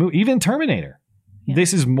is in this movie. Even Terminator. Yeah.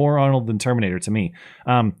 This is more Arnold than Terminator to me.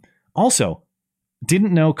 Also,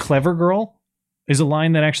 didn't know "clever girl" is a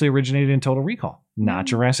line that actually originated in Total Recall, not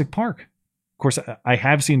Jurassic Park. Of course, I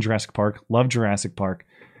have seen Jurassic Park, love Jurassic Park.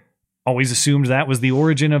 Always assumed that was the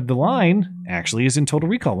origin of the line. Actually is in Total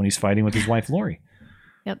Recall when he's fighting with his wife, Lori.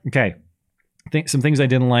 Yep. Okay. Some things I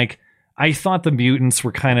didn't like. I thought the mutants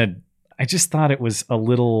were I just thought it was a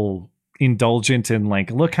little indulgent and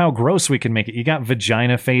look how gross we can make it. You got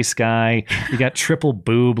vagina face guy. You got triple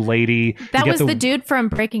boob lady. That was the dude from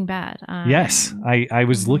Breaking Bad. Yes. I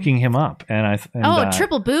was looking him up and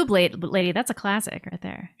triple boob lady. That's a classic right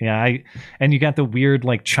there. Yeah. And you got the weird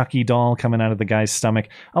Chucky doll coming out of the guy's stomach.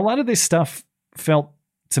 A lot of this stuff felt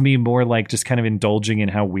to me more like just kind of indulging in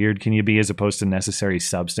how weird can you be as opposed to necessary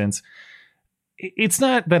substance. It's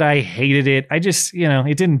not that I hated it. I just,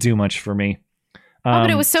 it didn't do much for me.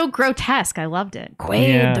 But it was so grotesque. I loved it.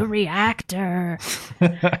 Quaid, the reactor.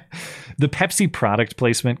 The Pepsi product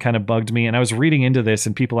placement kind of bugged me. And I was reading into this,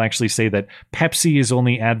 and people actually say that Pepsi is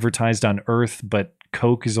only advertised on Earth, but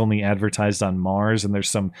Coke is only advertised on Mars. And there's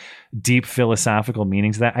some deep philosophical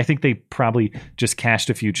meaning to that. I think they probably just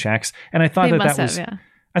cashed a few checks. And I thought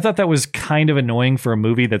I thought that was kind of annoying for a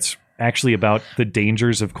movie that's actually about the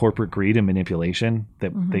dangers of corporate greed and manipulation,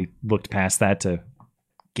 that they looked past that to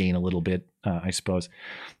gain a little bit, I suppose.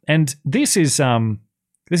 And this is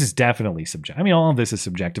definitely subjective. I mean, all of this is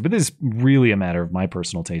subjective, but this is really a matter of my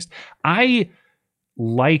personal taste. I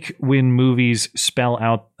like when movies spell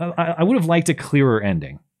out. I would have liked a clearer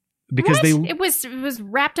ending because it was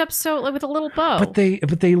wrapped up so with a little bow. But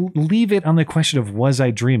they leave it on the question of, was I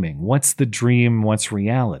dreaming? What's the dream? What's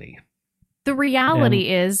reality? The reality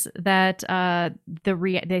is that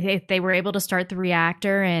they were able to start the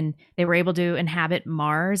reactor and they were able to inhabit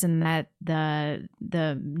Mars, and that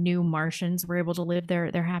the new Martians were able to live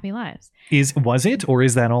their happy lives. Was it, or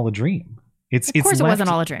is that all a dream? Of course, it wasn't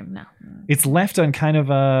all a dream. No, it's left on kind of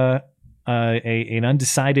an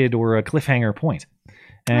undecided or a cliffhanger point,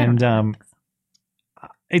 and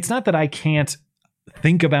it's not that I can't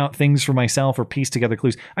think about things for myself or piece together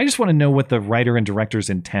clues. I just want to know what the writer and director's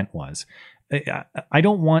intent was. I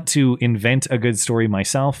don't want to invent a good story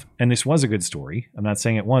myself, and this was a good story. I'm not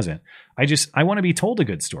saying it wasn't. I want to be told a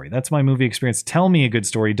good story. That's my movie experience. Tell me a good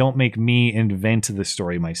story. Don't make me invent the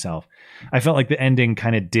story myself. I felt like the ending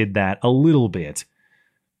kind of did that a little bit.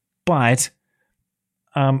 But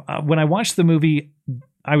when I watched the movie,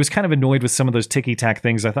 I was kind of annoyed with some of those ticky-tack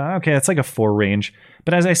things. I thought, okay, that's like a 4 range.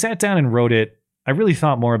 But as I sat down and wrote it, I really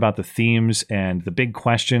thought more about the themes and the big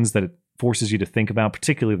questions that it forces you to think about,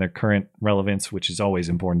 particularly their current relevance, which is always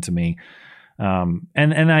important to me. And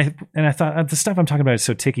I thought the stuff I'm talking about is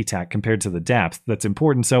so ticky-tack compared to the depth that's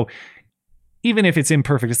important. So even if it's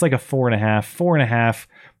imperfect, it's like a 4.5. 4.5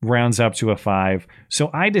 rounds up to a 5.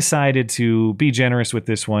 So I decided to be generous with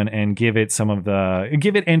this one and give it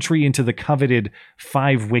entry into the coveted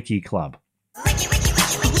 5 Wiki Club.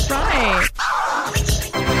 Right.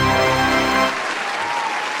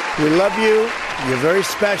 We love you. You're very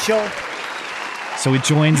special. So it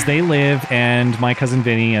joins They Live and My Cousin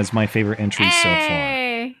Vinny as my favorite entries so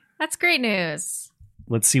far. That's great news.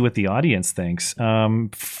 Let's see what the audience thinks.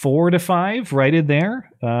 4 to 5 rated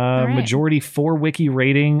there. Right. Majority 4 wiki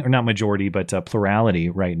rating, or not majority, but plurality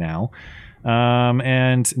right now.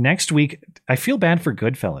 And next week, I feel bad for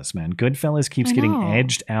Goodfellas, man. Goodfellas keeps getting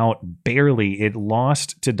edged out barely. It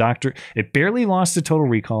barely lost to Total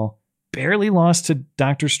Recall. Barely lost to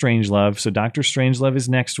Dr. Strangelove. So Dr. Strangelove is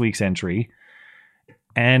next week's entry.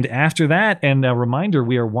 And after that, and a reminder,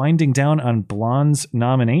 we are winding down on Blonde's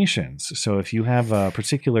nominations. So if you have a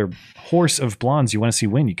particular horse of Blondes you want to see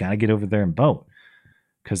win, you got to get over there and vote,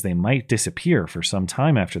 because they might disappear for some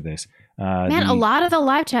time after this. A lot of the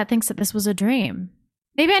live chat thinks that this was a dream.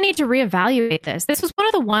 Maybe I need to reevaluate this. This was one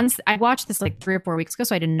of the ones I watched this like 3 or 4 weeks ago,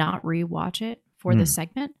 so I did not rewatch it for this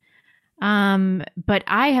segment. But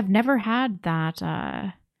I have never had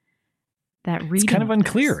that reading. It's kind of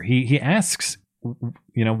unclear. He asks,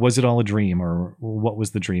 was it all a dream, or what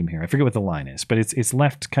was the dream here? I forget what the line is, but it's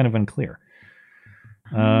left kind of unclear.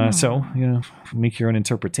 So, make your own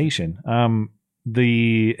interpretation.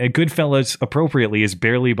 The Goodfellas appropriately is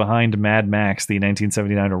barely behind Mad Max, the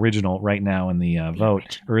 1979 original, right now in the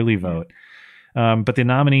early vote. But the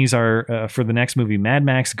nominees are for the next movie: Mad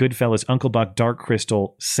Max, Goodfellas, Uncle Buck, Dark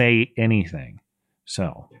Crystal, Say Anything.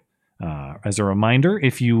 So, as a reminder,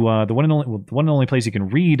 if you the one and only place you can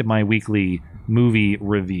read my weekly movie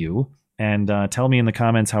review and tell me in the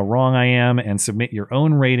comments how wrong I am and submit your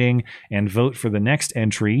own rating and vote for the next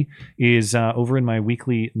entry is over in my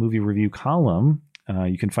weekly movie review column.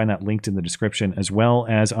 You can find that linked in the description, as well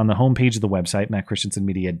as on the homepage of the website,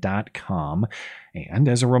 mattchristiansenmedia.com. And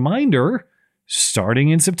as a reminder, starting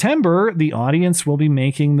in September, the audience will be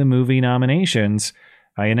making the movie nominations.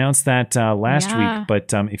 I announced that last week,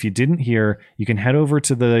 but if you didn't hear, you can head over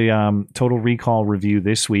to the Total Recall review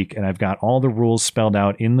this week, and I've got all the rules spelled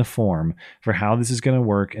out in the form for how this is going to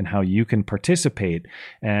work and how you can participate.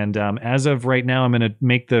 And as of right now, I'm going to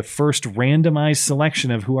make the first randomized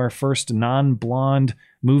selection of who our first non-blonde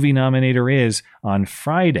movie nominator is on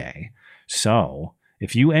Friday. So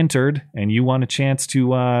if you entered and you want a chance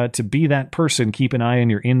to be that person, keep an eye on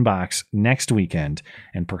your inbox next weekend,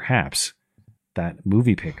 and perhaps that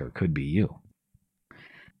movie picker could be you.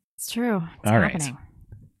 It's true. It's all happening. Right.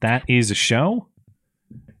 That is a show.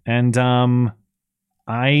 And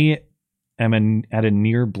I am at a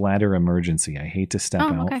near bladder emergency. I hate to step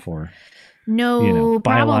out for no problem. Let's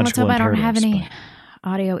biological hope I don't have any imperatives,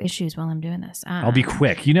 audio issues while I'm doing this. I'll be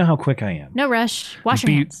quick. You know how quick I am. No rush. Wash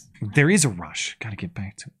your hands. There is a rush. Got to get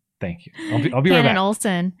back to it. Thank you. I'll be right back. Cannon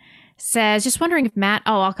Olson says, just wondering if Matt,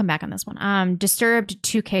 I'll come back on this one. Disturbed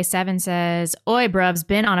 2K7 says, oi, brubs,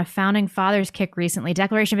 been on a founding fathers kick recently.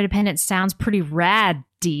 Declaration of Independence sounds pretty rad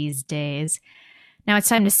these days. Now it's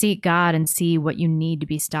time to seek God and see what you need to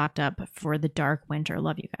be stocked up for the dark winter.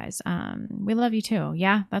 Love you guys. We love you too.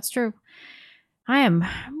 Yeah, that's true. I'm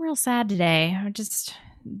real sad today.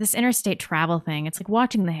 This interstate travel thing, it's like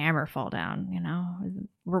watching the hammer fall down,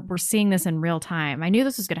 We're seeing this in real time. I knew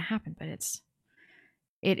this was going to happen, but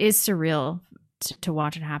it is surreal to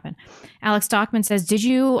watch it happen. Alex Stockman says, did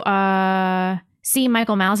you see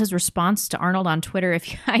Michael Malice's response to Arnold on Twitter?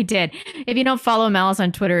 I did. If you don't follow Malice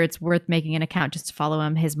on Twitter, it's worth making an account just to follow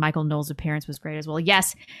him. His Michael Knowles appearance was great as well.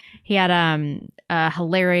 Yes, he had a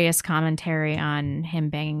hilarious commentary on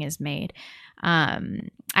him banging his maid.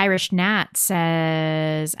 Irish Nat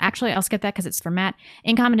says, actually, I'll skip that because it's for Matt.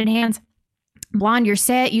 Incompetent hands. Blonde, you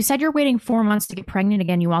said you're waiting 4 months to get pregnant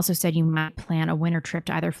again. You also said you might plan a winter trip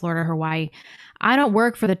to either Florida or Hawaii. I don't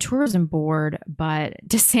work for the tourism board, but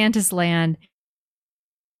DeSantis land.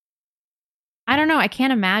 I don't know. I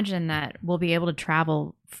can't imagine that we'll be able to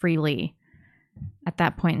travel freely at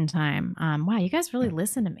that point in time. Wow, you guys really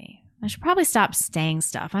listen to me. I should probably stop saying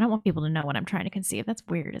stuff. I don't want people to know what I'm trying to conceive. That's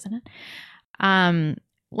weird, isn't it?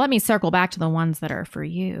 Let me circle back to the ones that are for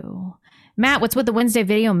you. Matt, what's with the Wednesday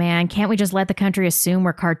video, man? Can't we just let the country assume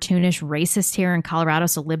we're cartoonish racist here in Colorado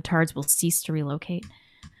so libtards will cease to relocate?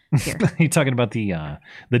 Here. You talking about the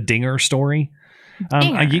Dinger story?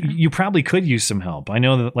 You probably could use some help. I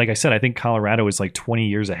know that, like I said, I think Colorado is like 20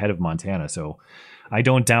 years ahead of Montana, so I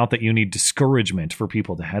don't doubt that you need discouragement for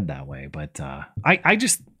people to head that way. But I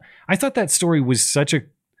thought that story was such a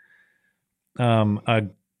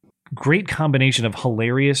great combination of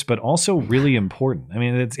hilarious, but also really important. I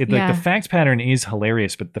mean, like the fact pattern is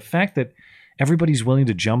hilarious, but the fact that everybody's willing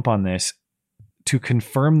to jump on this to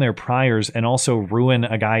confirm their priors and also ruin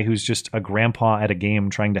a guy who's just a grandpa at a game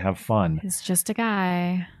trying to have fun. He's just a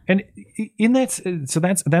guy. And in that, so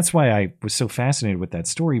that's why I was so fascinated with that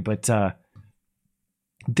story. But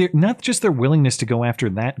they're not just their willingness to go after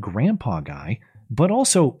that grandpa guy, but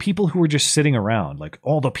also people who were just sitting around. Like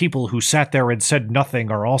all the people who sat there and said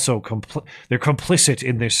nothing are also they're complicit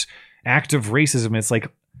in this act of racism. It's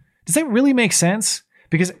like, does that really make sense?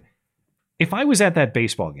 Because if I was at that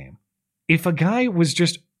baseball game, if a guy was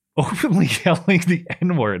just openly yelling the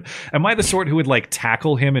N-word, am I the sort who would like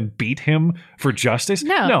tackle him and beat him for justice?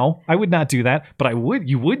 No, I would not do that. But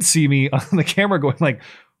you would see me on the camera going like,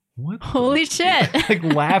 what? Holy shit. Like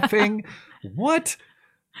laughing. What?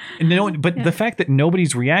 But the fact that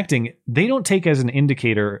nobody's reacting, they don't take as an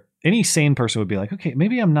indicator. Any sane person would be like, okay,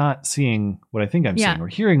 maybe I'm not seeing what I think I'm seeing or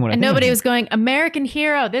hearing what I think I'm nobody seeing. was going, American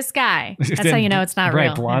hero, this guy. That's how you know it's not real.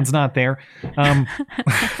 Right, Blonde's not there.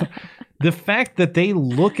 The fact that they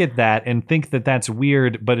look at that and think that that's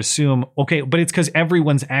weird, but assume, okay, but it's because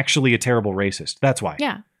everyone's actually a terrible racist. That's why.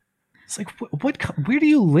 Yeah. It's like, where do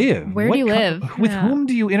you live? Where do you live? With whom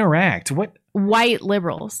do you interact? What? White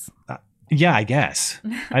liberals. Yeah, I guess.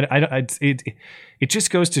 It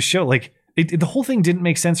just goes to show, like, the whole thing didn't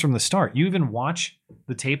make sense from the start. You even watch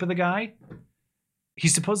the tape of the guy.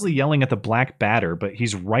 He's supposedly yelling at the black batter, but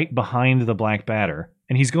he's right behind the black batter,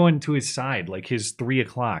 and he's going to his side, like his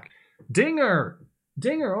 3:00.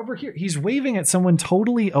 Dinger over here. He's waving at someone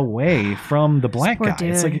totally away from the black guy.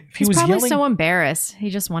 Dude. It's like if he He's was probably yelling. so embarrassed. He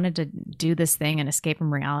just wanted to do this thing and escape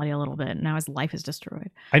from reality a little bit. And now his life is destroyed.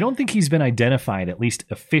 I don't think he's been identified, at least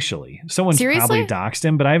officially. Someone's Seriously? probably doxed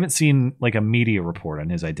him, but I haven't seen like a media report on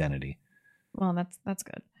his identity. Well, that's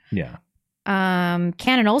good. Yeah.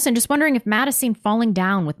 Cannon Olson, just wondering if Matt has seen Falling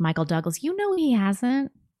Down with Michael Douglas. You know he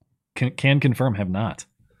hasn't. Can confirm, have not.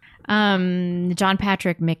 John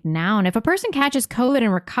Patrick McNown. If a person catches COVID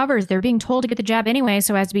and recovers, they're being told to get the jab anyway,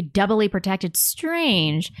 so as to be doubly protected.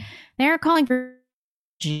 Strange. They're calling for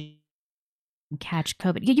catch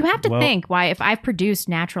COVID. You have to think why, if I've produced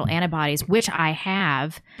natural antibodies, which I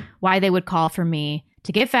have, why they would call for me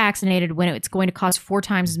to get vaccinated when it's going to cause 4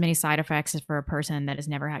 times as many side effects as for a person that has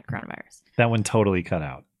never had coronavirus. That one totally cut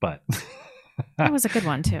out, but that was a good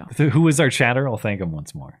one too. Who was our chatter? I'll thank him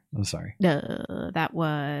once more. I'm sorry. That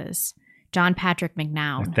was John Patrick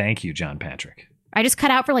McNown. Thank you, John Patrick. I just cut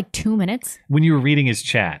out for like 2 minutes. When you were reading his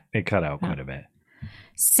chat, it cut out quite a bit.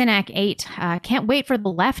 Synac 8, can't wait for the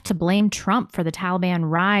left to blame Trump for the Taliban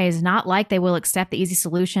rise. Not like they will accept the easy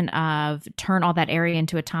solution of turn all that area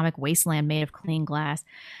into atomic wasteland made of clean glass.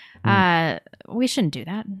 We shouldn't do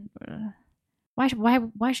that. Why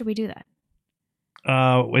should we do that?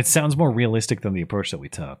 It sounds more realistic than the approach that we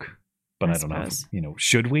took, but I don't know.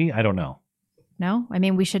 Should we? I don't know. No, I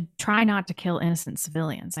mean, we should try not to kill innocent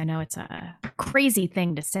civilians. I know it's a crazy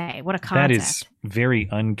thing to say. What a concept. That is very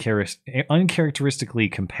uncharacteristically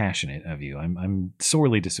compassionate of you. I'm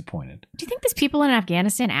sorely disappointed. Do you think these people in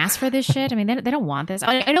Afghanistan asked for this shit? I mean, they don't want this.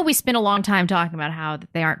 I know we spent a long time talking about how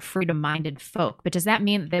they aren't freedom-minded folk, but does that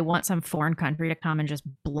mean that they want some foreign country to come and just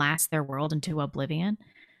blast their world into oblivion?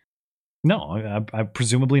 No, I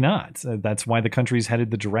presumably not. That's why the country's headed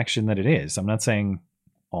the direction that it is. I'm not saying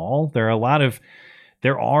all. I'm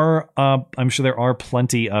sure there are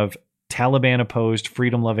plenty of Taliban opposed,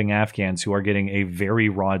 freedom loving Afghans who are getting a very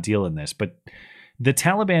raw deal in this. But the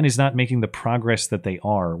Taliban is not making the progress that they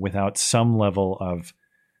are without some level of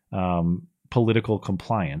political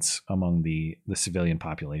compliance among the civilian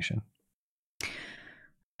population.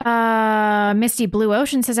 Misty Blue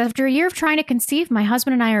Ocean says, after a year of trying to conceive, my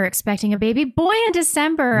husband and I are expecting a baby boy in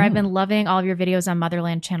December. I've been loving all of your videos on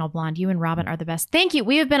Motherland Channel Blonde. You and Robin are the best. Thank you.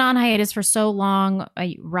 We have been on hiatus for so long.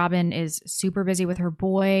 Robin is super busy with her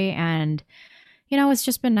boy, and it's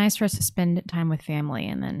just been nice for us to spend time with family.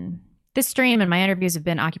 And then this stream and my interviews have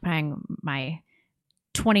been occupying my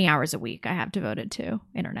 20 hours a week I have devoted to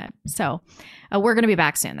internet. So we're going to be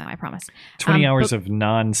back soon, though, I promise. 20 hours of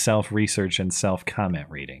non-self-research and self-comment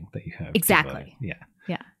reading that you have. Exactly. Devoted.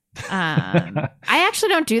 Yeah. I actually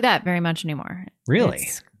don't do that very much anymore. Really?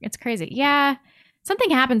 It's crazy. Yeah. Something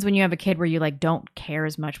happens when you have a kid where you don't care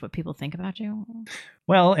as much what people think about you.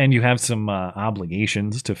 Well, and you have some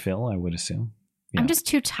obligations to fill, I would assume. Yeah. I'm just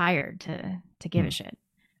too tired to give a shit.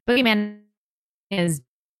 Boogeyman is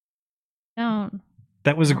don't.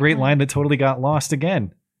 That was a great line that totally got lost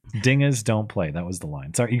again. Dingas don't play. That was the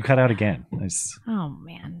line. Sorry, you cut out again. Oh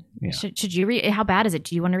man. Yeah. Should you read? How bad is it?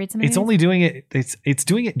 Do you want to read something? It's only doing it. It's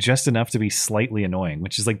doing it just enough to be slightly annoying,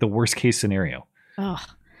 which is like the worst case scenario. Oh.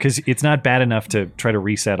 Because it's not bad enough to try to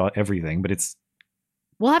reset everything, but it's.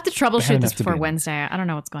 We'll have to troubleshoot this before Wednesday. I don't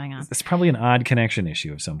know what's going on. It's probably an odd connection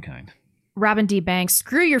issue of some kind. Robin D. Banks,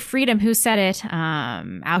 screw your freedom. Who said it?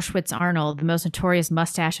 Auschwitz Arnold, the most notorious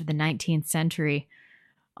mustache of the 19th century.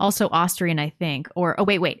 Also Austrian, I think. Or,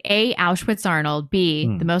 wait. A, Auschwitz Arnold. B,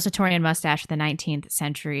 the most notorious mustache of the 19th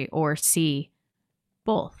century. Or C,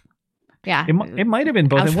 both. Yeah. It might have been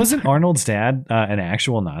both. It wasn't Arnold's dad an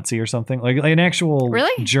actual Nazi or something? Like an actual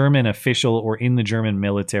German official or in the German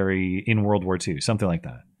military in World War II. Something like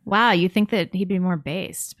that. Wow, you think that he'd be more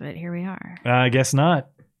based, but here we are. I guess not.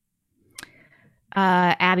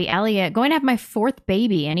 Abby Elliott, going to have my 4th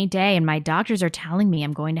baby any day, and my doctors are telling me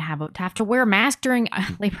I'm going to have to wear a mask during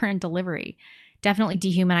labor and delivery. Definitely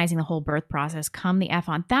dehumanizing the whole birth process. Come the F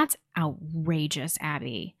on. That's outrageous,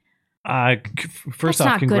 Abby. First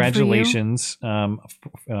off, congratulations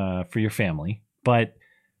for your family. But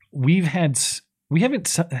we haven't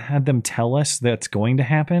had them tell us that's going to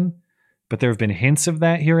happen, but there have been hints of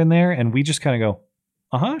that here and there, and we just kind of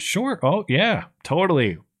go, sure. Oh, yeah,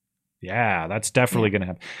 totally. Yeah, that's definitely going to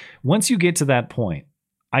happen. Once you get to that point,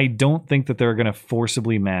 I don't think that they're going to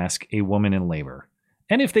forcibly mask a woman in labor.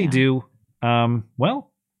 And if they do,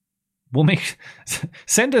 well, we'll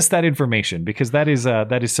send us that information, because that is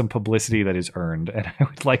some publicity that is earned, and I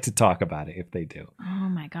would like to talk about it if they do. Oh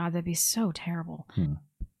my God, that'd be so terrible.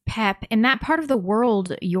 Pep, in that part of the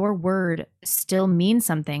world, your word still means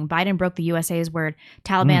something. Biden broke the USA's word.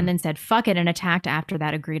 Taliban then said, fuck it, and attacked after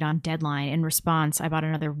that agreed on deadline. In response, I bought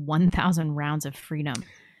another 1,000 rounds of freedom.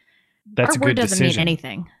 That's Our a word good doesn't decision. mean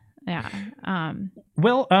anything. Yeah.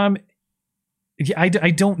 Well, yeah,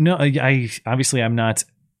 I don't know. I'm not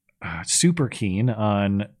super keen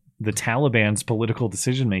on the Taliban's political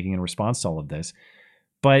decision making in response to all of this,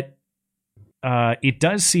 but it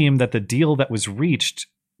does seem that the deal that was reached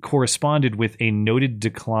corresponded with a noted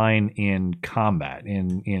decline in combat,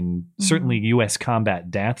 in certainly U.S. combat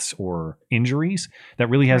deaths or injuries. That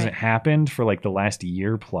really hasn't happened for like the last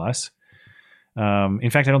year plus. In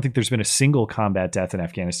fact, I don't think there's been a single combat death in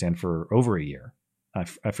Afghanistan for over a year.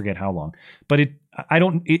 I forget how long, but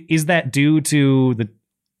is that due to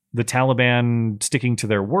the Taliban sticking to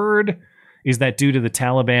their word? Is that due to the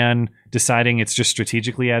Taliban deciding it's just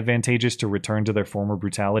strategically advantageous to return to their former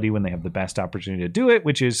brutality when they have the best opportunity to do it,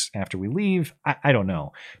 which is after we leave? I don't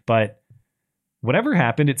know. But whatever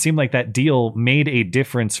happened, it seemed like that deal made a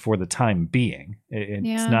difference for the time being.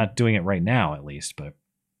 It's not doing it right now, at least, but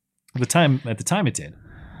at the time it did.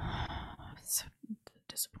 So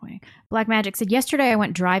disappointing. Black Magic said, yesterday I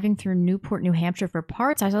went driving through Newport, New Hampshire for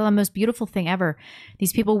parts. I saw the most beautiful thing ever.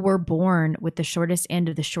 These people were born with the shortest end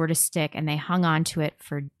of the shortest stick, and they hung on to it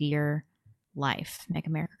for dear life. Make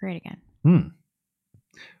America great again.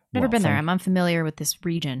 Never been there. I'm unfamiliar with this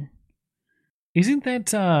region. Isn't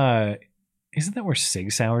that where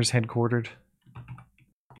Sig Sauer's headquartered?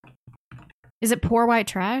 Is it poor white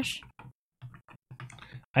trash?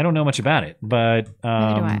 I don't know much about it, but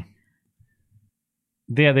Neither do I.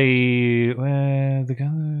 Yeah,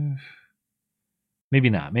 maybe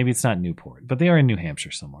not. Maybe it's not Newport, but they are in New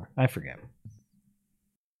Hampshire somewhere. I forget.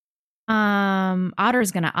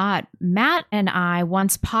 Otter's gonna odd. Matt and I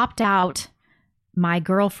once popped out my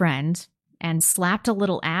girlfriend and slapped a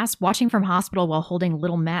little ass watching from hospital while holding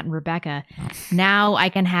little Matt and Rebecca. Now I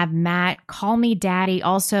can have Matt call me daddy.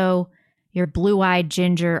 Also, your blue-eyed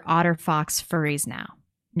ginger otter fox furries now.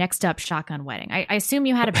 Next up, shotgun wedding. I assume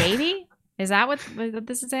you had a baby? Is that what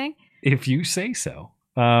this is saying? If you say so.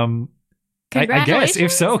 I guess.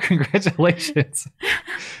 If so, congratulations.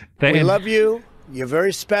 We love you. You're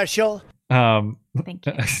very special. Thank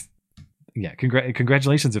you. Yeah,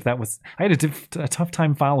 congratulations. If that was, I had a tough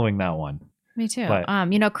time following that one. Me too. But,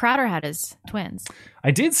 Crowder had his twins. I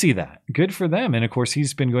did see that. Good for them. And of course,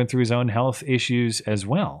 he's been going through his own health issues as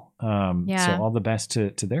well. So all the best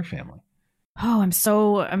to their family. Oh, I'm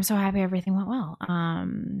so happy everything went well.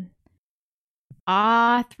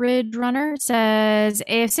 Othridge Runner says,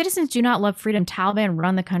 if citizens do not love freedom, Taliban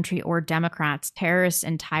run the country, or Democrats, terrorists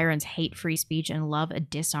and tyrants hate free speech and love a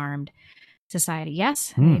disarmed society.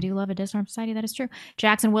 Yes, they do love a disarmed society. That is true.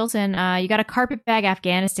 Jackson Wilson, you got to carpetbag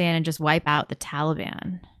Afghanistan and just wipe out the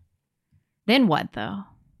Taliban. Then what, though?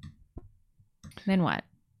 Then what?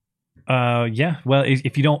 Yeah. Well,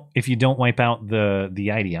 if you don't wipe out the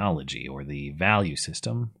ideology or the value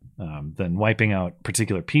system, then wiping out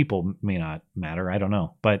particular people may not matter. I don't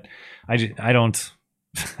know, but I don't.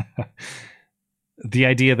 The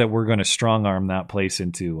idea that we're going to strong arm that place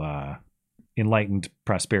into enlightened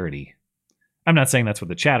prosperity. I'm not saying that's what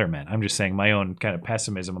the chatter meant. I'm just saying my own kind of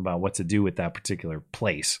pessimism about what to do with that particular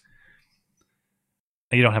place.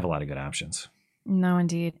 You don't have a lot of good options. No,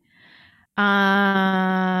 indeed.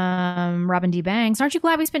 Robin D. Banks, aren't you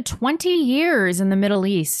glad we spent 20 years in the Middle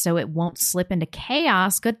East so it won't slip into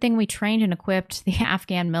chaos? Good thing we trained and equipped the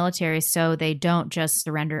Afghan military so they don't just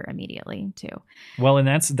surrender immediately, too. Well, and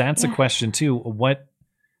that's a question, too. What,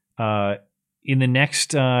 in the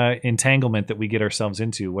next entanglement that we get ourselves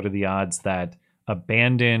into, what are the odds that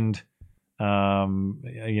abandoned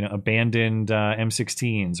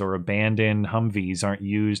M16s or abandoned Humvees aren't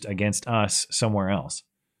used against us somewhere else?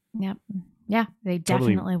 Yep. Yeah, they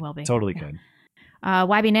definitely will be. Totally could.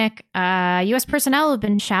 YB Nick, U.S. personnel have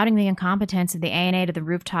been shouting the incompetence of the ANA to the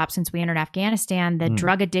rooftop since we entered Afghanistan. The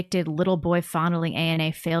drug-addicted little boy fondling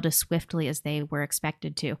ANA failed as swiftly as they were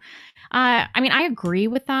expected to. I agree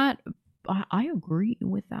with that. But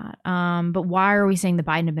why are we saying the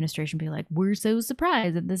Biden administration be like, we're so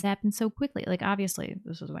surprised that this happened so quickly? Like, obviously,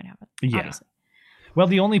 this was going to happen. Yeah. Obviously. Well,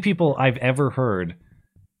 the only people I've ever heard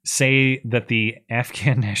say that the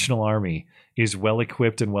Afghan National Army is well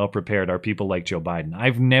equipped and well prepared are people like Joe Biden.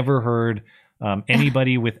 I've never heard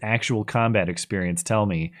anybody with actual combat experience tell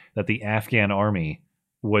me that the Afghan army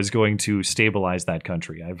was going to stabilize that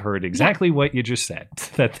country. I've heard exactly what you just said.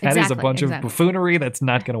 That is a bunch of buffoonery that's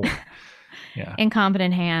not going to work. Yeah.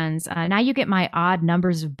 Incompetent hands. Now you get my odd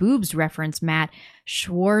numbers of boobs reference, Matt.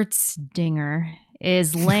 Schwarzenegger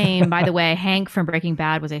is lame. By the way, Hank from Breaking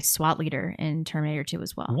Bad was a SWAT leader in Terminator 2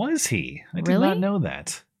 as well. Was he? I did Really? not know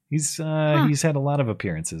that. He's had a lot of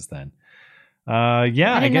appearances then.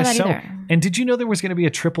 Yeah, I guess so. either. And did you know there was going to be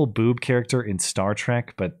a triple boob character in Star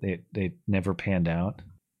Trek, but it never panned out?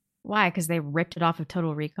 Why? Because they ripped it off of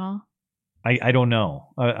Total Recall? I don't know.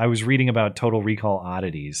 I was reading about Total Recall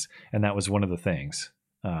oddities, and that was one of the things.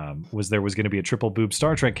 Was there was going to be a triple boob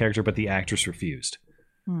Star Trek character, but the actress refused.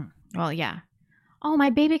 Well, yeah. Oh,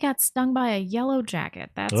 my baby got stung by a yellow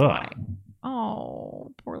jacket. That's Ugh. why.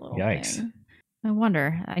 Oh, poor little Yikes. thing. I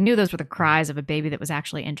wonder. I knew those were the cries of a baby that was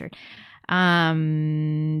actually injured.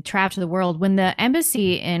 Trapped to the world. When the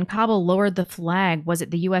embassy in Kabul lowered the flag, was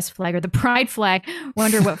it the U.S. flag or the pride flag?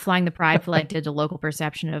 Wonder what flying the pride flag did to local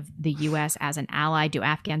perception of the U.S. as an ally. Do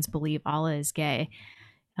Afghans believe Allah is gay?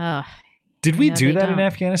 Did we do that don't. in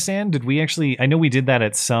Afghanistan? Did we actually? I know we did that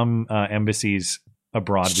at some embassies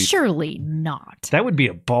abroad. Surely not. That would be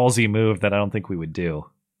a ballsy move that I don't think we would do.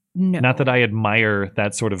 No. Not that I admire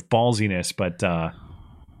that sort of ballsiness, but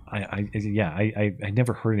I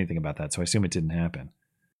never heard anything about that, so I assume it didn't happen.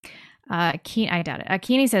 I doubt it.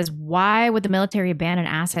 Keeney says, why would the military abandon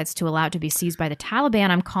assets to allow it to be seized by the Taliban?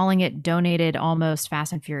 I'm calling it donated, almost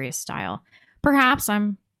Fast and Furious style. Perhaps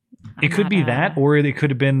it could be that, or it could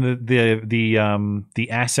have been the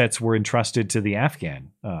assets were entrusted to the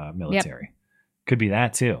Afghan military. Yep. Could be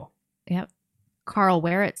that too. Yep. Carl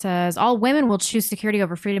Werrett says, all women will choose security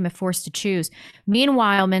over freedom if forced to choose.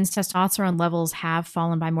 Meanwhile, men's testosterone levels have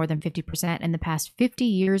fallen by more than 50% in the past 50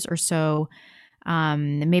 years or so.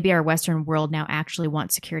 Maybe our Western world now actually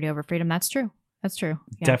wants security over freedom. That's true. Yeah.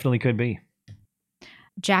 Definitely could be.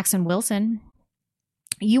 Jackson Wilson,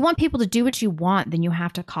 you want people to do what you want, then you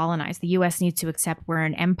have to colonize. The U.S. needs to accept we're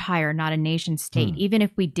an empire, not a nation state. Even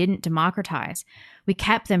if we didn't democratize, we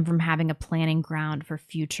kept them from having a planning ground for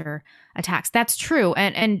future attacks. That's true.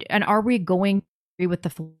 And are we going to agree with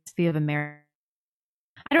the philosophy of America?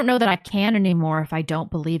 I don't know that I can anymore if I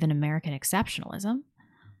don't believe in American exceptionalism.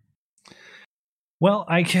 Well,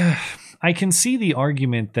 I can see the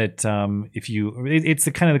argument that it's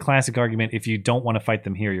the kind of the classic argument, if you don't want to fight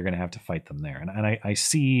them here, you're going to have to fight them there. And I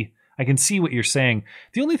can see what you're saying.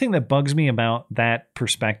 The only thing that bugs me about that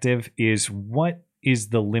perspective is what is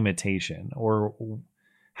the limitation, or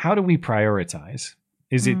how do we prioritize?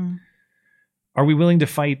 Are we willing to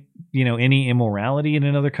fight, any immorality in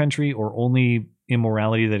another country, or only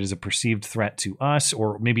immorality that is a perceived threat to us,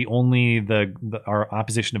 or maybe only our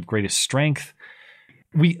opposition of greatest strength?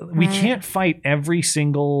 We can't fight every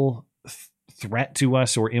single threat to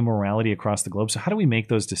us or immorality across the globe. So how do we make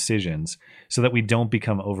those decisions so that we don't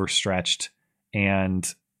become overstretched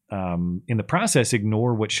and in the process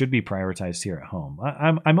ignore what should be prioritized here at home?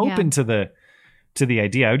 I'm open to the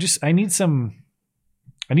idea. I need some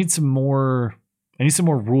more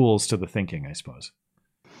rules to the thinking, I suppose.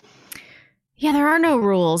 Yeah, there are no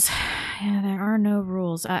rules.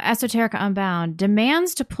 Esoterica Unbound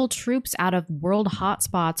demands to pull troops out of world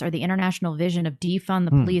hotspots or the international vision of defund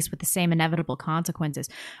the police with the same inevitable consequences.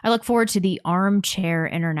 I look forward to the armchair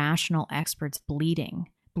international experts bleating.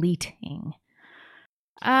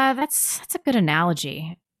 That's a good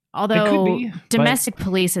analogy. Although domestic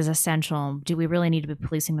police is essential, do we really need to be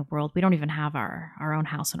policing the world? We don't even have our own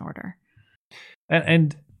house in order.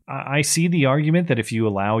 And I see the argument that if you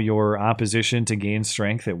allow your opposition to gain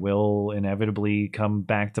strength, it will inevitably come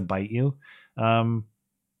back to bite you.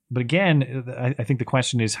 But again, I think the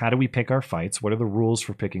question is, how do we pick our fights? What are the rules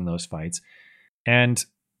for picking those fights? And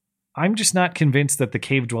I'm just not convinced that the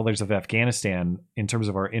cave dwellers of Afghanistan, in terms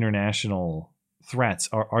of our international threats,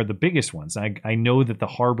 are the biggest ones. I know that the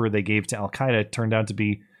harbor they gave to Al-Qaeda turned out to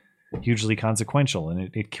be hugely consequential,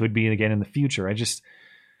 and it could be again in the future.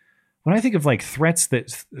 When I think of like threats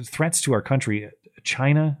to our country,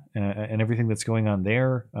 China and everything that's going on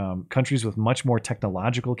there, countries with much more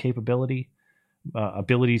technological capability,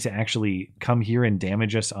 ability to actually come here and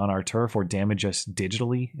damage us on our turf or damage us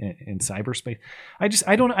digitally in cyberspace.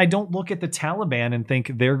 I don't look at the Taliban and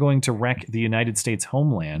think they're going to wreck the United States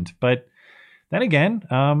homeland. But then again,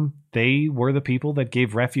 they were the people that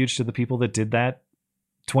gave refuge to the people that did that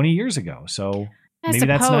 20 years ago. So maybe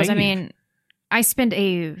that's naive. I mean, I spend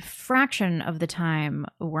a fraction of the time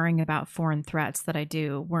worrying about foreign threats that I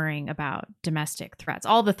do worrying about domestic threats.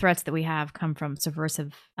 All the threats that we have come from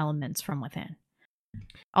subversive elements from within.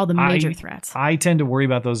 All the major threats. I tend to worry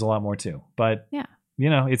about those a lot more too. But yeah,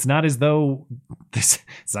 it's not as though it's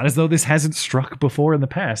It's not as though this hasn't struck before in the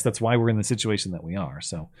past. That's why we're in the situation that we are.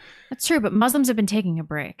 So That's true, but Muslims have been taking a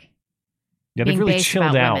break. yeah, they've really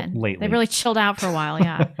chilled out lately. They've really chilled out for a while,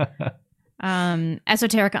 yeah.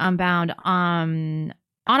 Esoterica Unbound on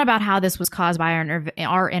about how this was caused by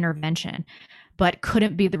our intervention, but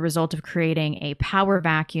couldn't be the result of creating a power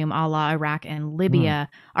vacuum a la Iraq and Libya.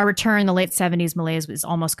 Our return in the late 70s malaise was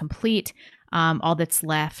almost complete. All that's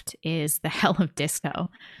left is the hell of disco.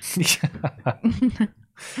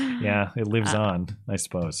 Yeah, it lives on, I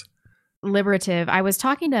suppose. Liberative. I was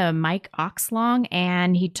talking to Mike Oxlong,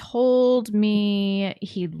 and he told me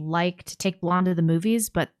he'd like to take Blonde to the movies,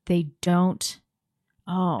 but they don't.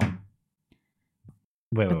 Oh.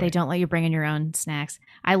 They don't let you bring in your own snacks.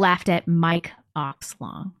 I laughed at Mike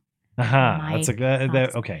Oxlong. That's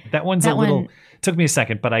okay. That one's a little. Took me a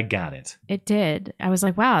second, but I got it. It did. I was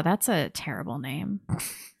like, wow, that's a terrible name.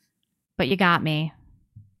 But you got me.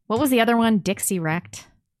 What was the other one? Dixie Wrecked.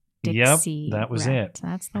 Dixie that was Wrecked. it.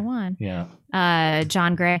 That's the one. Yeah.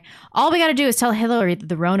 John Gray. All we got to do is tell Hillary that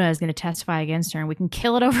the Rona is going to testify against her, and we can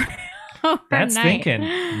kill it overnight. That's thinking.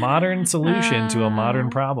 Modern solution to a modern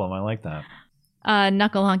problem. I like that.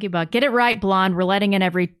 Knuckle Hunky Buck. Get it right, Blonde. We're letting in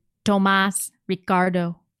every Tomas,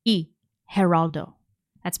 Ricardo, y Geraldo.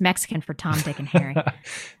 That's Mexican for Tom, Dick, and Harry.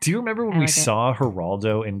 Do you remember when we saw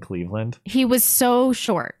Geraldo in Cleveland? He was so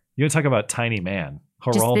short. You want to talk about tiny man.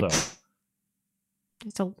 Geraldo.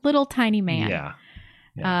 Just a little tiny man.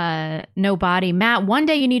 Yeah. No body. Matt, one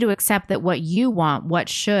day you need to accept that what you want, what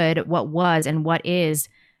should, what was, and what is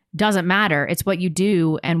doesn't matter. It's what you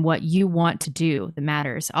do and what you want to do that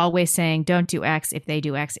matters. Always saying don't do X if they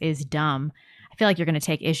do X is dumb. I feel like you're going to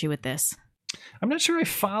take issue with this. I'm not sure I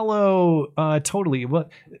follow totally. Well,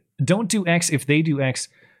 don't do X if they do X.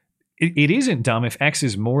 It isn't dumb if X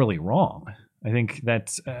is morally wrong. I think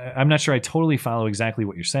that's, I'm not sure I totally follow exactly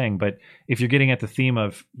what you're saying, but if you're getting at the theme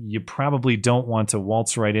of you probably don't want to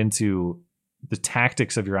waltz right into the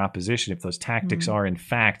tactics of your opposition if those tactics are in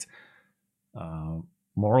fact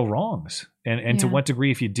moral wrongs. And to what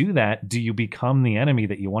degree, if you do that, do you become the enemy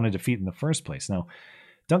that you want to defeat in the first place? Now,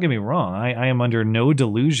 don't get me wrong. I am under no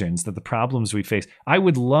delusions that the problems we face, I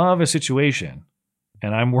would love a situation,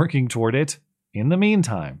 and I'm working toward it in the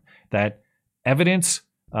meantime, that evidence,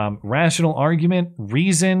 rational argument,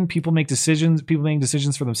 reason, people making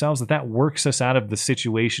decisions for themselves, that works us out of the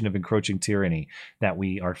situation of encroaching tyranny that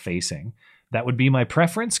we are facing. That would be my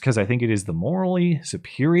preference because I think it is the morally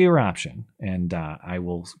superior option. And I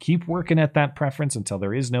will keep working at that preference until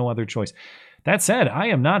there is no other choice. That said, I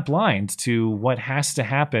am not blind to what has to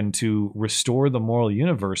happen to restore the moral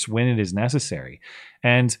universe when it is necessary.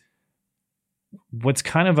 And what's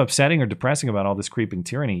kind of upsetting or depressing about all this creeping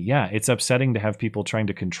tyranny, it's upsetting to have people trying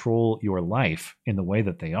to control your life in the way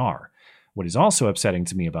that they are. What is also upsetting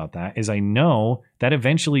to me about that is I know that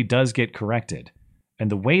eventually does get corrected. And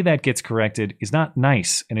the way that gets corrected is not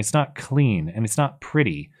nice, and it's not clean, and it's not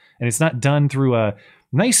pretty, and it's not done through a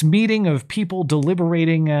nice meeting of people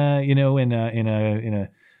deliberating, in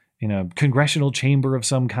a congressional chamber of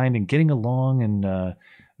some kind and getting along and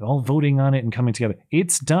all voting on it and coming together.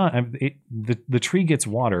 It's done. The tree gets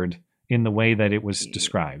watered in the way that it was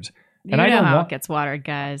described. And I don't know how it gets watered,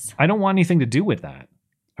 guys. I don't want anything to do with that.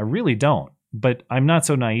 I really don't. But I'm not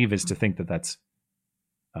so naive as to think that that's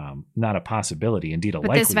not a possibility. Indeed, a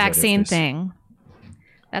likelihood. But this vaccine thing,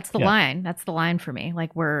 that's the line. That's the line for me.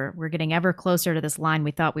 Like we're getting ever closer to this line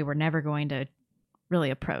we thought we were never going to really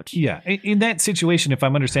approach. Yeah. In that situation, if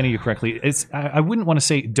I'm understanding you correctly, I wouldn't want to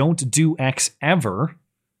say don't do X ever.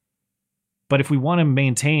 But if we want to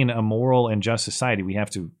maintain a moral and just society, we have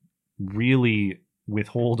to really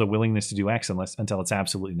withhold a willingness to do X until it's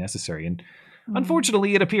absolutely necessary. And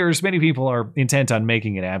unfortunately, it appears many people are intent on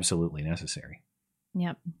making it absolutely necessary.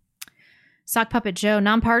 Yep. Sock Puppet Joe,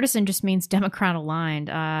 nonpartisan just means Democrat aligned.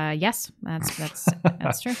 Yes, that's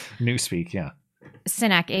true. Newspeak, yeah.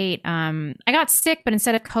 Synac 8. I got sick, but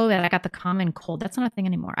instead of COVID, I got the common cold. That's not a thing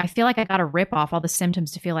anymore. I feel like I got to rip off all the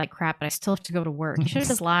symptoms to feel like crap, but I still have to go to work. You should have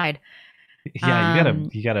just lied. Yeah,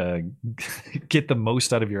 you gotta get the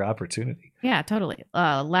most out of your opportunity. Yeah, totally.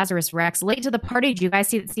 Lazarus Rex, late to the party. Do you guys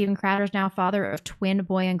see that Steven Crowder is now father of twin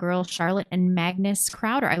boy and girl Charlotte and Magnus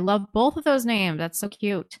Crowder? I love both of those names. That's so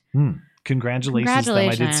cute. Congratulations.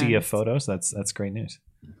 I did see a photo, so that's great news.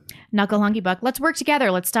 Knuckle Hunky Buck, let's work together.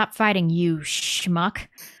 Let's stop fighting, you schmuck.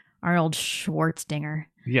 Arnold Schwarzenegger.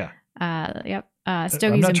 Yeah. Yep.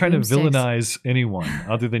 I'm not trying to villainize anyone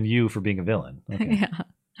other than you for being a villain. Okay.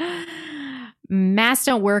 Yeah. Masks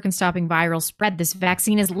don't work in stopping viral spread. This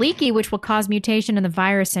vaccine is leaky, which will cause mutation in the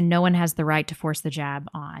virus, and no one has the right to force the jab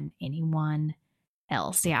on anyone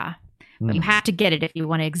else. Yeah. But you have to get it if you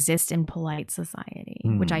want to exist in polite society,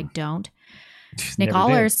 which I don't. Nick Never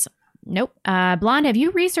Allers. Nope. Blonde, have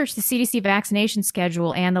you researched the CDC vaccination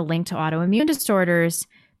schedule and the link to autoimmune disorders?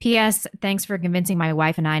 P.S. Thanks for convincing my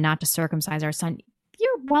wife and I not to circumcise our son.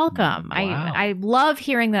 You're welcome. Wow. I love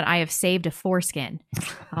hearing that I have saved a foreskin.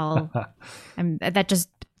 That just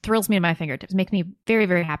thrills me to my fingertips. Makes me very,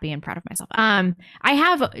 very happy and proud of myself. I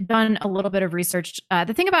have done a little bit of research.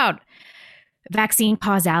 The thing about vaccine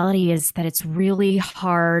causality is that it's really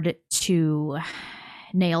hard to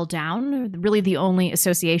nail down. Really, the only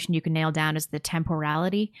association you can nail down is the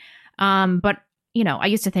temporality. But, you know, I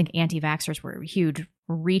used to think anti-vaxxers were huge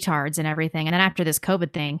retards and everything. And then after this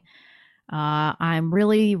COVID thing, I'm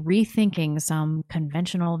really rethinking some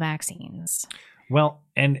conventional vaccines. Well,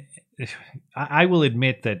 and I will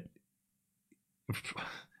admit that,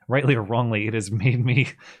 rightly or wrongly, it has made me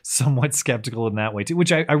somewhat skeptical in that way too,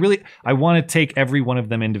 which I want to take every one of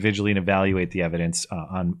them individually and evaluate the evidence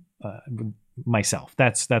on myself.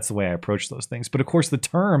 That's the way I approach those things. But of course, the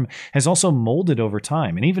term has also molded over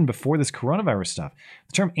time. And even before this coronavirus stuff,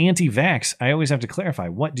 the term anti-vax, I always have to clarify,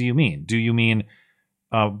 what do you mean? Do you mean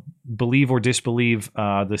believe or disbelieve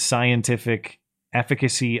the scientific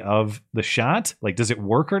efficacy of the shot? Like, does it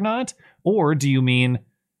work or not? Or do you mean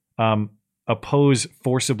oppose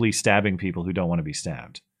forcibly stabbing people who don't want to be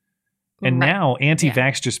stabbed? And now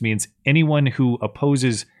anti-vax just means anyone who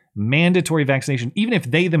opposes mandatory vaccination, even if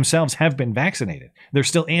they themselves have been vaccinated. They're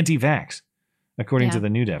still anti-vax, according to the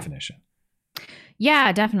new definition.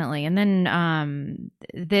 Yeah, definitely. And then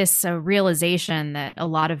this realization that a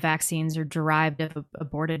lot of vaccines are derived of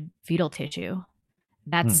aborted fetal tissue.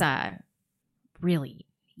 That's really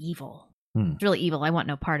evil. It's really evil. I want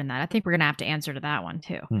no part in that. I think we're going to have to answer to that one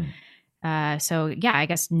too. So yeah, I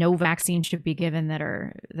guess no vaccine should be given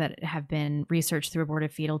that have been researched through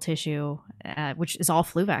aborted fetal tissue, which is all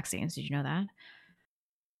flu vaccines. Did you know that?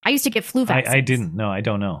 I used to get flu vaccines. I didn't. No, I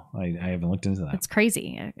don't know. I haven't looked into that. It's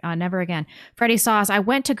crazy. Never again. Freddie Sauce, I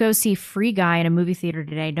went to go see Free Guy in a movie theater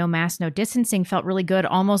today. No mask, no distancing. Felt really good.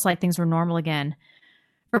 Almost like things were normal again.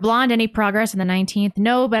 For Blonde, any progress on the 19th?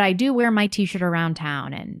 No, but I do wear my t-shirt around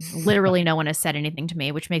town, and literally no one has said anything to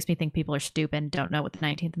me, which makes me think people are stupid and don't know what the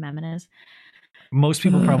 19th Amendment is. Most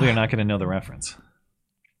people probably are not going to know the reference.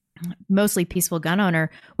 Mostly peaceful gun owner.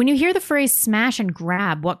 When you hear the phrase smash and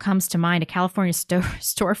grab, what comes to mind? A California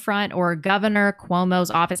storefront or Governor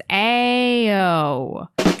Cuomo's office? Ayo.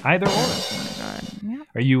 Either or. Oh my God. Yeah.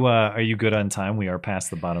 Are you good on time? We are past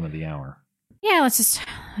the bottom of the hour. Yeah, let's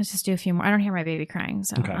just do a few more. I don't hear my baby crying.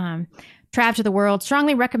 So, okay. Trav to the World.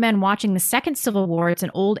 Strongly recommend watching The Second Civil War. It's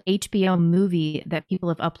an old HBO movie that people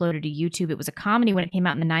have uploaded to YouTube. It was a comedy when it came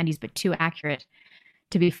out in the 90s, but too accurate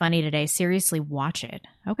to be funny today. Seriously, watch it.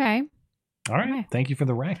 Okay. All right. Okay. Thank you for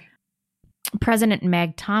the rec. President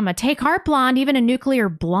Meg Tama. Take heart, Blonde. Even a nuclear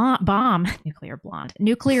bomb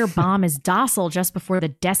is docile just before the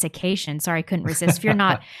desiccation. Sorry, I couldn't resist. If you're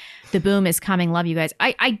not, the boom is coming. Love you guys.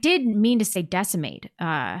 I did mean to say decimate,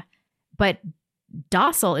 but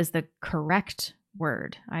docile is the correct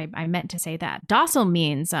word. I meant to say that. Docile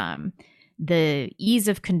means the ease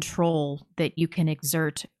of control that you can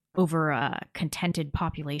exert over a contented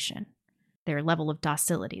population. Their level of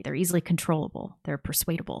docility. They're easily controllable. They're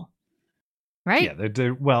persuadable. Right? Yeah.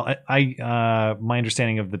 They're well, my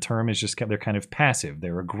understanding of the term is just they're kind of passive.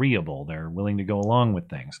 They're agreeable. They're willing to go along with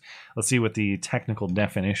things. Let's see what the technical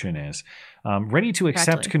definition is. Ready to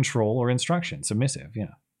accept control or instruction. Submissive.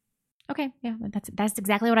 Yeah. Okay. Yeah. That's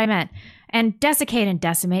exactly what I meant. And desiccate and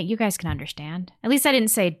decimate, you guys can understand. At least I didn't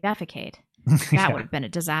say defecate. That would have been a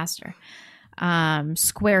disaster.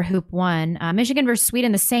 Square Hoop 1. Michigan versus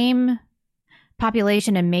Sweden, the same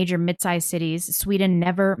population in major mid-sized cities. Sweden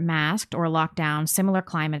never masked or locked down. Similar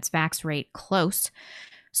climates, vax rate close.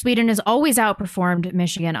 Sweden has always outperformed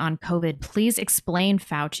Michigan on COVID. Please explain,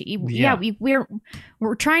 Fauci. Yeah,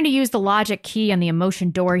 we're trying to use the logic key and the emotion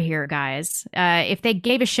door here, guys. If they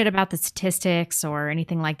gave a shit about the statistics or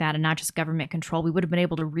anything like that and not just government control, we would have been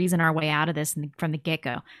able to reason our way out of this from the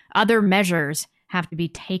get-go. Other measures have to be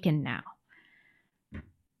taken now.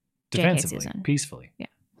 Defensively, peacefully. Yeah.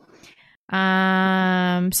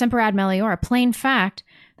 Semper Ad Meliora. Plain fact,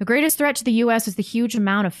 the greatest threat to the U.S. is the huge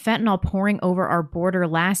amount of fentanyl pouring over our border.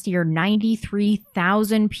 Last year,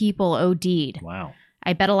 93,000 people OD'd. Wow.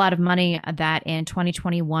 I bet a lot of money that in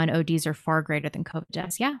 2021, ODs are far greater than COVID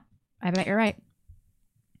deaths. Yeah, I bet you're right.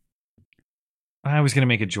 I was going to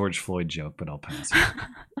make a George Floyd joke, but I'll pass.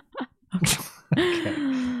 Okay.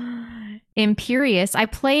 Imperious, I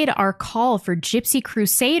played our call for Gypsy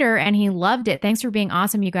Crusader and he loved it. Thanks for being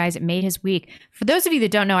awesome, you guys. It made his week. For those of you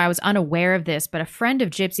that don't know, I was unaware of this, but a friend of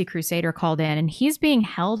Gypsy Crusader called in and he's being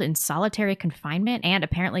held in solitary confinement and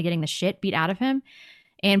apparently getting the shit beat out of him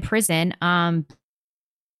in prison.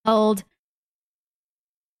 Held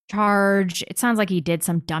charge. It sounds like he did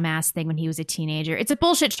some dumbass thing when he was a teenager. It's a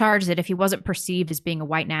bullshit charge that if he wasn't perceived as being a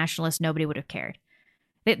white nationalist, nobody would have cared.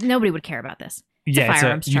 Nobody would care about this. It's a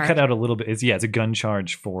firearms you charge. cut out a little bit. It's a gun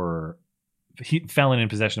charge for felon in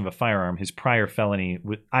possession of a firearm. His prior felony,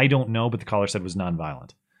 I don't know, but the caller said was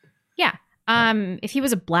nonviolent. Yeah. If he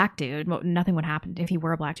was a black dude, nothing would happen. If he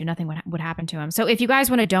were a black dude, nothing would happen to him. So if you guys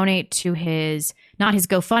want to donate to not his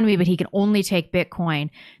GoFundMe, but he can only take Bitcoin,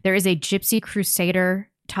 there is a Gypsy Crusader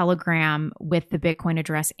Telegram with the Bitcoin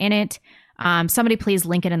address in it. Somebody please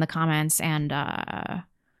link it in the comments and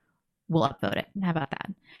we'll upvote it. How about that?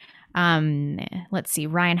 Let's see.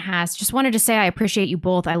 Ryan Haas just wanted to say I appreciate you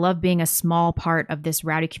both. I love being a small part of this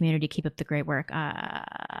rowdy community. Keep up the great work.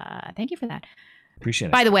 Thank you for that. Appreciate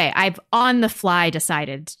it. By the way, I've on the fly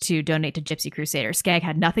decided to donate to Gypsy Crusader. Skag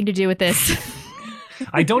had nothing to do with this.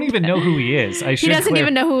 I don't even know who he is. He doesn't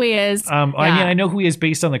even know who he is. I mean, I know who he is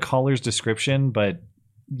based on the caller's description, but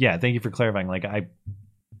yeah, thank you for clarifying. Like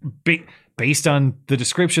based on the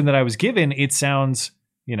description that I was given, it sounds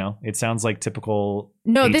like typical.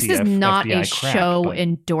 No, ATF, this is not FBI a crap, show but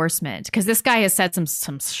endorsement because this guy has said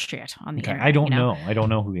some shit on the internet. I don't know. I don't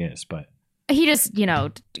know who he is, but he just,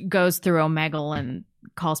 goes through Omegle and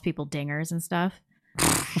calls people dingers and stuff.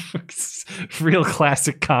 Real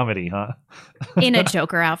classic comedy, huh? In a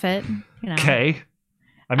Joker outfit. Okay.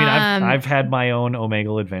 I mean, I've had my own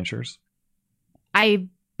Omegle adventures. I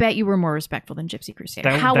bet you were more respectful than Gypsy Crusader.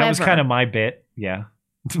 That was kind of my bit. Yeah.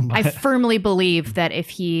 I firmly believe that if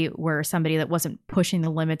he were somebody that wasn't pushing the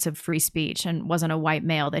limits of free speech and wasn't a white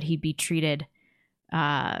male, that he'd be treated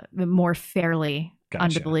more fairly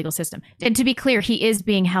under the legal system. And to be clear, he is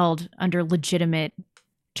being held under legitimate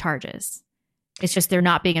charges. It's just they're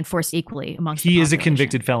not being enforced equally amongst. He is a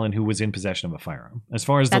convicted felon who was in possession of a firearm. As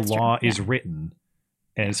far as the law is written,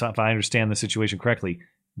 and so if I understand the situation correctly,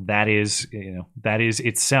 that is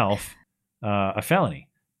itself a felony.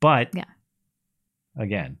 But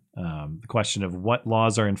again, the question of what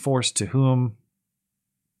laws are enforced to whom,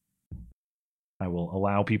 I will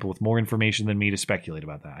allow people with more information than me to speculate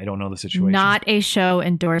about that. I don't know the situation. Not a show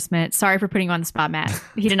endorsement. Sorry for putting you on the spot, Matt.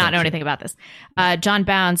 He did not know anything about this. John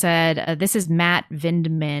Bound said, this is Matt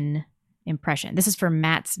Vindman impression. This is for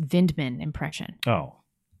Matt's Vindman impression. Oh.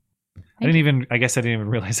 I guess I didn't even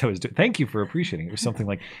realize I was doing. Thank you for appreciating it. It was something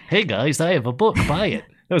like, hey guys, I have a book, buy it.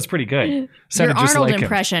 That was pretty good. Your Arnold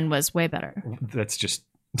impression was way better. That's just,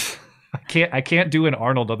 I can't do an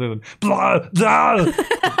Arnold other than blah, blah.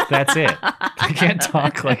 That's it. I can't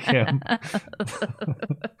talk like him.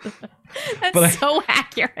 That's so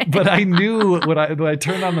accurate. But I knew when I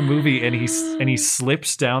turned on the movie and he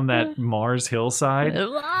slips down that Mars hillside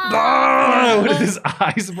with his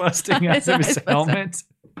eyes busting out of his helmet.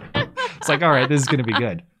 It's like, all right, this is going to be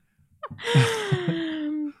good.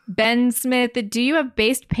 Ben Smith, do you have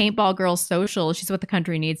based paintball girl social? She's what the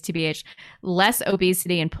country needs, TBH. Less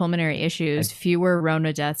obesity and pulmonary issues, fewer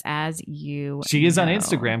Rona deaths, as you She is on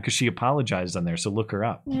Instagram because she apologized on there, so look her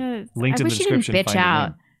up. Yeah, Linked in the description. Bitch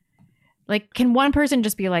out. Like, can one person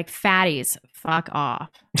just be like, fatties, fuck off?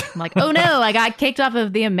 I'm like, oh no, I got kicked off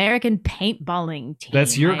of the American paintballing team.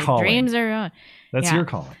 That's your My calling. Dreams are on. That's your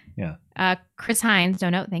calling. Yeah. Chris Hines,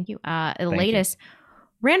 don't thank you. Elatus.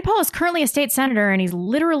 Rand Paul is currently a state senator, and he's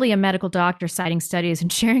literally a medical doctor citing studies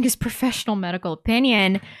and sharing his professional medical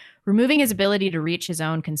opinion. Removing his ability to reach his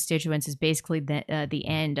own constituents is basically the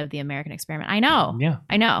end of the American experiment. I know. Yeah.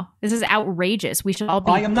 I know. This is outrageous. We should all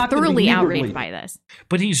be thoroughly outraged by this.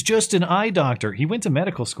 But he's just an eye doctor. He went to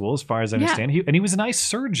medical school, as far as I understand. He was an eye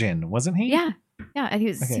surgeon, wasn't he? Yeah. Yeah. He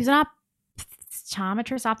was an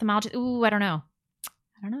optometrist, ophthalmologist. Ooh, I don't know.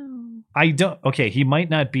 Okay, he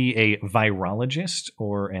might not be a virologist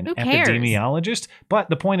or an epidemiologist,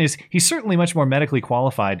 but the point is he's certainly much more medically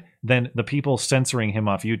qualified than the people censoring him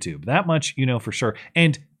off YouTube. That much you know for sure.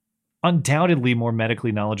 And undoubtedly more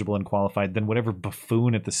medically knowledgeable and qualified than whatever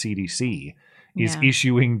buffoon at the CDC is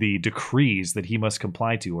issuing the decrees that he must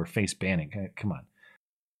comply to or face banning. Come on.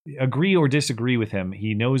 Agree or disagree with him,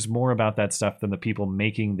 he knows more about that stuff than the people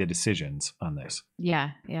making the decisions on this.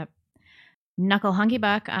 Yeah, yep. Knuckle Hunky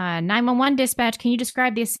Buck, 911 dispatch. Can you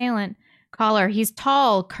describe the assailant? Caller, he's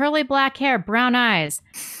tall, curly black hair, brown eyes,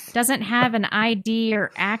 doesn't have an ID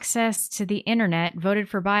or access to the internet, voted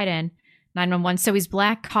for Biden. 911. So he's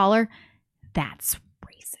black. Caller, that's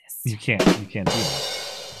racist. You can't do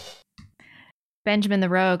that. Benjamin the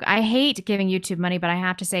Rogue. I hate giving YouTube money, but I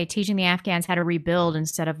have to say, teaching the Afghans how to rebuild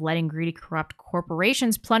instead of letting greedy, corrupt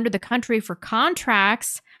corporations plunder the country for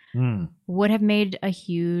contracts would have made a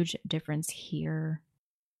huge difference here.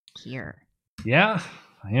 Yeah.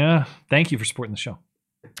 Thank you for supporting the show.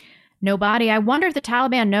 Nobody. I wonder if the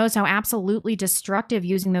Taliban knows how absolutely destructive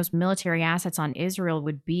using those military assets on Israel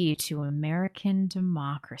would be to American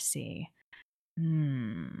democracy.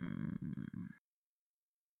 Moving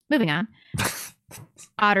on.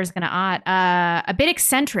 Otter's gonna a bit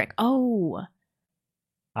eccentric. Oh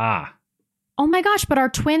my gosh, but our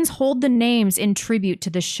twins hold the names in tribute to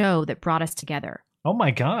the show that brought us together. Oh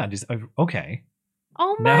my God. Okay.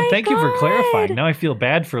 Oh my Now, thank God. you for clarifying. Now I feel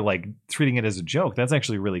bad for like treating it as a joke. That's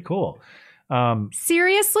actually really cool.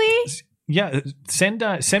 Seriously? Yeah. Send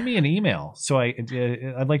me an email. So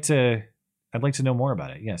I'd like to know more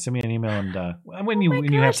about it. Yeah. Send me an email, and when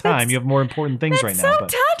you have time, you have more important things right now.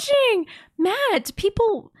 That's so touching, Matt.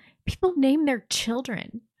 People name their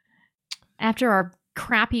children after our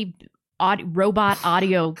crappy robot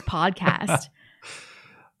audio podcast.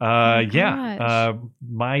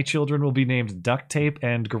 My children will be named Duct Tape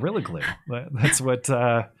and Gorilla Glue. That's what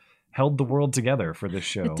held the world together for this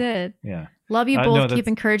show. It did. Yeah. Love you both. Keep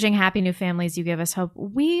encouraging happy new families. You give us hope.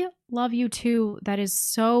 We love you too. That is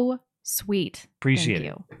so sweet. Appreciate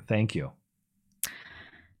it. Thank you.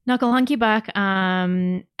 Knuckle Hunky Buck,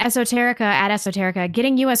 Esoterica,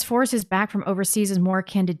 getting U.S. forces back from overseas is more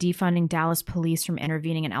akin to defunding Dallas police from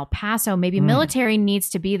intervening in El Paso. Maybe military needs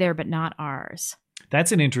to be there, but not ours.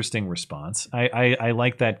 That's an interesting response. I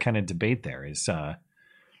like that kind of debate there. Is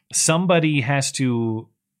somebody has to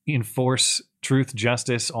enforce truth,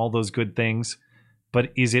 justice, all those good things,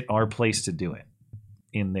 but is it our place to do it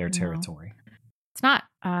in their territory? It's not.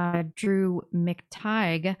 Drew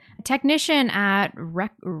McTighe, a technician at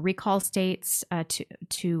Recall states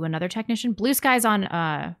to another technician, blue skies on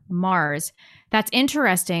Mars. That's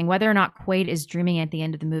interesting. Whether or not Quaid is dreaming at the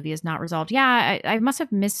end of the movie is not resolved. Yeah, I must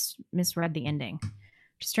have misread the ending.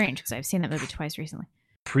 Which is strange because I've seen that movie twice recently.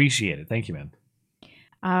 Appreciate it. Thank you, man.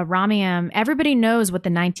 Ramiam, everybody knows what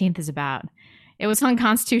the 19th is about. It was on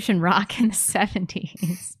Constitution Rock in the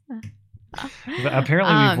 70s.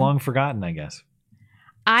 Apparently we've long forgotten, I guess.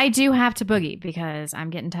 I do have to boogie because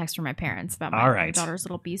I'm getting texts from my parents about my daughter's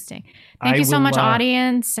little bee sting. Thank you so much,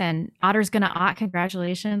 audience. And Otter's going to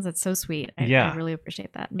congratulations. That's so sweet. I really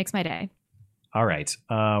appreciate that. It makes my day. All right.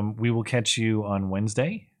 We will catch you on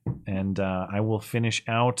Wednesday, and I will finish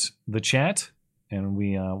out the chat, and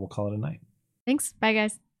we'll call it a night. Thanks. Bye,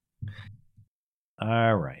 guys.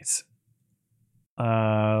 All right.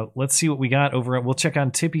 Let's see what we got over at. We'll check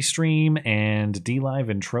on Tippy Stream and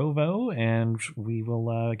DLive and Trovo, and we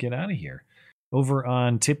will get out of here. Over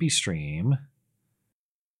on Tippy Stream.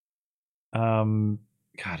 God,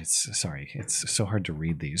 it's so hard to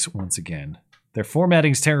read these once again. Their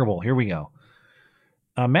formatting's terrible. Here we go.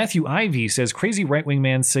 Matthew Ivy says, crazy right-wing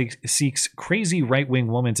man seeks crazy right-wing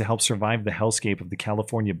woman to help survive the hellscape of the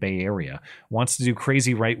California Bay Area. Wants to do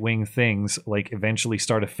crazy right-wing things like eventually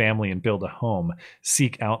start a family and build a home.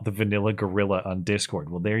 Seek out the Vanilla Gorilla on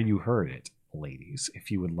Discord. Well, there you heard it, ladies.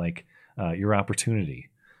 If you would like your opportunity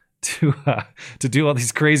to do all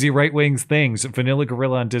these crazy right-wing things, Vanilla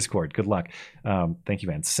Gorilla on Discord. Good luck. Thank you,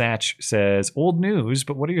 man. Satch says, old news,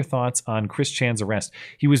 but what are your thoughts on Chris Chan's arrest?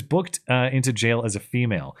 He was booked into jail as a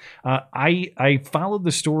female. I followed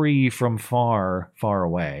the story from far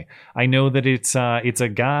away. I know that it's a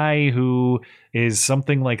guy who is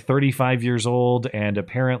something like 35 years old and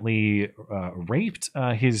apparently raped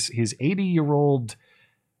his 80-year-old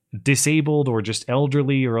disabled or just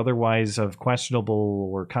elderly or otherwise of questionable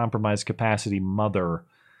or compromised capacity mother,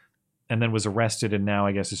 and then was arrested and now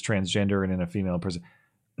I guess is transgender and in a female prison.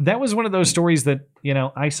 That was one of those stories that,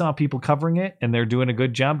 I saw people covering it and they're doing a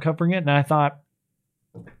good job covering it, and I thought,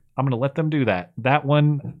 I'm going to let them do that. That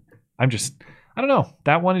one, I don't know.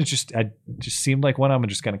 That one is just seemed like one I'm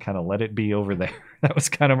just going to kind of let it be over there. That was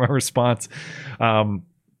kind of my response. So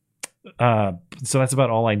that's about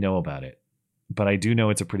all I know about it. But I do know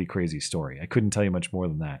it's a pretty crazy story. I couldn't tell you much more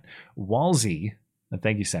than that. Walsey, and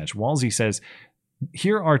thank you, Satch. Walsey says,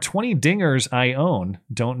 here are 20 dingers I own.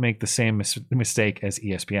 Don't make the same mistake as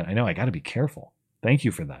ESPN. I know, I got to be careful. Thank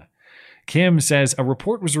you for that. Kim says, a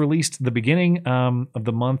report was released at the beginning of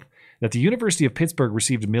the month that the University of Pittsburgh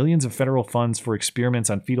received millions of federal funds for experiments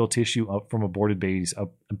on fetal tissue from aborted babies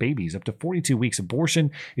up to 42 weeks.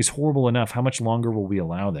 Abortion is horrible enough. How much longer will we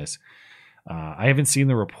allow this? I haven't seen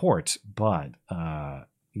the report, but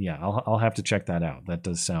I'll have to check that out. That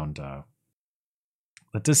does sound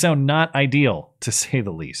not ideal, to say the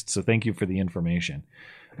least. So thank you for the information.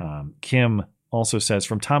 Kim also says,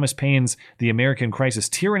 from Thomas Paine's The American Crisis,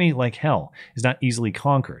 tyranny like hell is not easily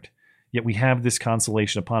conquered. Yet we have this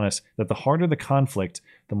consolation upon us that the harder the conflict,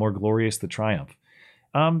 the more glorious the triumph.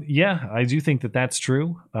 Yeah, I do think that that's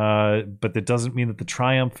true. But that doesn't mean that the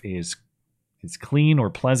triumph is clean or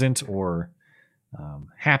pleasant or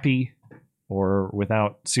happy or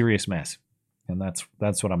without serious mess. And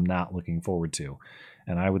that's what I'm not looking forward to.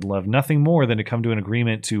 And I would love nothing more than to come to an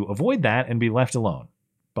agreement to avoid that and be left alone.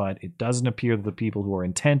 But it doesn't appear that the people who are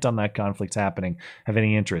intent on that conflict happening have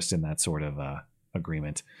any interest in that sort of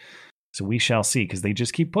agreement. So we shall see, because they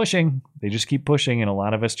just keep pushing. They just keep pushing, and a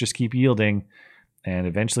lot of us just keep yielding. And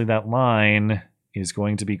eventually that line is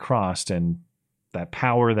going to be crossed, and that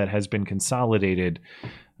power that has been consolidated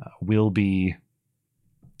will be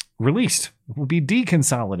released, will be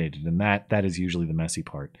deconsolidated. And that is usually the messy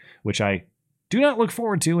part, which I do not look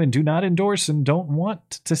forward to and do not endorse and don't want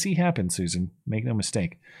to see happen, Susan. Make no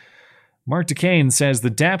mistake. Mark DeCane says, the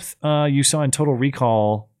depth you saw in Total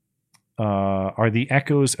Recall are the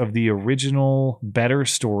echoes of the original Better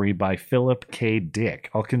story by Philip K.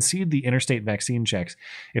 Dick. I'll concede the interstate vaccine checks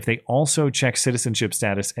if they also check citizenship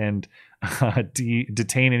status and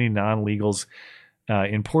detain any non-legals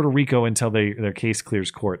in Puerto Rico until their case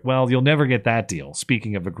clears court. Well, you'll never get that deal.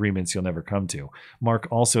 Speaking of agreements you'll never come to. Mark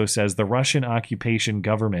also says the Russian occupation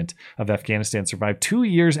government of Afghanistan survived 2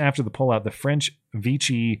 years after the pullout. The French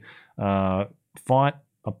Vichy fought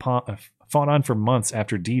on for months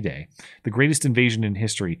after D-Day, the greatest invasion in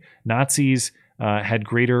history. Nazis had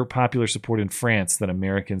greater popular support in France than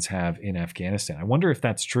Americans have in Afghanistan. I wonder if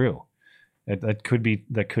that's true. That could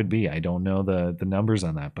be. I don't know the numbers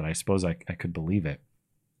on that, but I suppose I could believe it.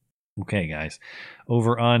 Okay, guys.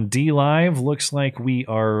 Over on D Live, looks like we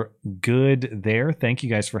are good there. Thank you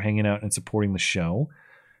guys for hanging out and supporting the show.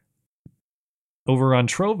 Over on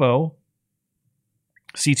Trovo,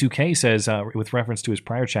 C2K says, with reference to his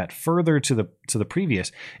prior chat, further to the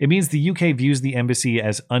previous, it means the UK views the embassy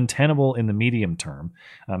as untenable in the medium term,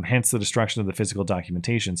 hence the destruction of the physical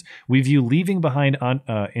documentations. We view leaving behind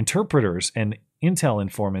interpreters and intel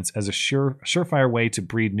informants as a surefire way to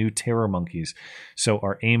breed new terror monkeys, so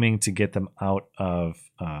are aiming to get them out of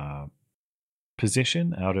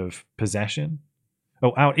possession.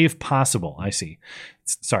 Oh, out if possible. I see.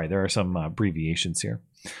 Sorry, there are some abbreviations here.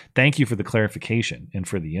 Thank you for the clarification and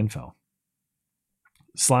for the info.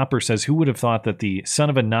 Slopper says, who would have thought that the son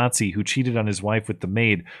of a Nazi who cheated on his wife with the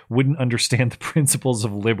maid wouldn't understand the principles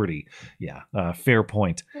of liberty? Yeah, fair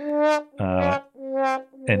point. And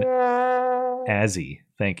Azzy,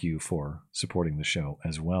 thank you for supporting the show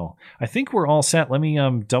as well. I think we're all set. Let me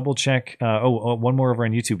double check. One more over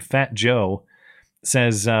on YouTube. Fat Joe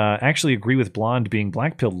says, actually agree with Blonde being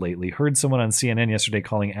blackpilled lately. Heard someone on CNN yesterday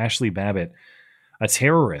calling Ashley Babbitt a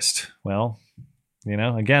terrorist. Well,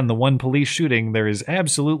 again, the one police shooting there is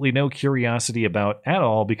absolutely no curiosity about at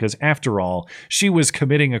all, because after all, she was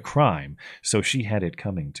committing a crime. So she had it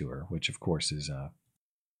coming to her, which of course is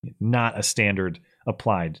not a standard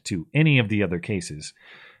applied to any of the other cases,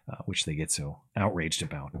 which they get so outraged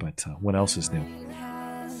about. But what else is new?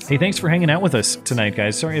 Hey, thanks for hanging out with us tonight,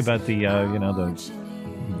 guys. Sorry about the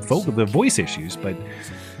voice issues, but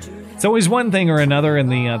it's always one thing or another, and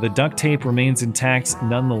the duct tape remains intact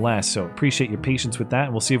nonetheless. So appreciate your patience with that.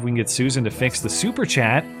 And we'll see if we can get Susan to fix the super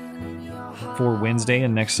chat for Wednesday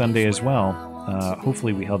and next Sunday as well.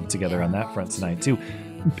 Hopefully we held it together on that front tonight too.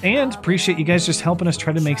 And appreciate you guys just helping us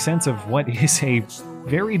try to make sense of what is a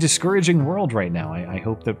very discouraging world right now. I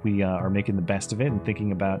hope that we are making the best of it and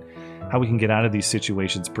thinking about how we can get out of these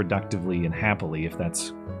situations productively and happily, if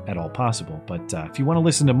that's at all possible. But if you want to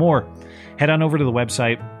listen to more, head on over to the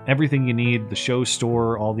website. Everything you need, the show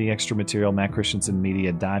store, all the extra material,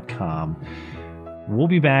 mattchristiansenmedia.com. We'll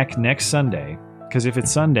be back next Sunday, because if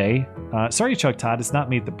it's Sunday, sorry, Chuck Todd, it's not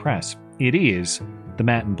Meet the Press. It is the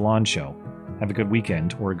Matt and Blonde Show. Have a good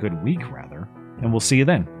weekend, or a good week, rather, and we'll see you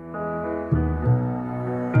then.